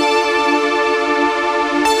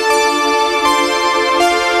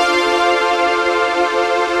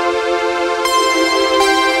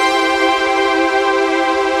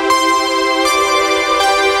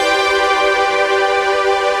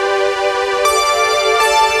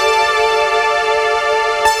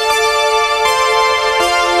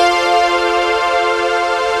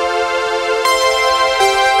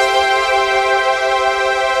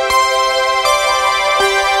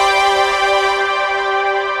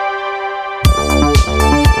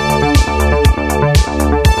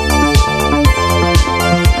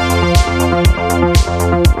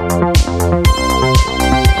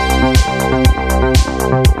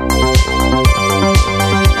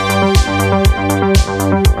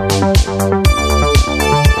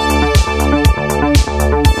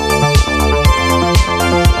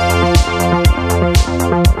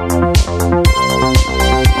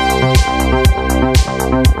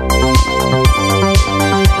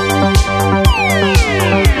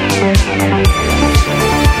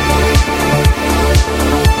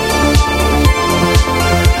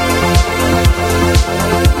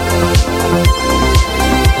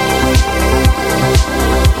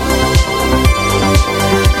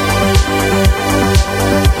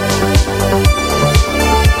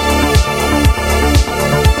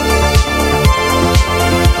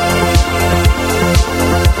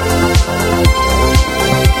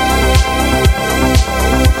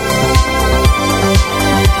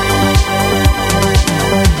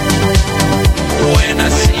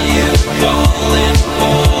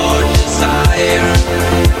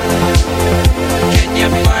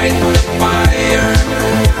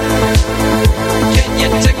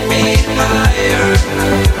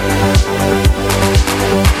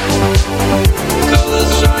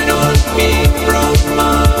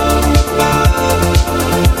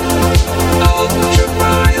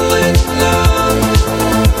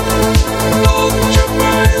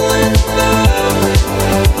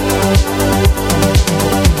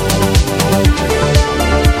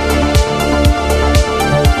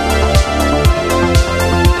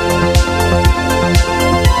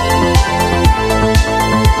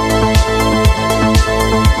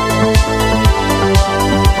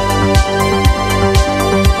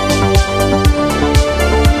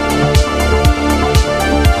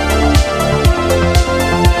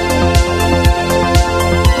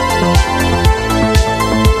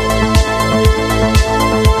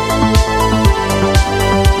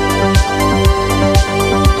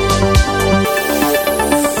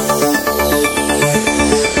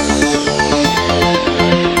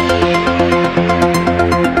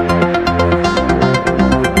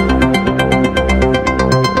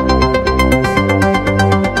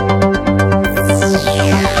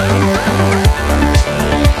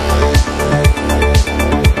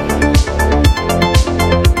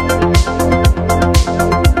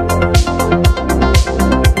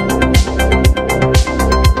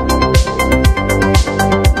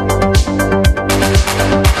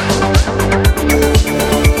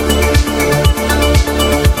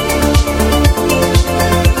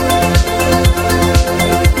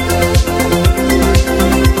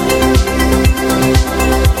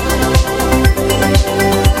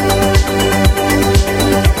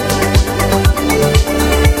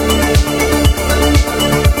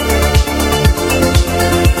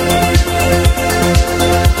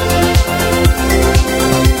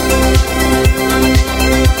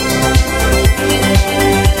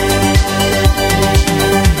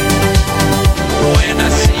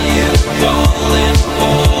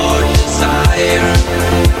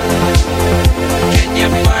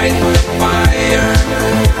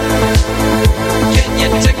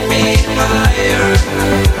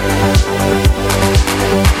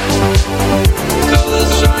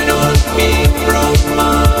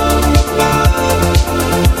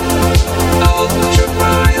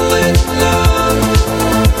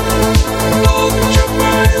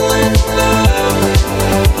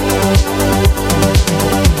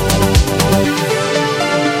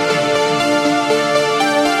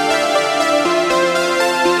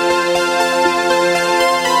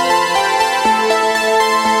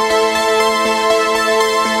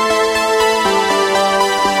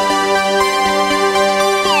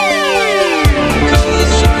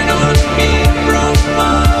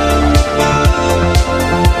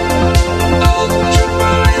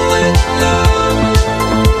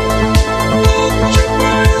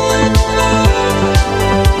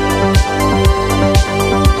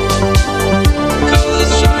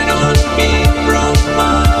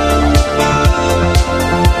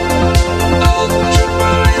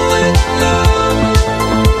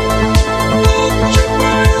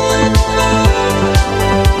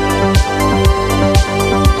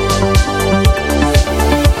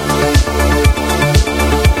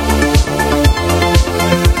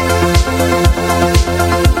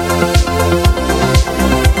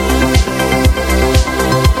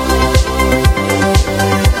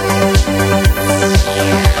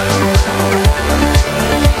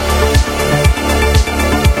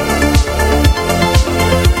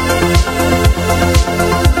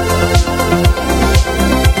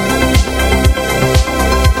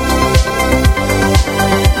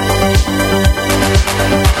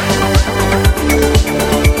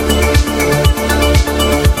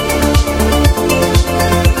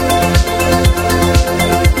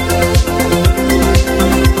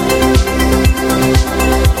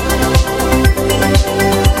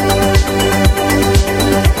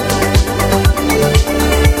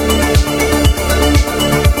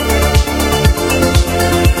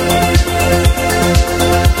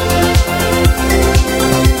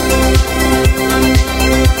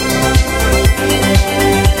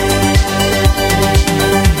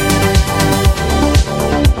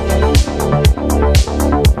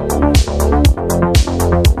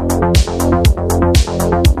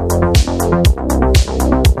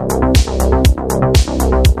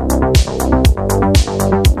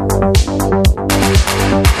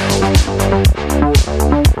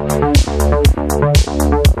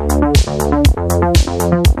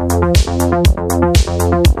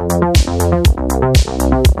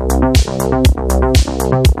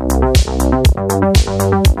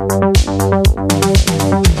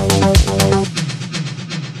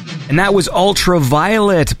 that was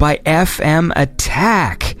Ultraviolet by FM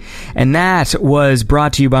Attack. And that was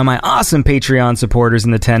brought to you by my awesome Patreon supporters in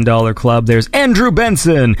the $10 club. There's Andrew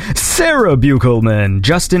Benson, Sarah Buchelman,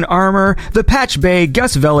 Justin Armour, The Patch Bay,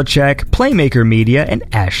 Gus Velicek, Playmaker Media, and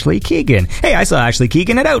Ashley Keegan. Hey, I saw Ashley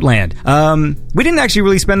Keegan at Outland. We didn't actually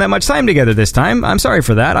really spend that much time together this time. I'm sorry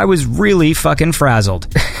for that. I was really fucking frazzled.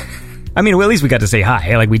 I mean, well, at least we got to say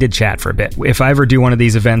hi. Like, we did chat for a bit. If I ever do one of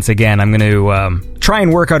these events again, I'm going to try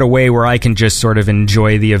and work out a way where I can just sort of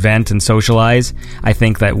enjoy the event and socialize. I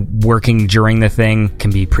think that working during the thing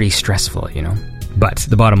can be pretty stressful, you know? But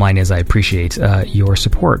the bottom line is I appreciate your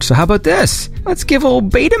support. So how about this? Let's give old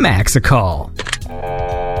Betamax a call.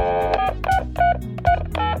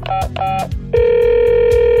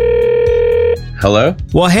 Hello?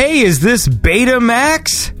 Well, hey, is this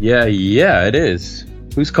Betamax? Yeah, it is.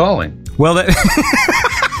 Who's calling? Well, that...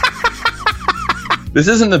 This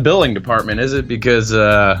isn't the billing department, is it? Because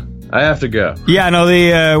I have to go. Yeah, no,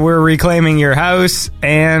 we're reclaiming your house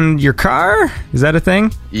and your car? Is that a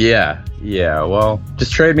thing? Yeah. Well,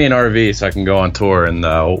 just trade me an RV so I can go on tour and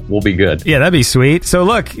we'll be good. Yeah, that'd be sweet. So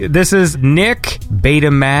look, this is Nick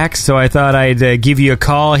Betamax, so I thought I'd give you a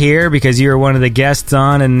call here because you were one of the guests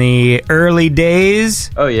on in the early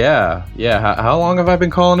days. Oh, yeah. How long have I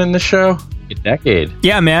been calling in the show? A decade.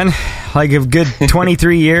 Yeah, man. Like a good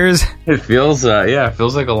 23 years. It feels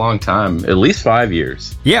like a long time. At least 5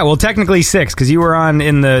 years. Yeah, well, technically 6, because you were on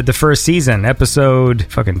in the first season, episode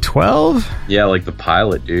fucking 12? Yeah, like the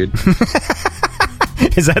pilot, dude.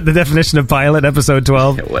 Is that the definition of pilot, episode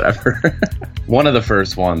 12? Yeah, whatever. One of the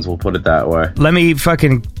first ones, we'll put it that way. Let me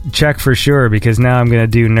fucking check for sure, because now I'm going to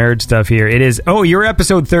do nerd stuff here. It is, you're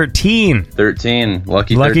episode 13. 13.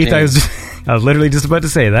 Lucky 13. I was literally just about to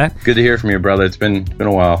say that. Good to hear from you, brother. It's been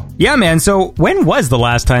a while. Yeah, man. So when was the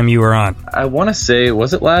last time you were on? I want to say,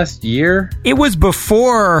 was it last year? It was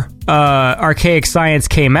before Archaic Science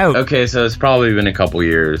came out. Okay, so it's probably been a couple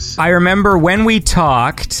years. I remember when we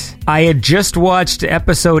talked, I had just watched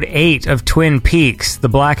episode 8 of Twin Peaks, the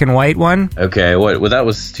black and white one. Okay, well, that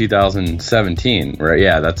was 2017, right?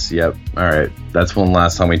 Yeah, yep. All right. That's when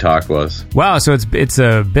last time we talked was. Wow, so it's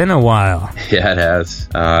been a while. Yeah, it has.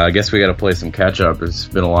 I guess we got to play some catch up. There's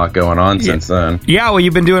been a lot going on since then. Yeah, well,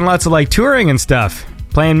 you've been doing lots of like touring and stuff,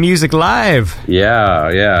 playing music live.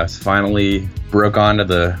 Yeah. It's finally broke onto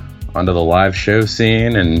the live show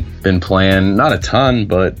scene and been playing, not a ton,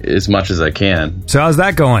 but as much as I can. So how's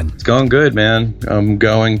that going? It's going good, man. I'm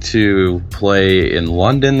going to play in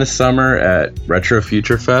London this summer at Retro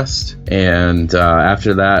Future Fest. And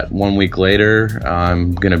after that, 1 week later,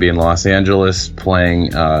 I'm going to be in Los Angeles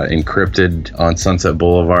playing Encrypted on Sunset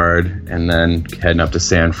Boulevard, and then heading up to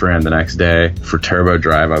San Fran the next day for Turbo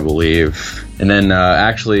Drive, I believe. And then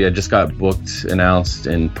actually, I just got announced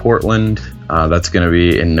in Portland. That's going to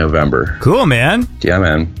be in November. Cool, man. Yeah,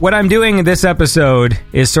 man. What I'm doing in this episode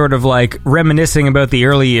is sort of like reminiscing about the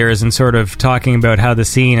early years and sort of talking about how the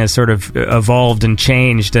scene has sort of evolved and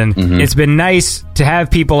changed. And It's been nice to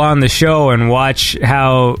have people on the show and watch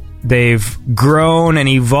how they've grown and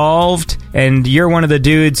evolved. And you're one of the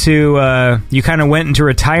dudes who you kind of went into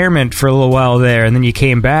retirement for a little while there, and then you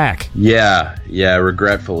came back. Yeah,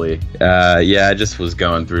 regretfully. I just was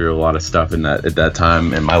going through a lot of stuff at that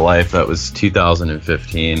time in my life. That was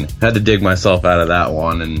 2015. Had to dig myself out of that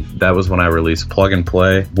one, and that was when I released Plug and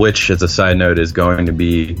Play, which, as a side note, is going to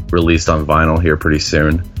be released on vinyl here pretty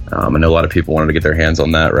soon. I know a lot of people wanted to get their hands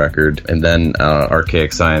on that record. And then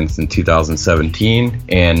Archaic Science in 2017,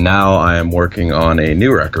 and now I am working on a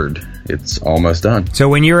new record. It's almost done. So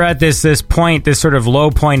when you're at this point, this sort of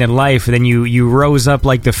low point in life, then you rose up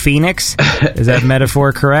like the phoenix? Is that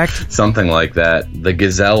metaphor correct? Something like that. The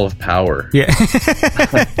gazelle of power. Yeah.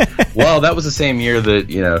 Well, that was the same year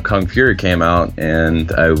that, Kung Fury came out,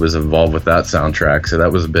 and I was involved with that soundtrack, so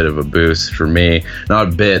that was a bit of a boost for me. Not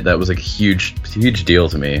a bit, that was like a huge deal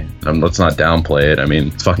to me. Let's not downplay it. I mean,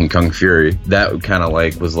 it's fucking Kung Fury. That kind of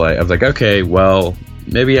I was like, okay, well,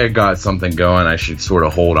 maybe I got something going I should sort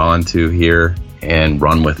of hold on to here and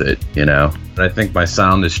run with it, I think my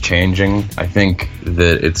sound is changing. I think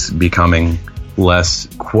that it's becoming less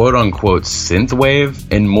quote-unquote synthwave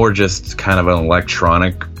and more just kind of an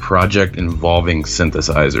electronic project involving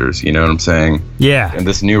synthesizers, you know what I'm saying? Yeah. And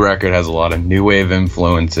this new record has a lot of new wave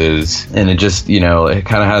influences, and it just, it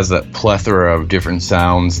kind of has that plethora of different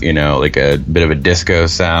sounds, like a bit of a disco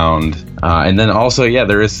sound. And then also,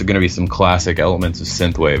 there is going to be some classic elements of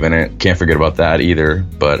synthwave, and I can't forget about that either.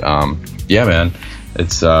 But, yeah, man.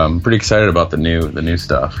 it's pretty excited about the new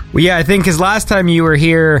stuff. Well, yeah, I think because last time you were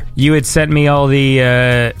here, you had sent me all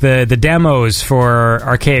the demos for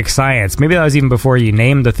Archaic Science. Maybe that was even before you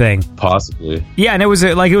named the thing. Possibly. Yeah, and it was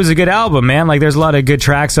a good album, man. Like, there's a lot of good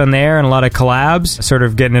tracks on there and a lot of collabs, sort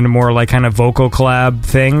of getting into more like kind of vocal collab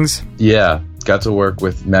things. Yeah, got to work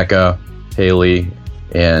with Mecca, Haley,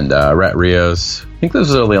 and Rat Rios. I think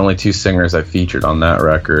those are the only two singers I featured on that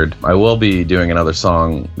record. I will be doing another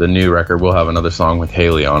song. The new record will have another song with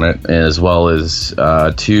Haley on it, as well as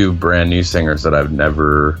two brand new singers that I've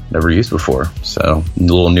never used before. So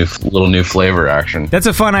little new flavor action. That's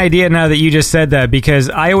a fun idea now that you just said that,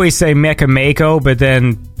 because I always say Mecca Mako, but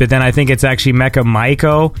then I think it's actually Mecca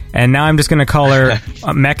Maiko, and now I'm just going to call her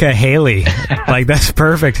Mecca Haley. Like, that's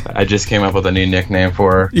perfect. I just came up with a new nickname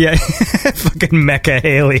for her. Yeah, fucking Mecca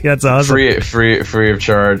Haley. That's awesome. Free of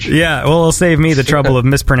charge. Yeah, well, it'll save me the trouble of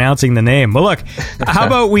mispronouncing the name. Well, look, how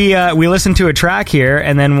about we listen to a track here,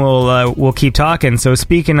 and then we'll keep talking. So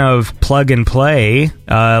speaking of plug and play,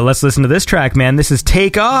 let's listen to this track, man. This is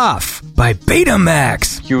Take Off by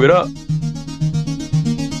Betamax. Cue it up.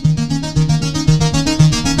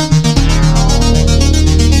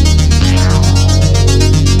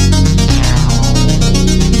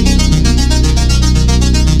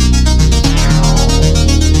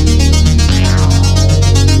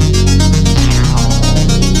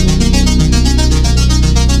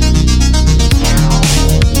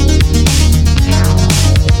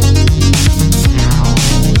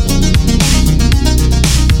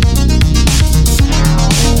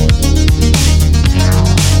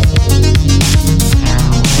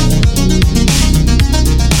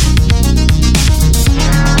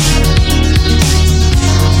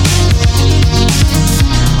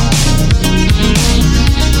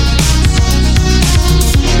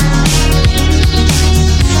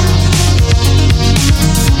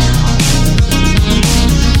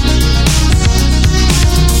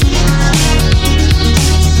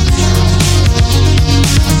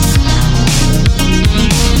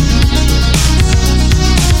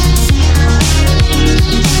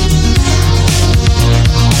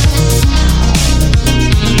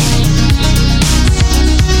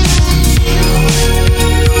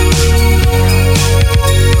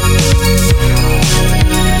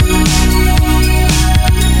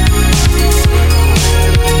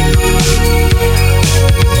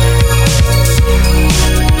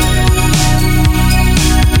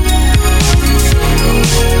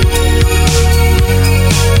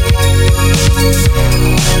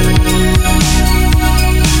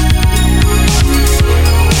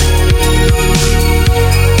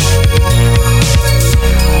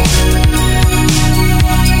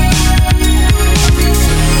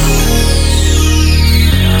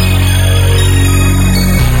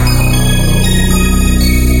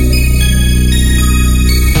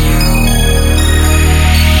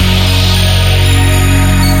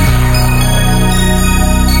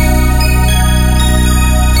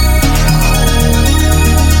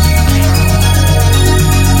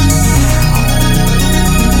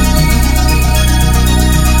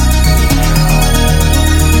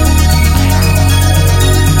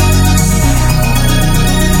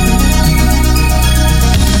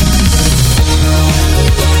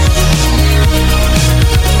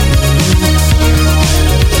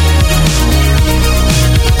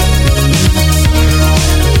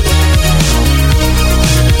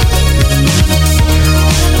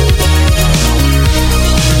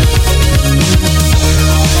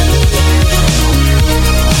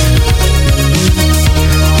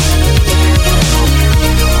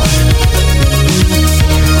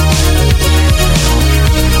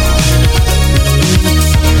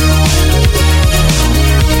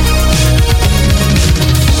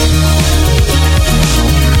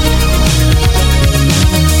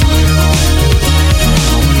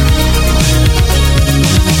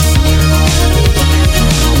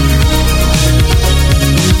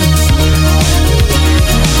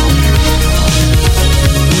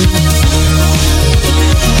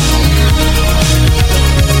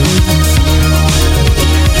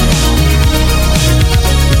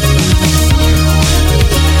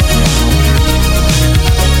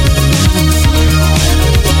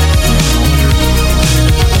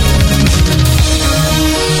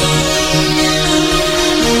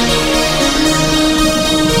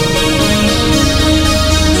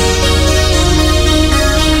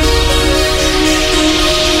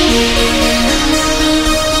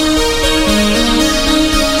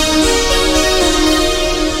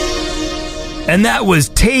 And that was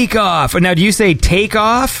Take Off. Now, do you say take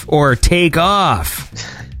off or take off?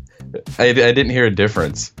 I didn't hear a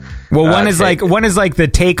difference. Well, one is like the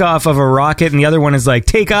takeoff of a rocket, and the other one is like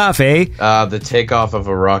take off, eh? The takeoff of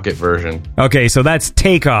a rocket version. Okay, so that's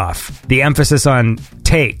takeoff. The emphasis on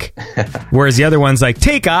take, whereas the other one's like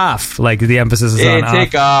take off. Like the emphasis is on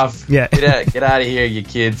take off. Yeah, get out of here, you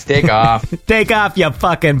kids. Take off. Take off, you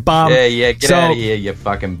fucking bum. Yeah. Get out of here, you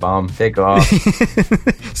fucking bum. Take off.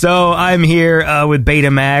 So I'm here with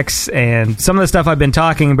Betamax, and some of the stuff I've been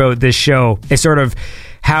talking about this show is sort of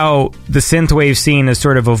how the synthwave scene has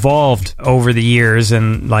sort of evolved over the years.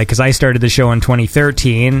 And like, because I started the show in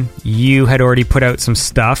 2013, you had already put out some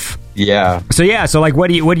stuff. Yeah. So like, what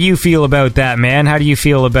do you feel about that, man? How do you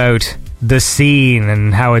feel about the scene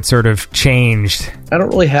and how it sort of changed? I don't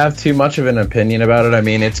really have too much of an opinion about it. I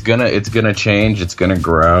mean, it's gonna change. It's gonna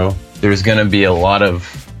grow. There's gonna be a lot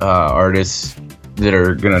of artists that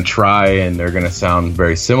are going to try, and they're going to sound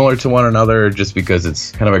very similar to one another just because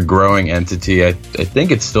it's kind of a growing entity. I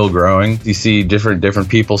think it's still growing. You see different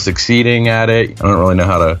people succeeding at it. I don't really know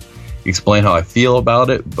how to explain how I feel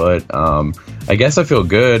about it, but I guess I feel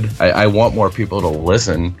good. I want more people to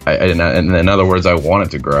listen. In other words, I want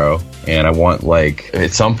it to grow, and I want, like,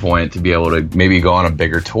 at some point to be able to maybe go on a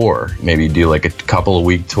bigger tour, maybe do like a couple of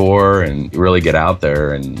week tour and really get out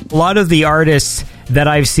there. And a lot of the artists that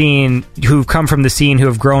I've seen who've come from the scene, who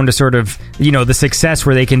have grown to sort of, you know, the success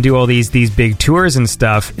where they can do all these big tours and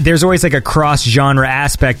stuff, there's always like a cross-genre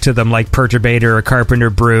aspect to them, like Perturbator or Carpenter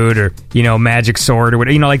Brut or, you know, Magic Sword or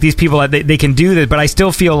whatever. You know, like these people, they can do that, but I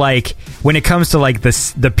still feel like when it comes to like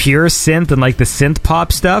the pure synth and like the synth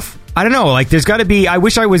pop stuff, I don't know, like there's got to be, I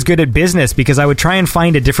wish I was good at business because I would try and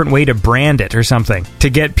find a different way to brand it or something to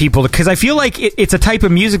get people to, because I feel like it's a type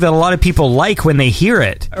of music that a lot of people like when they hear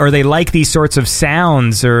it, or they like these sorts of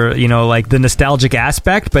sounds, or, you know, like the nostalgic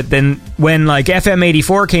aspect. But then when like FM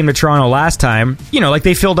 84 came to Toronto last time, you know, like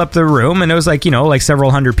they filled up the room and it was like, you know, like several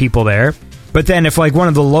hundred people there. But then if like one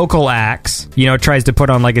of the local acts, you know, tries to put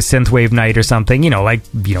on like a synthwave night or something, you know, like,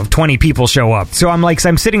 you know, 20 people show up. So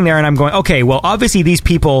I'm sitting there and I'm going, okay, well, obviously these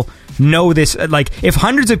people know this. Like, if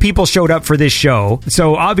hundreds of people showed up for this show,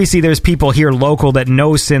 so obviously there's people here local that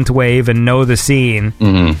know synthwave and know the scene.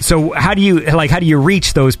 Mm-hmm. So how do you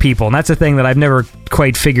reach those people? And that's a thing that I've never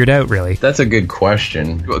quite figured out, really. That's a good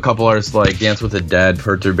question. A couple artists like Dance with the Dead,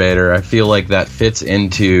 Perturbator, I feel like that fits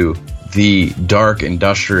into the dark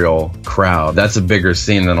industrial crowd. That's a bigger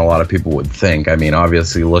scene than a lot of people would think. I mean,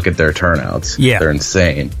 obviously, look at their turnouts. Yeah. They're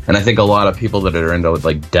insane. And I think a lot of people that are into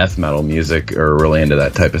like death metal music are really into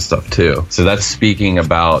that type of stuff too. So that's speaking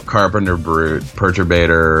about Carpenter Brut,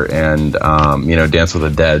 Perturbator, and you know, Dance with the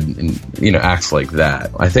Dead, and, you know, acts like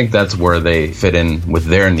that. I think that's where they fit in with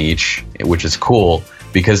their niche, which is cool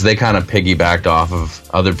because they kind of piggybacked off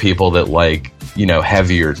of other people that like, you know,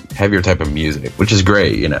 heavier type of music, which is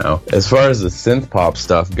great, you know. As far as the synth pop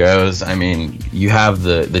stuff goes, I mean, you have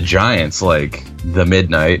the giants like The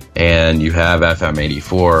Midnight, and you have FM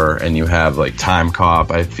 84, and you have like Time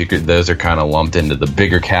Cop. I figured those are kind of lumped into the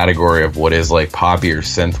bigger category of what is like poppy or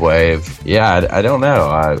synthwave. Yeah, I don't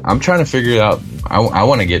know. I'm trying to figure it out. I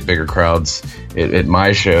want to get bigger crowds at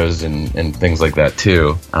my shows and things like that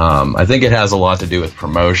too. I think it has a lot to do with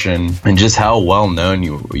promotion and just how well known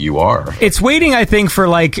you are. It's waiting, I think, for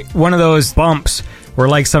like one of those bumps or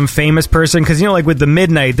like some famous person, because, you know, like with The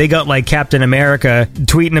Midnight, they got like Captain America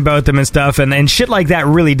tweeting about them and stuff, and shit like that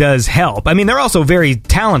really does help. I mean, they're also very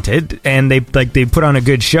talented and they put on a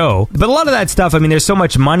good show, but a lot of that stuff, I mean, there's so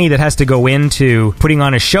much money that has to go into putting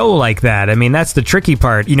on a show like that. I mean, that's the tricky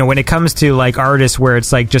part. You know, when it comes to like artists where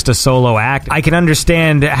it's like just a solo act, I can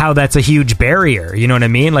understand how that's a huge barrier. You know what I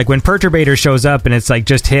mean? Like when Perturbator shows up and it's like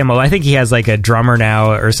just him. Well, I think he has like a drummer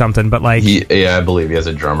now or something, but like, yeah, I believe he has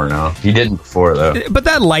a drummer now. He didn't before though. But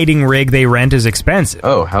that lighting rig they rent is expensive.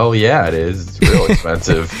 Oh, hell yeah, it is. It's real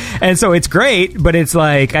expensive. And so it's great, but it's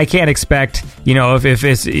like, I can't expect, you know, if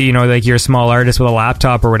it's, you know, like you're a small artist with a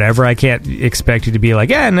laptop or whatever, I can't expect you to be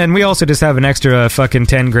like, yeah, and then we also just have an extra fucking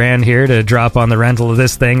 10 grand here to drop on the rental of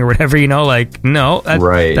this thing or whatever, you know, like, no,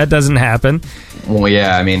 that doesn't happen. Well,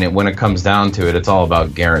 yeah, I mean, when it comes down to it, it's all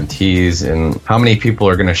about guarantees and how many people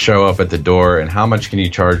are going to show up at the door and how much can you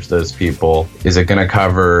charge those people? Is it going to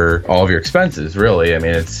cover all of your expenses, really? I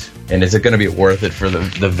mean, is it going to be worth it for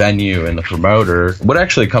the venue and the promoter? What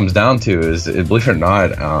actually comes down to is, believe it or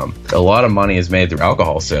not, a lot of money is made through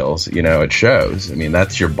alcohol sales, you know, at shows. I mean,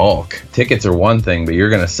 that's your bulk. Tickets are one thing, but you're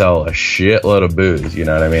going to sell a shitload of booze, you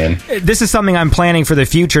know what I mean? This is something I'm planning for the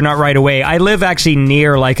future, not right away. I live actually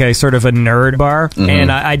near like a sort of a nerd bar, mm-hmm.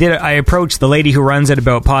 and I approached the lady who runs it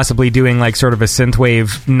about possibly doing like sort of a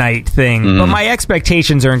synthwave night thing, mm-hmm. but my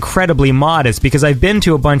expectations are incredibly modest because I've been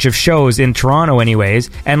to a bunch of shows in Toronto anyways,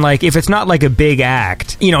 and like, like, if it's not like a big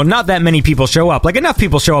act, you know, not that many people show up. Like, enough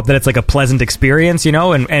people show up that it's like a pleasant experience, you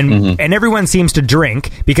know, and everyone seems to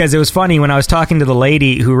drink, because it was funny when I was talking to the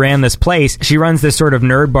lady who ran this place. She runs this sort of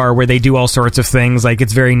nerd bar where they do all sorts of things. Like,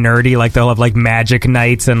 it's very nerdy. Like, they'll have like magic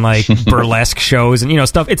nights and like burlesque shows and, you know,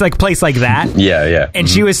 stuff. It's like a place like that. Yeah. And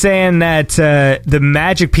she was saying that the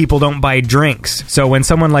magic people don't buy drinks. So when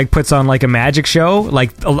someone like puts on like a magic show,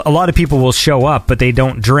 like a lot of people will show up, but they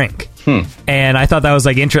don't drink. And I thought that was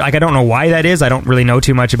like interesting. Like, I don't know why that is. I don't really know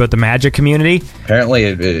too much about the magic community. Apparently,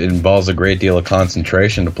 it involves a great deal of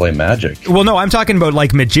concentration to play magic. Well, no, I'm talking about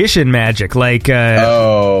like magician magic. Like,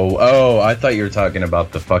 I thought you were talking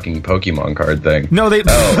about the fucking Pokemon card thing. No, they.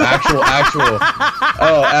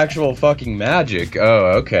 Actual fucking magic.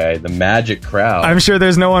 Oh, okay, the magic crowd. I'm sure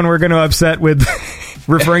there's no one we're going to upset with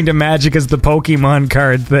referring to magic as the Pokemon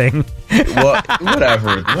card thing. Well,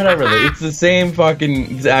 whatever. It's the same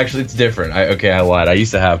fucking. Actually, it's different. I lied. I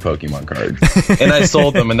used to have Pokemon cards, and I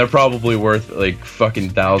sold them, and they're probably worth like fucking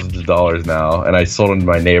thousands of dollars now. And I sold them to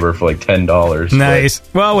my neighbor for like $10. Nice.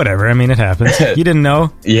 Well, whatever. I mean, it happens. You didn't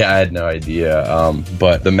know? Yeah, I had no idea.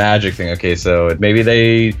 But the magic thing. Okay, so maybe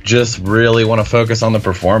they just really want to focus on the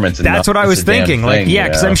performance. And that's what I was thinking. Like, yeah,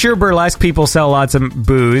 because I'm sure burlesque people sell lots of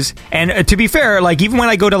booze, and to be fair, like even when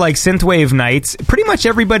I go to like synthwave nights, pretty much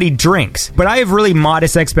everybody drinks. But I have really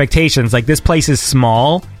modest expectations. Like, this place is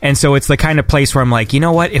small, and so it's the kind of place where I'm like, you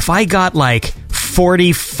know what? If I got like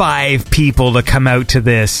 45 people to come out to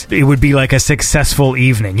this, it would be like a successful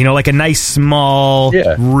evening. You know, like a nice, small,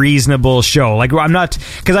 reasonable show. Like, I'm not...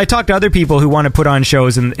 Because I talk to other people who want to put on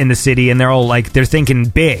shows in the city, and they're all like, they're thinking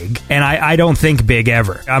big. And I don't think big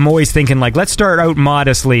ever. I'm always thinking like, let's start out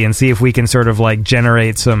modestly and see if we can sort of like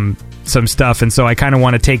generate some stuff. And so I kind of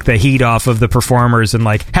want to take the heat off of the performers and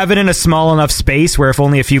like have it in a small enough space where if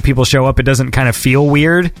only a few people show up, it doesn't kind of feel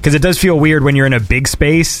weird, because it does feel weird when you're in a big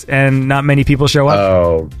space and not many people show up.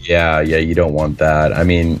 Oh yeah, you don't want that. I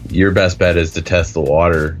mean, your best bet is to test the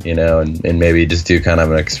water, you know, and maybe just do kind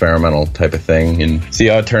of an experimental type of thing and see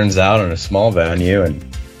how it turns out in a small venue. And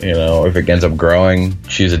you know, if it ends up growing,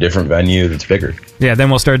 choose a different venue that's bigger. Yeah, then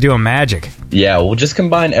we'll start doing magic. Yeah, we'll just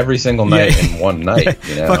combine every single night in one night.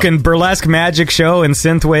 You know? Fucking burlesque magic show and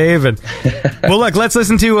synthwave. And well, look, let's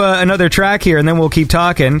listen to another track here, and then we'll keep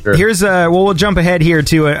talking. Sure. Here's we'll jump ahead here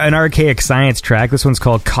to an Archaic Science track. This one's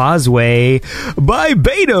called Causeway by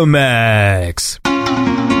Betamax.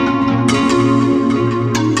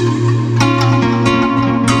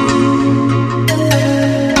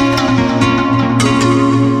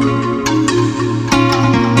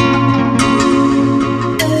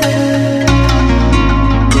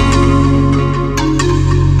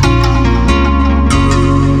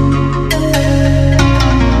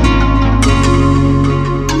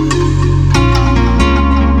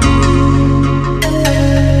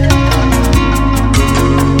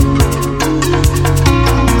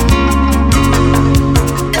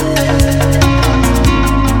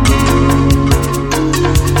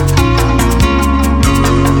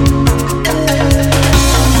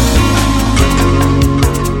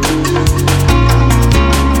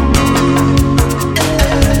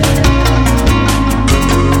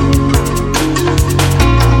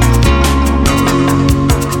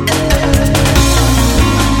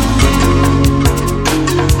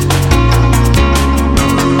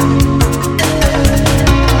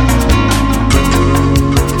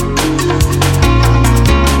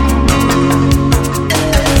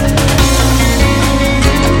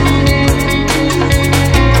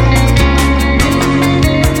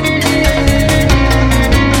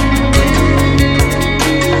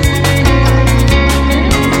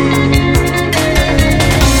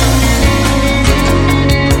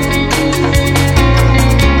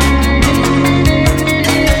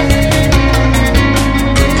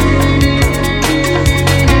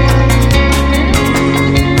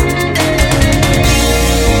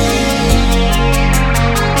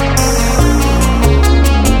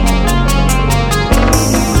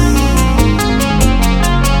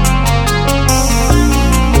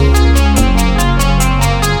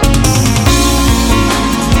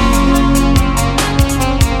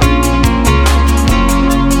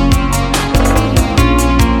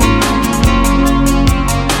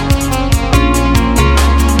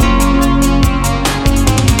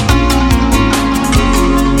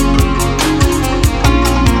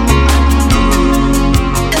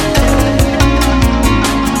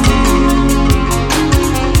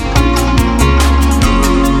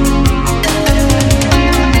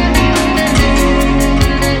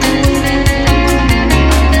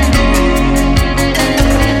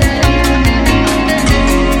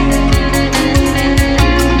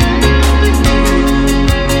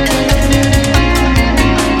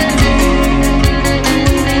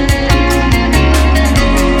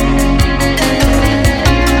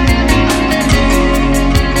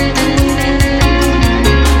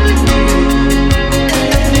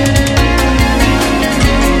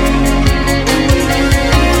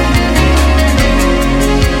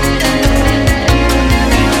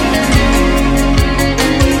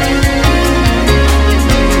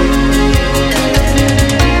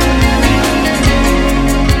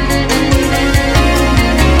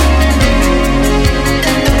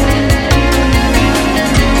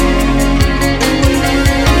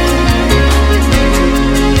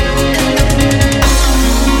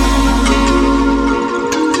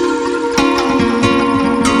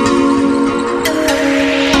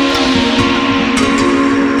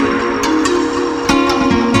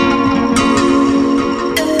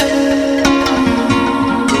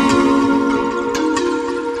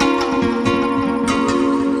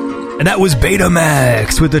 And that was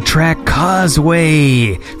Betamax with the track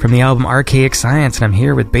Causeway from the album Archaic Science. And I'm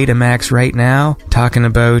here with Betamax right now, talking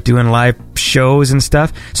about doing live shows and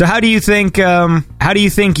stuff. So how do you think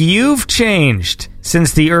you've changed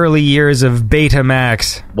since the early years of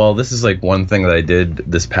Betamax? Well, this is like one thing that I did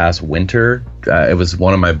this past winter. It was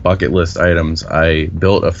one of my bucket list items. I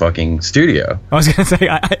built a fucking studio. I was going to say,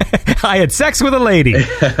 I had sex with a lady.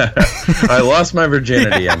 I lost my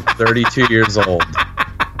virginity. I'm 32 years old.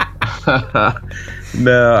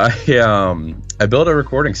 No, I built a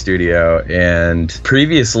recording studio, and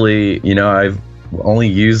previously, I've only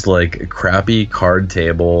used like a crappy card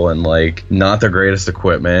table and like not the greatest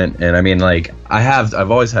equipment. And I mean, like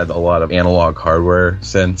I've always had a lot of analog hardware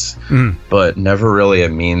synths, but never really a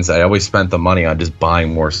means. I always spent the money on just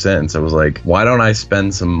buying more synths. I was like, why don't I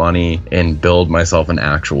spend some money and build myself an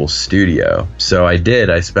actual studio? So I did.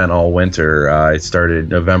 I spent all winter. I started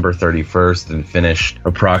November 31st and finished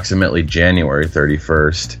approximately January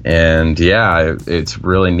 31st. And yeah, it's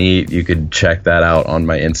really neat. You could check that out on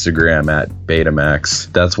my Instagram at Betamax.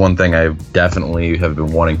 That's one thing I definitely have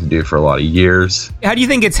been wanting to do for a lot of years. How do you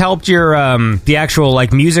think it's helped your the actual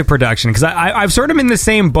like music production? Because I've sort of in the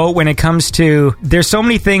same boat when it comes to, there's so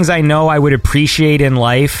many things I know I would appreciate in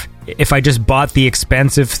life if I just bought the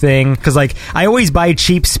expensive thing. Because like I always buy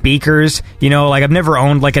cheap speakers, like I've never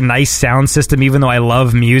owned like a nice sound system, even though I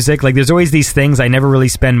love music. Like there's always these things I never really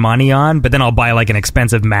spend money on, but then I'll buy like an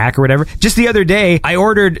expensive Mac or whatever. Just the other day I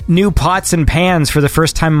ordered new pots and pans for the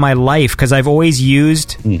first time in my life, because I've always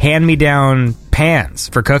used hand-me-down pans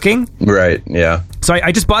for cooking. Right, yeah. So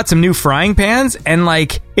I just bought some new frying pans, and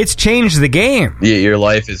like it's changed the game. Yeah, your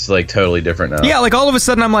life is like totally different now. Yeah, like all of a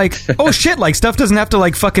sudden I'm like, oh shit, like stuff doesn't have to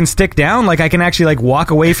like fucking stick down. Like I can actually like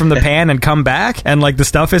walk away from the pan and come back, and like the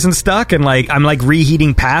stuff isn't stuck, and like I'm like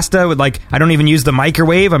reheating pasta with like, I don't even use the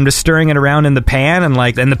microwave. I'm just stirring it around in the pan,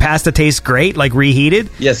 and the pasta tastes great, like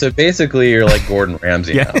reheated. Yeah, so basically you're like Gordon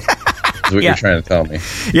Ramsay now. Is what you're trying to tell me.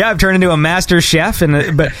 Yeah, I've turned into a master chef,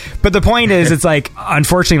 and but the point is, it's like,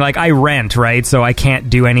 unfortunately, like I rent, right? So I can't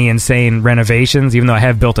do any insane renovations, even though I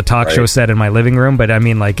have built a talk show set in my living room. But I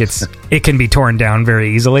mean, like it can be torn down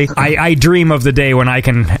very easily. I dream of the day when I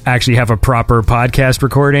can actually have a proper podcast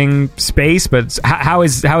recording space. But how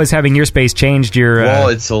is having your space changed your? Well,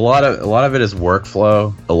 it's a lot of it is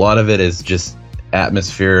workflow. A lot of it is just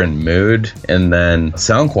atmosphere and mood, and then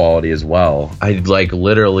sound quality as well. I like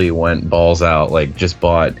literally went balls out, like just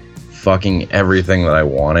bought fucking everything that I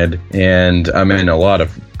wanted, and I'm in a lot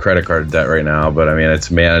of credit card debt right now, but I mean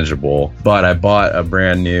it's manageable. But I bought a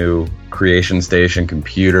brand new Creation Station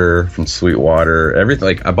computer from Sweetwater, everything.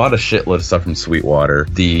 Like I bought a shitload of stuff from Sweetwater,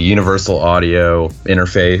 the Universal Audio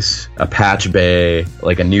interface, a patch bay,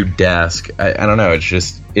 like a new desk. I don't know,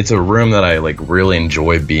 it's a room that I like really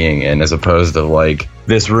enjoy being in, as opposed to like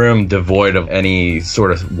this room devoid of any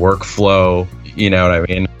sort of workflow. You know what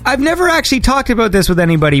I mean? I've never actually talked about this with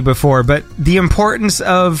anybody before, but the importance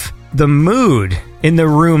of the mood in the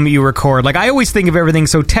room you record. Like I always think of everything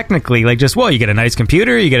so technically, like just, well, you get a nice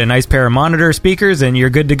computer, you get a nice pair of monitor speakers, and you're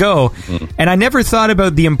good to go. Mm-hmm. And I never thought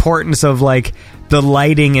about the importance of like the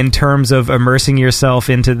lighting in terms of immersing yourself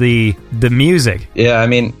into the music. Yeah, I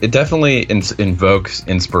mean, it definitely invokes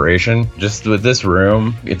inspiration. Just with this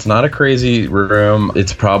room, it's not a crazy room.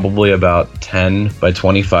 It's probably about 10 by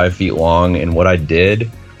 25 feet long, and what I did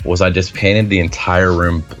was I just painted the entire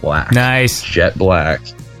room black. Nice. Jet black.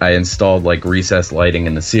 I installed like recessed lighting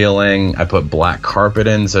in the ceiling. I put black carpet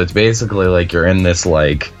in, so it's basically like you're in this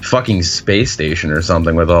like fucking space station or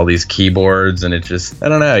something with all these keyboards, and it just, I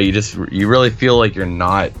don't know, you really feel like you're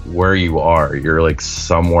not where you are. You're like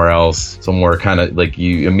somewhere else, somewhere kind of like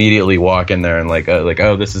you immediately walk in there and like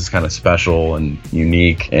oh, this is kind of special and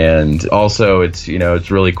unique. And also it's, it's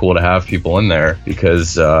really cool to have people in there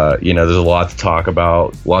because there's a lot to talk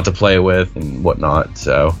about, a lot to play with and whatnot.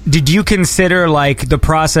 So did you consider like the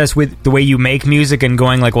process with the way you make music and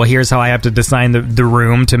going like, well, here's how I have to design the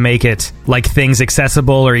room to make it like things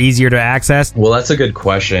accessible or easier to access? Well, that's a good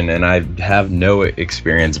question, and I have no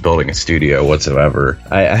experience building a studio whatsoever.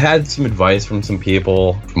 I had some advice from some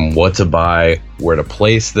people from what to buy, where to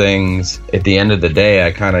place things. At the end of the day,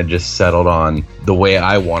 I kind of just settled on the way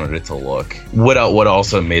I wanted it to look. What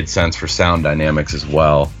also made sense for sound dynamics as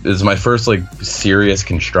well. This is my first like serious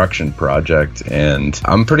construction project, and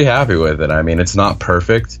I'm pretty happy with it. I mean, it's not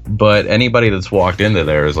perfect, but anybody that's walked into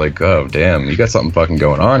there is like, oh damn, you got something fucking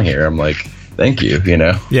going on here. I'm like, thank you, you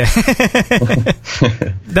know? Yeah.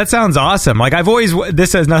 That sounds awesome. Like,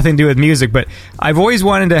 this has nothing to do with music, but I've always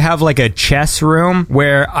wanted to have like a chess room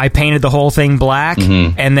where I painted the whole thing black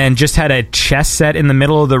and then just had a chess set in the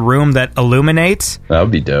middle of the room that illuminates. That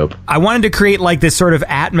would be dope. I wanted to create like this sort of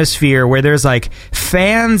atmosphere where there's like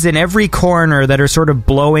fans in every corner that are sort of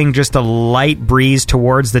blowing just a light breeze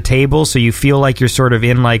towards the table, so you feel like you're sort of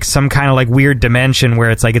in like some kind of like weird dimension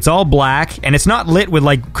where it's like it's all black and it's not lit with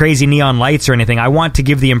like crazy neon lights or anything. I want to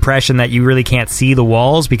give the impression that you really can't see the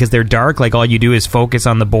walls because they're dark. Like all you do is focus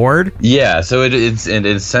on the board. Yeah, so it's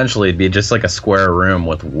essentially it'd be just like a square room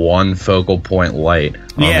with one focal point light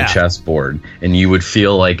on the chessboard, and you would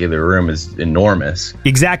feel like the room is enormous.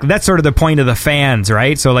 Exactly. That's sort of the point of the fans,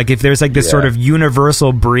 right? So like if there's like this sort of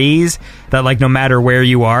universal breeze that like no matter where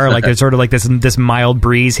you are, like there's sort of like this mild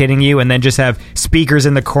breeze hitting you, and then just have speakers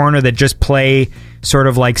in the corner that just play sort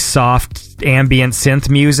of like soft ambient synth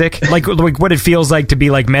music, like what it feels like to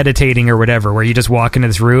be like meditating or whatever, where you just walk into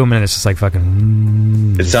this room and it's just like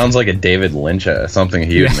fucking. It sounds like a David Lynch something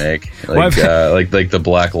he would make, like like the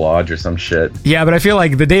Black Lodge or some shit. Yeah, but I feel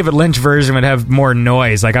like the David Lynch version would have more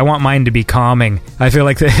noise. Like I want mine to be calming. I feel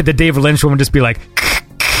like the David Lynch one would just be like.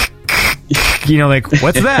 You know, like,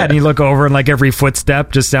 what's that? And you look over and like every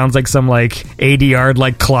footstep just sounds like some like ADR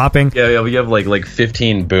like clopping. Yeah, you have like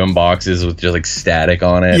 15 boom boxes with just like static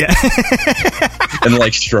on it. Yeah. And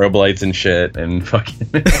like strobe lights and shit and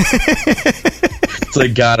fucking. It's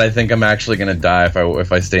like, God, I think I'm actually gonna die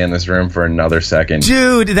if I stay in this room for another second.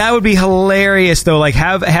 Dude, that would be hilarious though. Like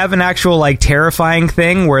have an actual like terrifying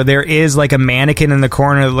thing where there is like a mannequin in the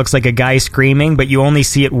corner that looks like a guy screaming, but you only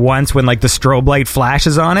see it once when like the strobe light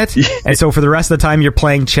flashes on it. And so for the rest of the time you're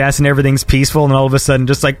playing chess and everything's peaceful, and all of a sudden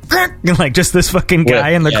just like just this fucking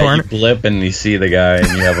guy in the corner. You blip and you see the guy and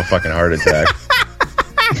you have a fucking heart attack.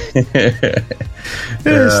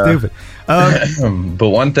 Stupid. But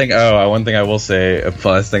one thing I will say, a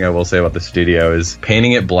last thing I will say about the studio is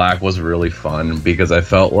painting it black was really fun because I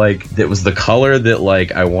felt like it was the color that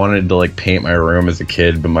like I wanted to like paint my room as a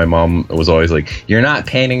kid, but my mom was always like, "You're not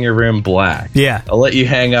painting your room black. Yeah, I'll let you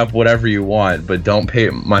hang up whatever you want, but don't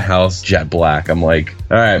paint my house jet black." I'm like,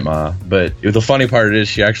 "All right, Ma." But the funny part is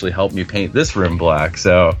she actually helped me paint this room black,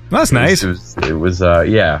 so that's nice. It was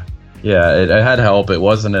yeah. I had help. It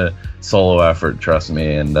wasn't a solo effort, trust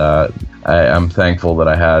me, and I'm thankful that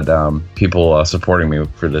I had people supporting me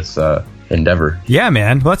for this endeavor. Yeah,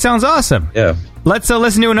 man. Well, that sounds awesome. Yeah. Let's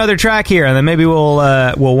listen to another track here, and then maybe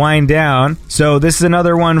we'll wind down. So this is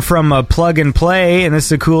another one from Plug and Play, and this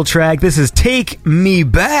is a cool track. This is "Take Me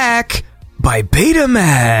Back" by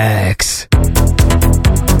Betamax.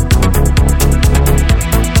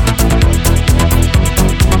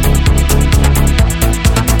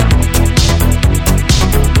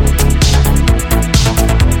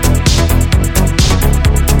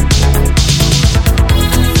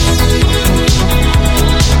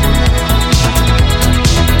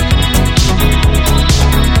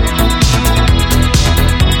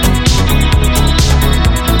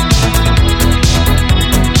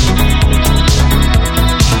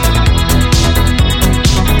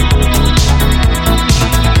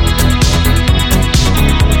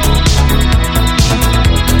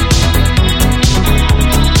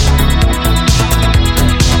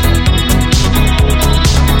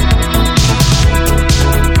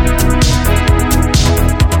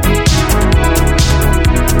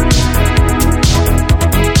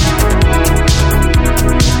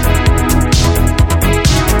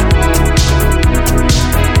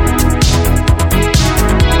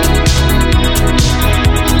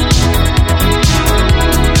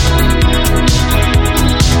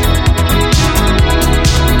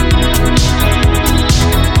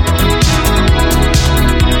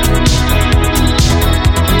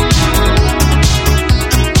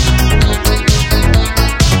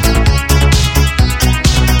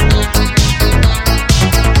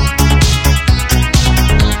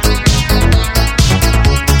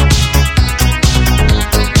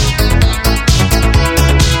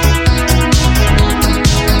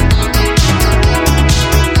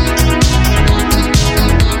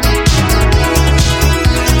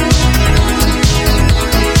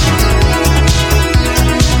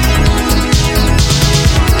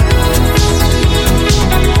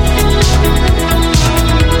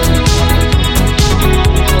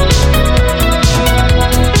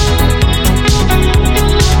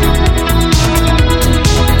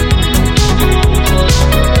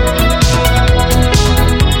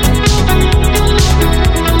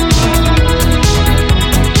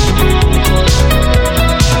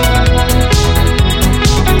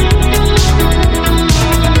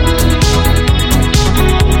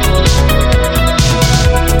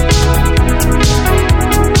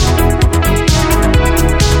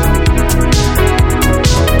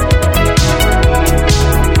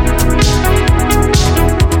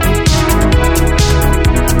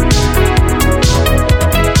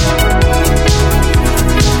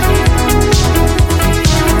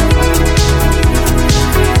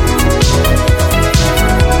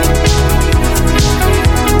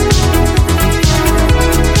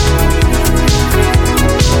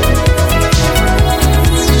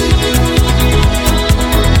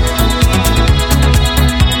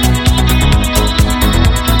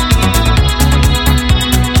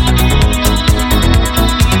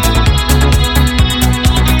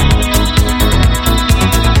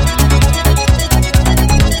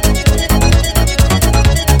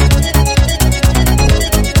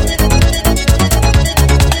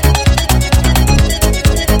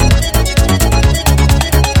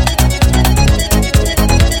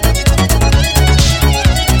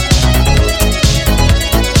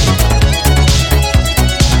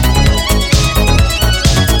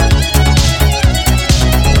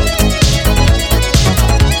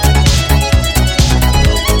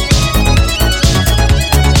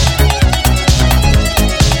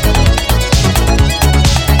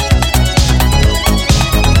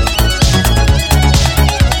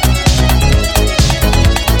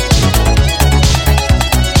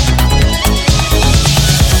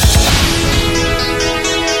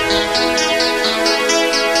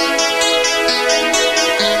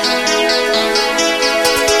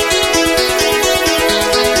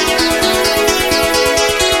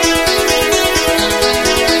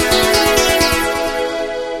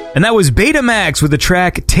 And that was Betamax with the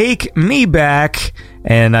track Take Me Back.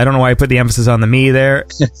 And I don't know why I put the emphasis on the me there.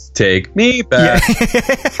 Take me back.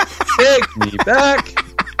 Take me back.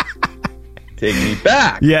 Take me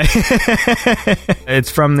back. Yeah.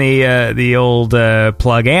 It's from the old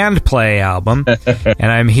Plug and Play album.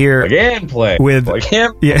 And I'm here Plug and Play. With Plug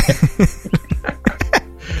and Play. Yeah.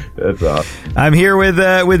 That's awesome. I'm here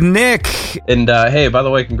with Nick. And hey, by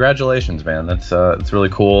the way, congratulations, man. That's it's really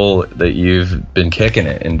cool that you've been kicking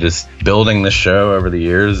it and just building this show over the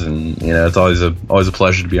years. And it's always a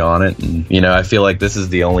pleasure to be on it. And I feel like this is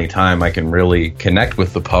the only time I can really connect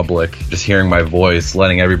with the public. Just hearing my voice,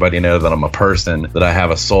 letting everybody know that I'm a person, that I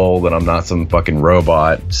have a soul, that I'm not some fucking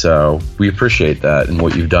robot. So we appreciate that and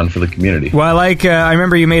what you've done for the community. Well, I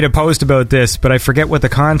remember you made a post about this, but I forget what the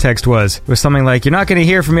context was. It was something like, "You're not going to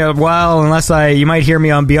hear from me a while unless you might hear me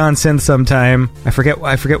on Beyond Synth sometime." I forget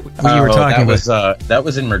what you were talking about. That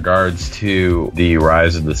was in regards to the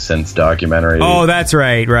Rise of the Synths documentary. Oh, that's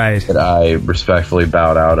right. That I respectfully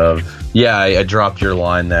bowed out of. Yeah, I dropped your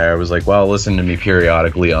line there. I was like, well, listen to me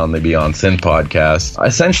periodically on the Beyond Synth podcast.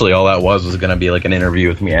 Essentially, all that was going to be like an interview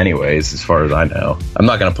with me anyways, as far as I know. I'm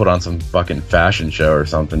not going to put on some fucking fashion show or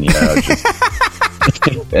something, just...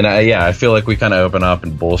 And I feel like we kind of open up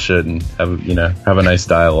and bullshit and have a nice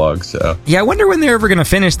dialogue. So yeah, I wonder when they're ever going to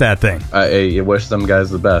finish that thing. I wish them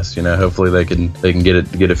guys the best. Hopefully they can get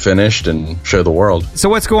it finished and show the world. So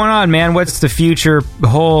what's going on, man? What's the future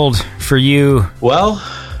hold for you? Well,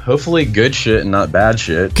 hopefully good shit and not bad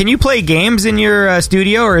shit. Can you play games in your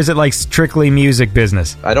studio, or is it like strictly music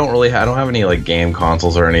business? I don't have any like game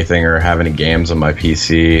consoles or anything, or have any games on my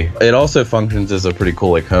PC. It also functions as a pretty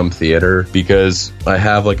cool like home theater because I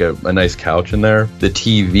have like a nice couch in there. The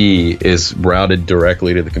TV is routed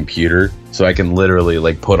directly to the computer, so I can literally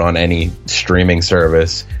like put on any streaming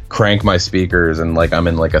service, crank my speakers, and like I'm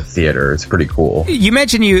in like a theater. It's pretty cool. You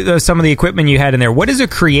mentioned some of the equipment you had in there. What is a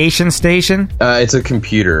creation station? It's a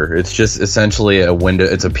computer. It's just essentially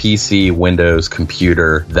it's a PC Windows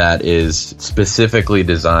computer that is specifically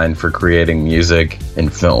designed for creating music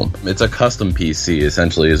and film. It's a custom PC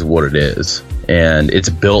essentially is what it is. And it's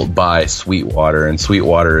built by Sweetwater, and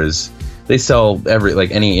Sweetwater they sell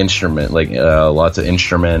any instrument, like lots of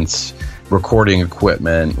instruments, recording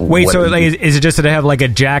equipment. Wait, so is it just that it have like a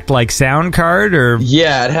jacked like sound card, or?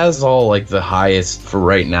 Yeah, it has all like the highest for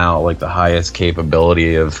right now, like the highest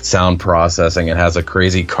capability of sound processing. It has a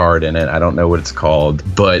crazy card in it. I don't know what it's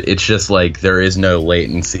called, but it's just like there is no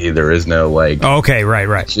latency. There is no like. Okay,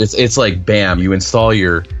 right. It's like bam, you install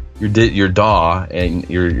your DAW and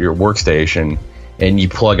your workstation, and you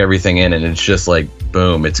plug everything in, and it's just like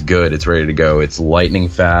boom, it's good, it's ready to go, it's lightning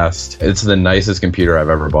fast. It's the nicest computer I've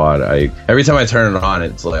ever bought. Every time I turn it on,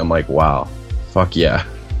 it's like I'm like, wow, fuck yeah.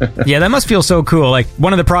 Yeah, that must feel so cool. Like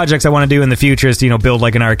one of the projects I want to do in the future is to build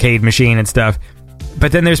like an arcade machine and stuff.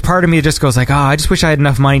 But then there's part of me that just goes like, oh, I just wish I had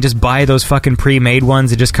enough money to just buy those fucking pre-made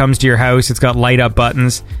ones. It just comes to your house. It's got light-up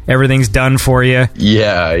buttons. Everything's done for you.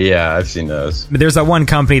 Yeah, I've seen those. But there's that one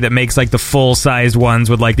company that makes like the full-sized ones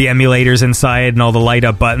with like the emulators inside and all the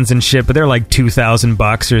light-up buttons and shit, but they're like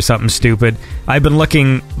 $2,000 or something stupid. I've been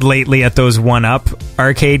looking lately at those 1UP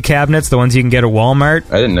arcade cabinets, the ones you can get at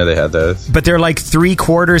Walmart. I didn't know they had those. But they're like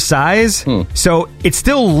 3/4 size. So it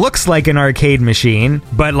still looks like an arcade machine,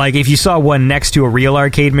 but like if you saw one next to a real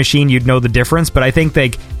arcade machine, you'd know the difference. But I think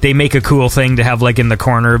they make a cool thing to have like in the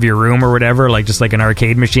corner of your room or whatever, like just like an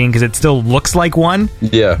arcade machine, because it still looks like one.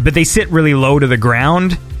 Yeah. But they sit really low to the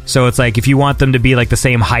ground. So it's like if you want them to be like the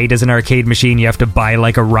same height as an arcade machine, you have to buy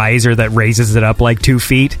like a riser that raises it up like 2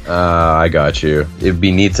 feet. I got you. It'd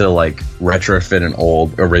be neat to like retrofit an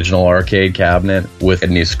old original arcade cabinet with a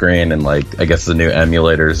new screen and like I guess the new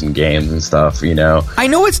emulators and games and stuff, I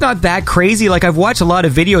know it's not that crazy. Like I've watched a lot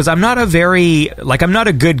of videos. I'm not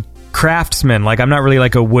a good craftsman. Like I'm not really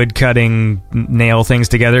like a wood cutting, nail things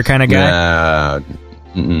together kind of guy. Nah.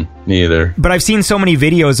 Neither. But I've seen so many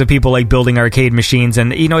videos of people like building arcade machines,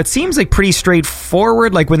 and it seems like pretty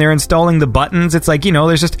straightforward. Like when they're installing the buttons, it's like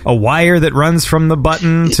there's just a wire that runs from the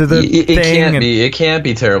button to the thing. It can't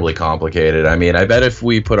be terribly complicated. I mean, I bet if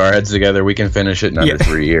we put our heads together, we can finish it in under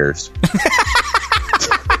 3 years.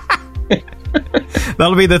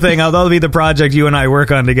 That'll be the thing. That'll be the project you and I work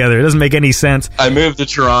on together. It doesn't make any sense. I moved to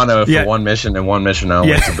Toronto for one mission and one mission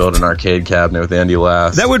only to build an arcade cabinet with Andy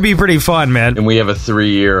Last. That would be pretty fun, man. And we have a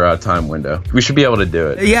 3-year time window. We should be able to do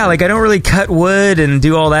it. Yeah, like I don't really cut wood and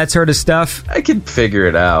do all that sort of stuff. I could figure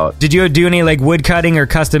it out. Did you do any like wood cutting or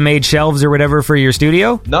custom made shelves or whatever for your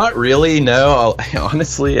studio? Not really, no.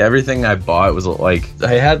 Honestly, everything I bought was like,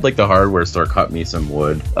 I had like the hardware store cut me some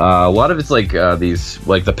wood. A lot of it's like these,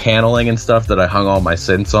 like the paneling and stuff that I hung all my my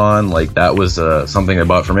synths on, like that was something I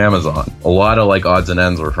bought from Amazon. A lot of like odds and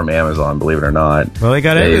ends were from Amazon, believe it or not. Well, they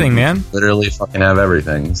got everything, man. Literally fucking have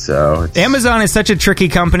everything. So Amazon is such a tricky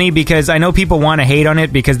company because I know people want to hate on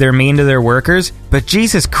it because they're mean to their workers, but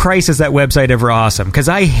Jesus Christ, is that website ever awesome? Because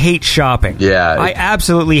I hate shopping. Yeah, I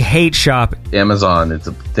absolutely hate shopping. Amazon, it's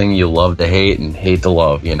a thing you love to hate and hate to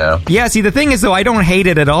love, you know. Yeah, see, the thing is though, I don't hate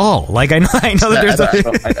it at all. Like I know that there's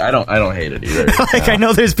I don't hate it either. like I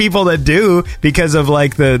know there's people that do because of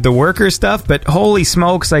like the worker stuff, but holy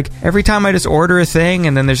smokes, like every time I just order a thing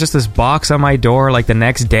and then there's just this box on my door like the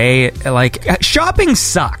next day, like shopping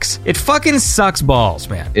sucks. It fucking sucks balls,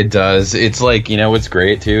 man. It does. It's like, you know what's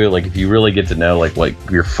great too? Like if you really get to know like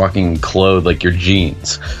your fucking clothes, like your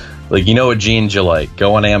jeans. Like, you know what jeans you like.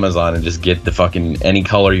 Go on Amazon and just get the fucking any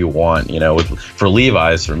color you want, you know. For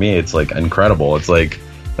Levi's, for me, it's like incredible. It's like,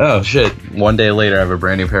 oh shit, one day later I have a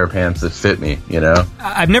brand new pair of pants that fit me, you know.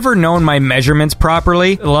 I've never known my measurements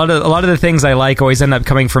properly. A lot of the things I like always end up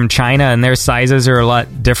coming from China, and their sizes are a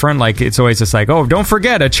lot different. Like it's always just like, oh, don't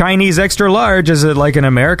forget a Chinese extra large is like an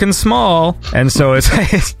American small, and so it's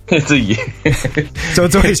so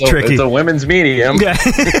it's always tricky. It's a women's medium. Yeah.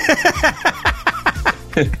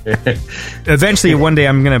 Eventually, one day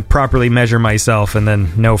I'm gonna properly measure myself and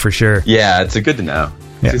then know for sure. Yeah, it's good to know.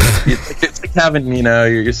 Yeah. It's like having, you know,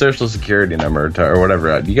 your social security number or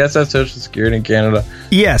whatever. Do you guys have social security in Canada?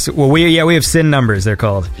 Yes. Well, we have SIN numbers, they're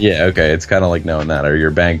called. Yeah. Okay. It's kind of like knowing that, or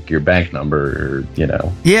your bank number, or you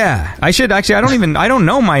know. Yeah. I should actually. I don't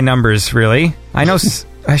know my numbers really. I know.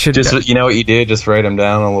 I should just, you know what you do? Just write them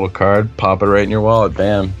down on a little card, pop it right in your wallet,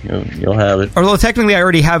 bam, you'll have it. Although technically, I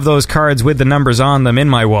already have those cards with the numbers on them in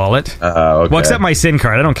my wallet. Okay. Well, except my SIN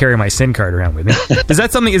card. I don't carry my SIN card around with me. Is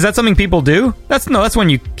that something people do? That's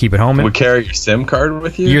when you keep it home. Would carry your SIM card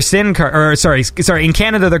with you? Your SIN card, or sorry. In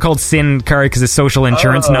Canada, they're called SIN card because it's social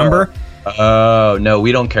insurance number. Oh, no,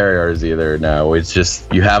 we don't carry ours either. No, it's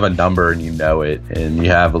just you have a number and you know it, and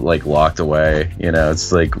you have it like locked away. You know,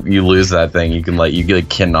 it's like you lose that thing, you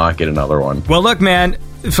cannot get another one. Well, look, man.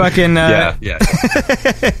 Fucking yeah.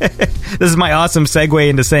 This is my awesome segue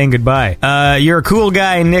into saying goodbye. You're a cool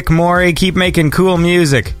guy, Nick Morey. Keep making cool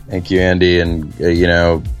music. Thank you, Andy, and you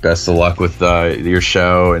know, best of luck with your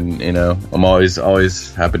show. And you know, I'm always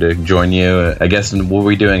happy to join you. I guess we'll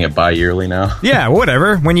be doing it bi-yearly now. Yeah,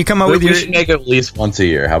 whatever. When you come out with we should make it at least once a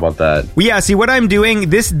year. How about that? Well, yeah. See, what I'm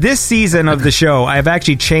doing this season of the show, I've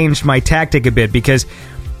actually changed my tactic a bit because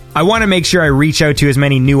I want to make sure I reach out to as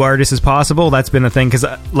many new artists as possible. That's been the thing, because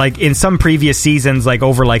like in some previous seasons, like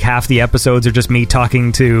over like half the episodes are just me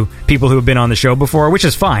talking to people who have been on the show before, which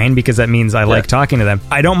is fine because that means I like talking to them.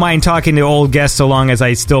 I don't mind talking to old guests so long as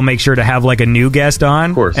I still make sure to have like a new guest on.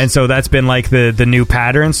 Of course. And so that's been like the new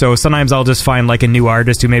pattern. So sometimes I'll just find like a new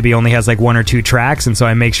artist who maybe only has like one or two tracks, and so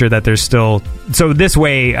I make sure that there's still... So this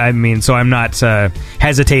way, I mean, so I'm not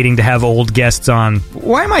hesitating to have old guests on.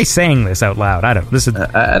 Why am I saying this out loud? I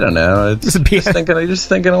don't know. It's just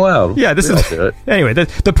thinking aloud. Yeah, this is it. Anyway.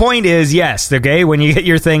 The point is, yes, okay. When you get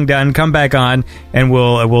your thing done, come back on, and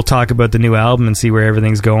we'll talk about the new album and see where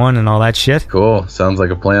everything's going and all that shit. Cool. Sounds like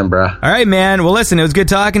a plan, brah. All right, man. Well, listen, it was good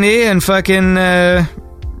talking to you, and fucking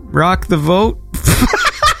rock the vote.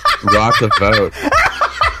 Rock the vote.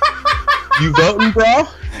 You voting, bro?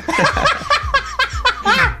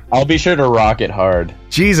 I'll be sure to rock it hard.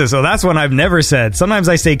 Jesus, so that's one I've never said. Sometimes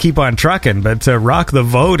I say keep on trucking, but rock the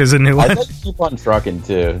vote is a new one. I'd like to keep on trucking,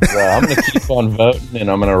 too. So I'm going to keep on voting,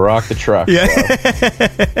 and I'm going to rock the truck. Yeah.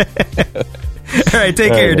 All right,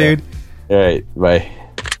 take care, dude. All right, bye.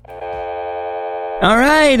 All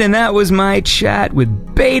right, and that was my chat with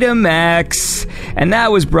Betamax. And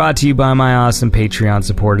that was brought to you by my awesome Patreon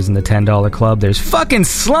supporters in the $10 Club. There's fucking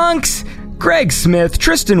Slunks, Greg Smith,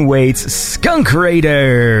 Tristan Waits, Skunk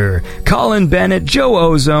Raider, Colin Bennett, Joe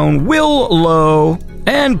Ozone, Will Lowe,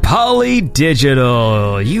 and Poly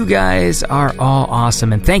Digital. You guys are all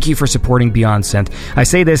awesome, and thank you for supporting Beyond Synth. I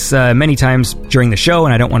say this many times during the show,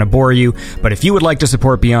 and I don't want to bore you, but if you would like to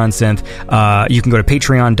support Beyond Synth, you can go to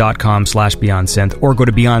patreon.com/BeyondSynth, or go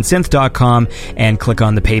to BeyondSynth.com and click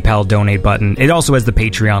on the PayPal donate button. It also has the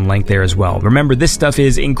Patreon link there as well. Remember, this stuff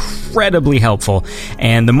is incredibly helpful,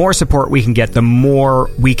 and the more support we can get, the more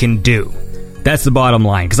we can do. That's the bottom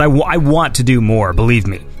line, because I want to do more, believe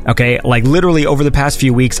me. Okay, like literally over the past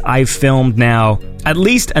few weeks, I've filmed now at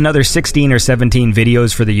least another 16 or 17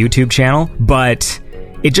 videos for the YouTube channel, but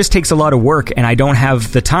it just takes a lot of work, and I don't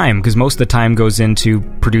have the time, because most of the time goes into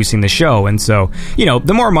producing the show. And so, you know,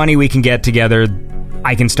 the more money we can get together,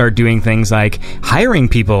 I can start doing things like hiring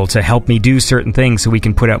people to help me do certain things so we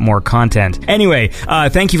can put out more content. Anyway,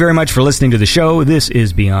 thank you very much for listening to the show. This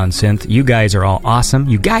is Beyond Synth. You guys are all awesome.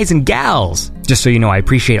 You guys and gals. Just so you know, I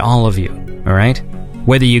appreciate all of you. All right?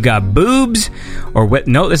 Whether you got boobs or what.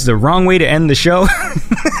 No, this is the wrong way to end the show.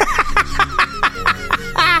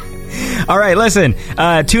 All right, listen,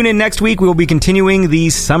 tune in next week. We will be continuing the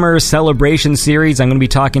summer celebration series. I'm going to be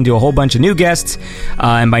talking to a whole bunch of new guests.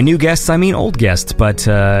 And by new guests, I mean old guests. But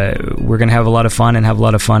we're going to have a lot of fun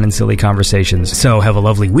and silly conversations. So have a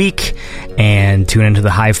lovely week and tune into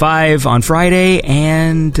the High Five on Friday.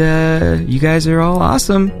 And you guys are all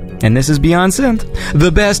awesome. And this is Beyond Synth,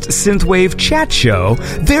 the best synthwave chat show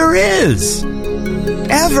there is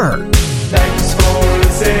ever. Thanks for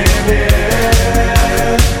listening.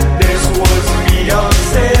 Beyond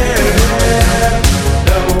Synth,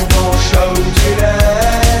 no more show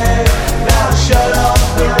today. Now shut up,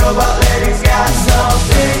 the robot lady's got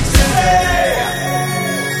something to say.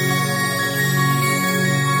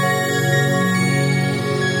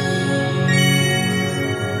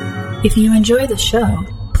 If you enjoy the show,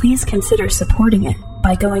 please consider supporting it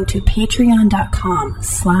by going to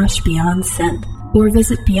patreon.com/BeyondSynth or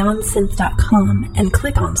visit BeyondSynth.com and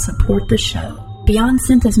click on Support the Show. Beyond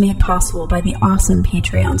Synth is made possible by the awesome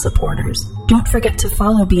Patreon supporters. Don't forget to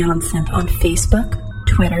follow Beyond Synth on Facebook,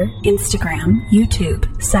 Twitter, Instagram, YouTube,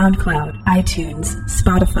 SoundCloud, iTunes,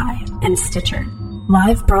 Spotify, and Stitcher.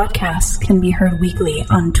 Live broadcasts can be heard weekly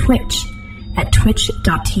on Twitch at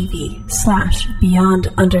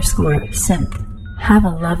twitch.tv/beyond_synth. Have a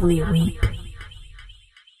lovely week.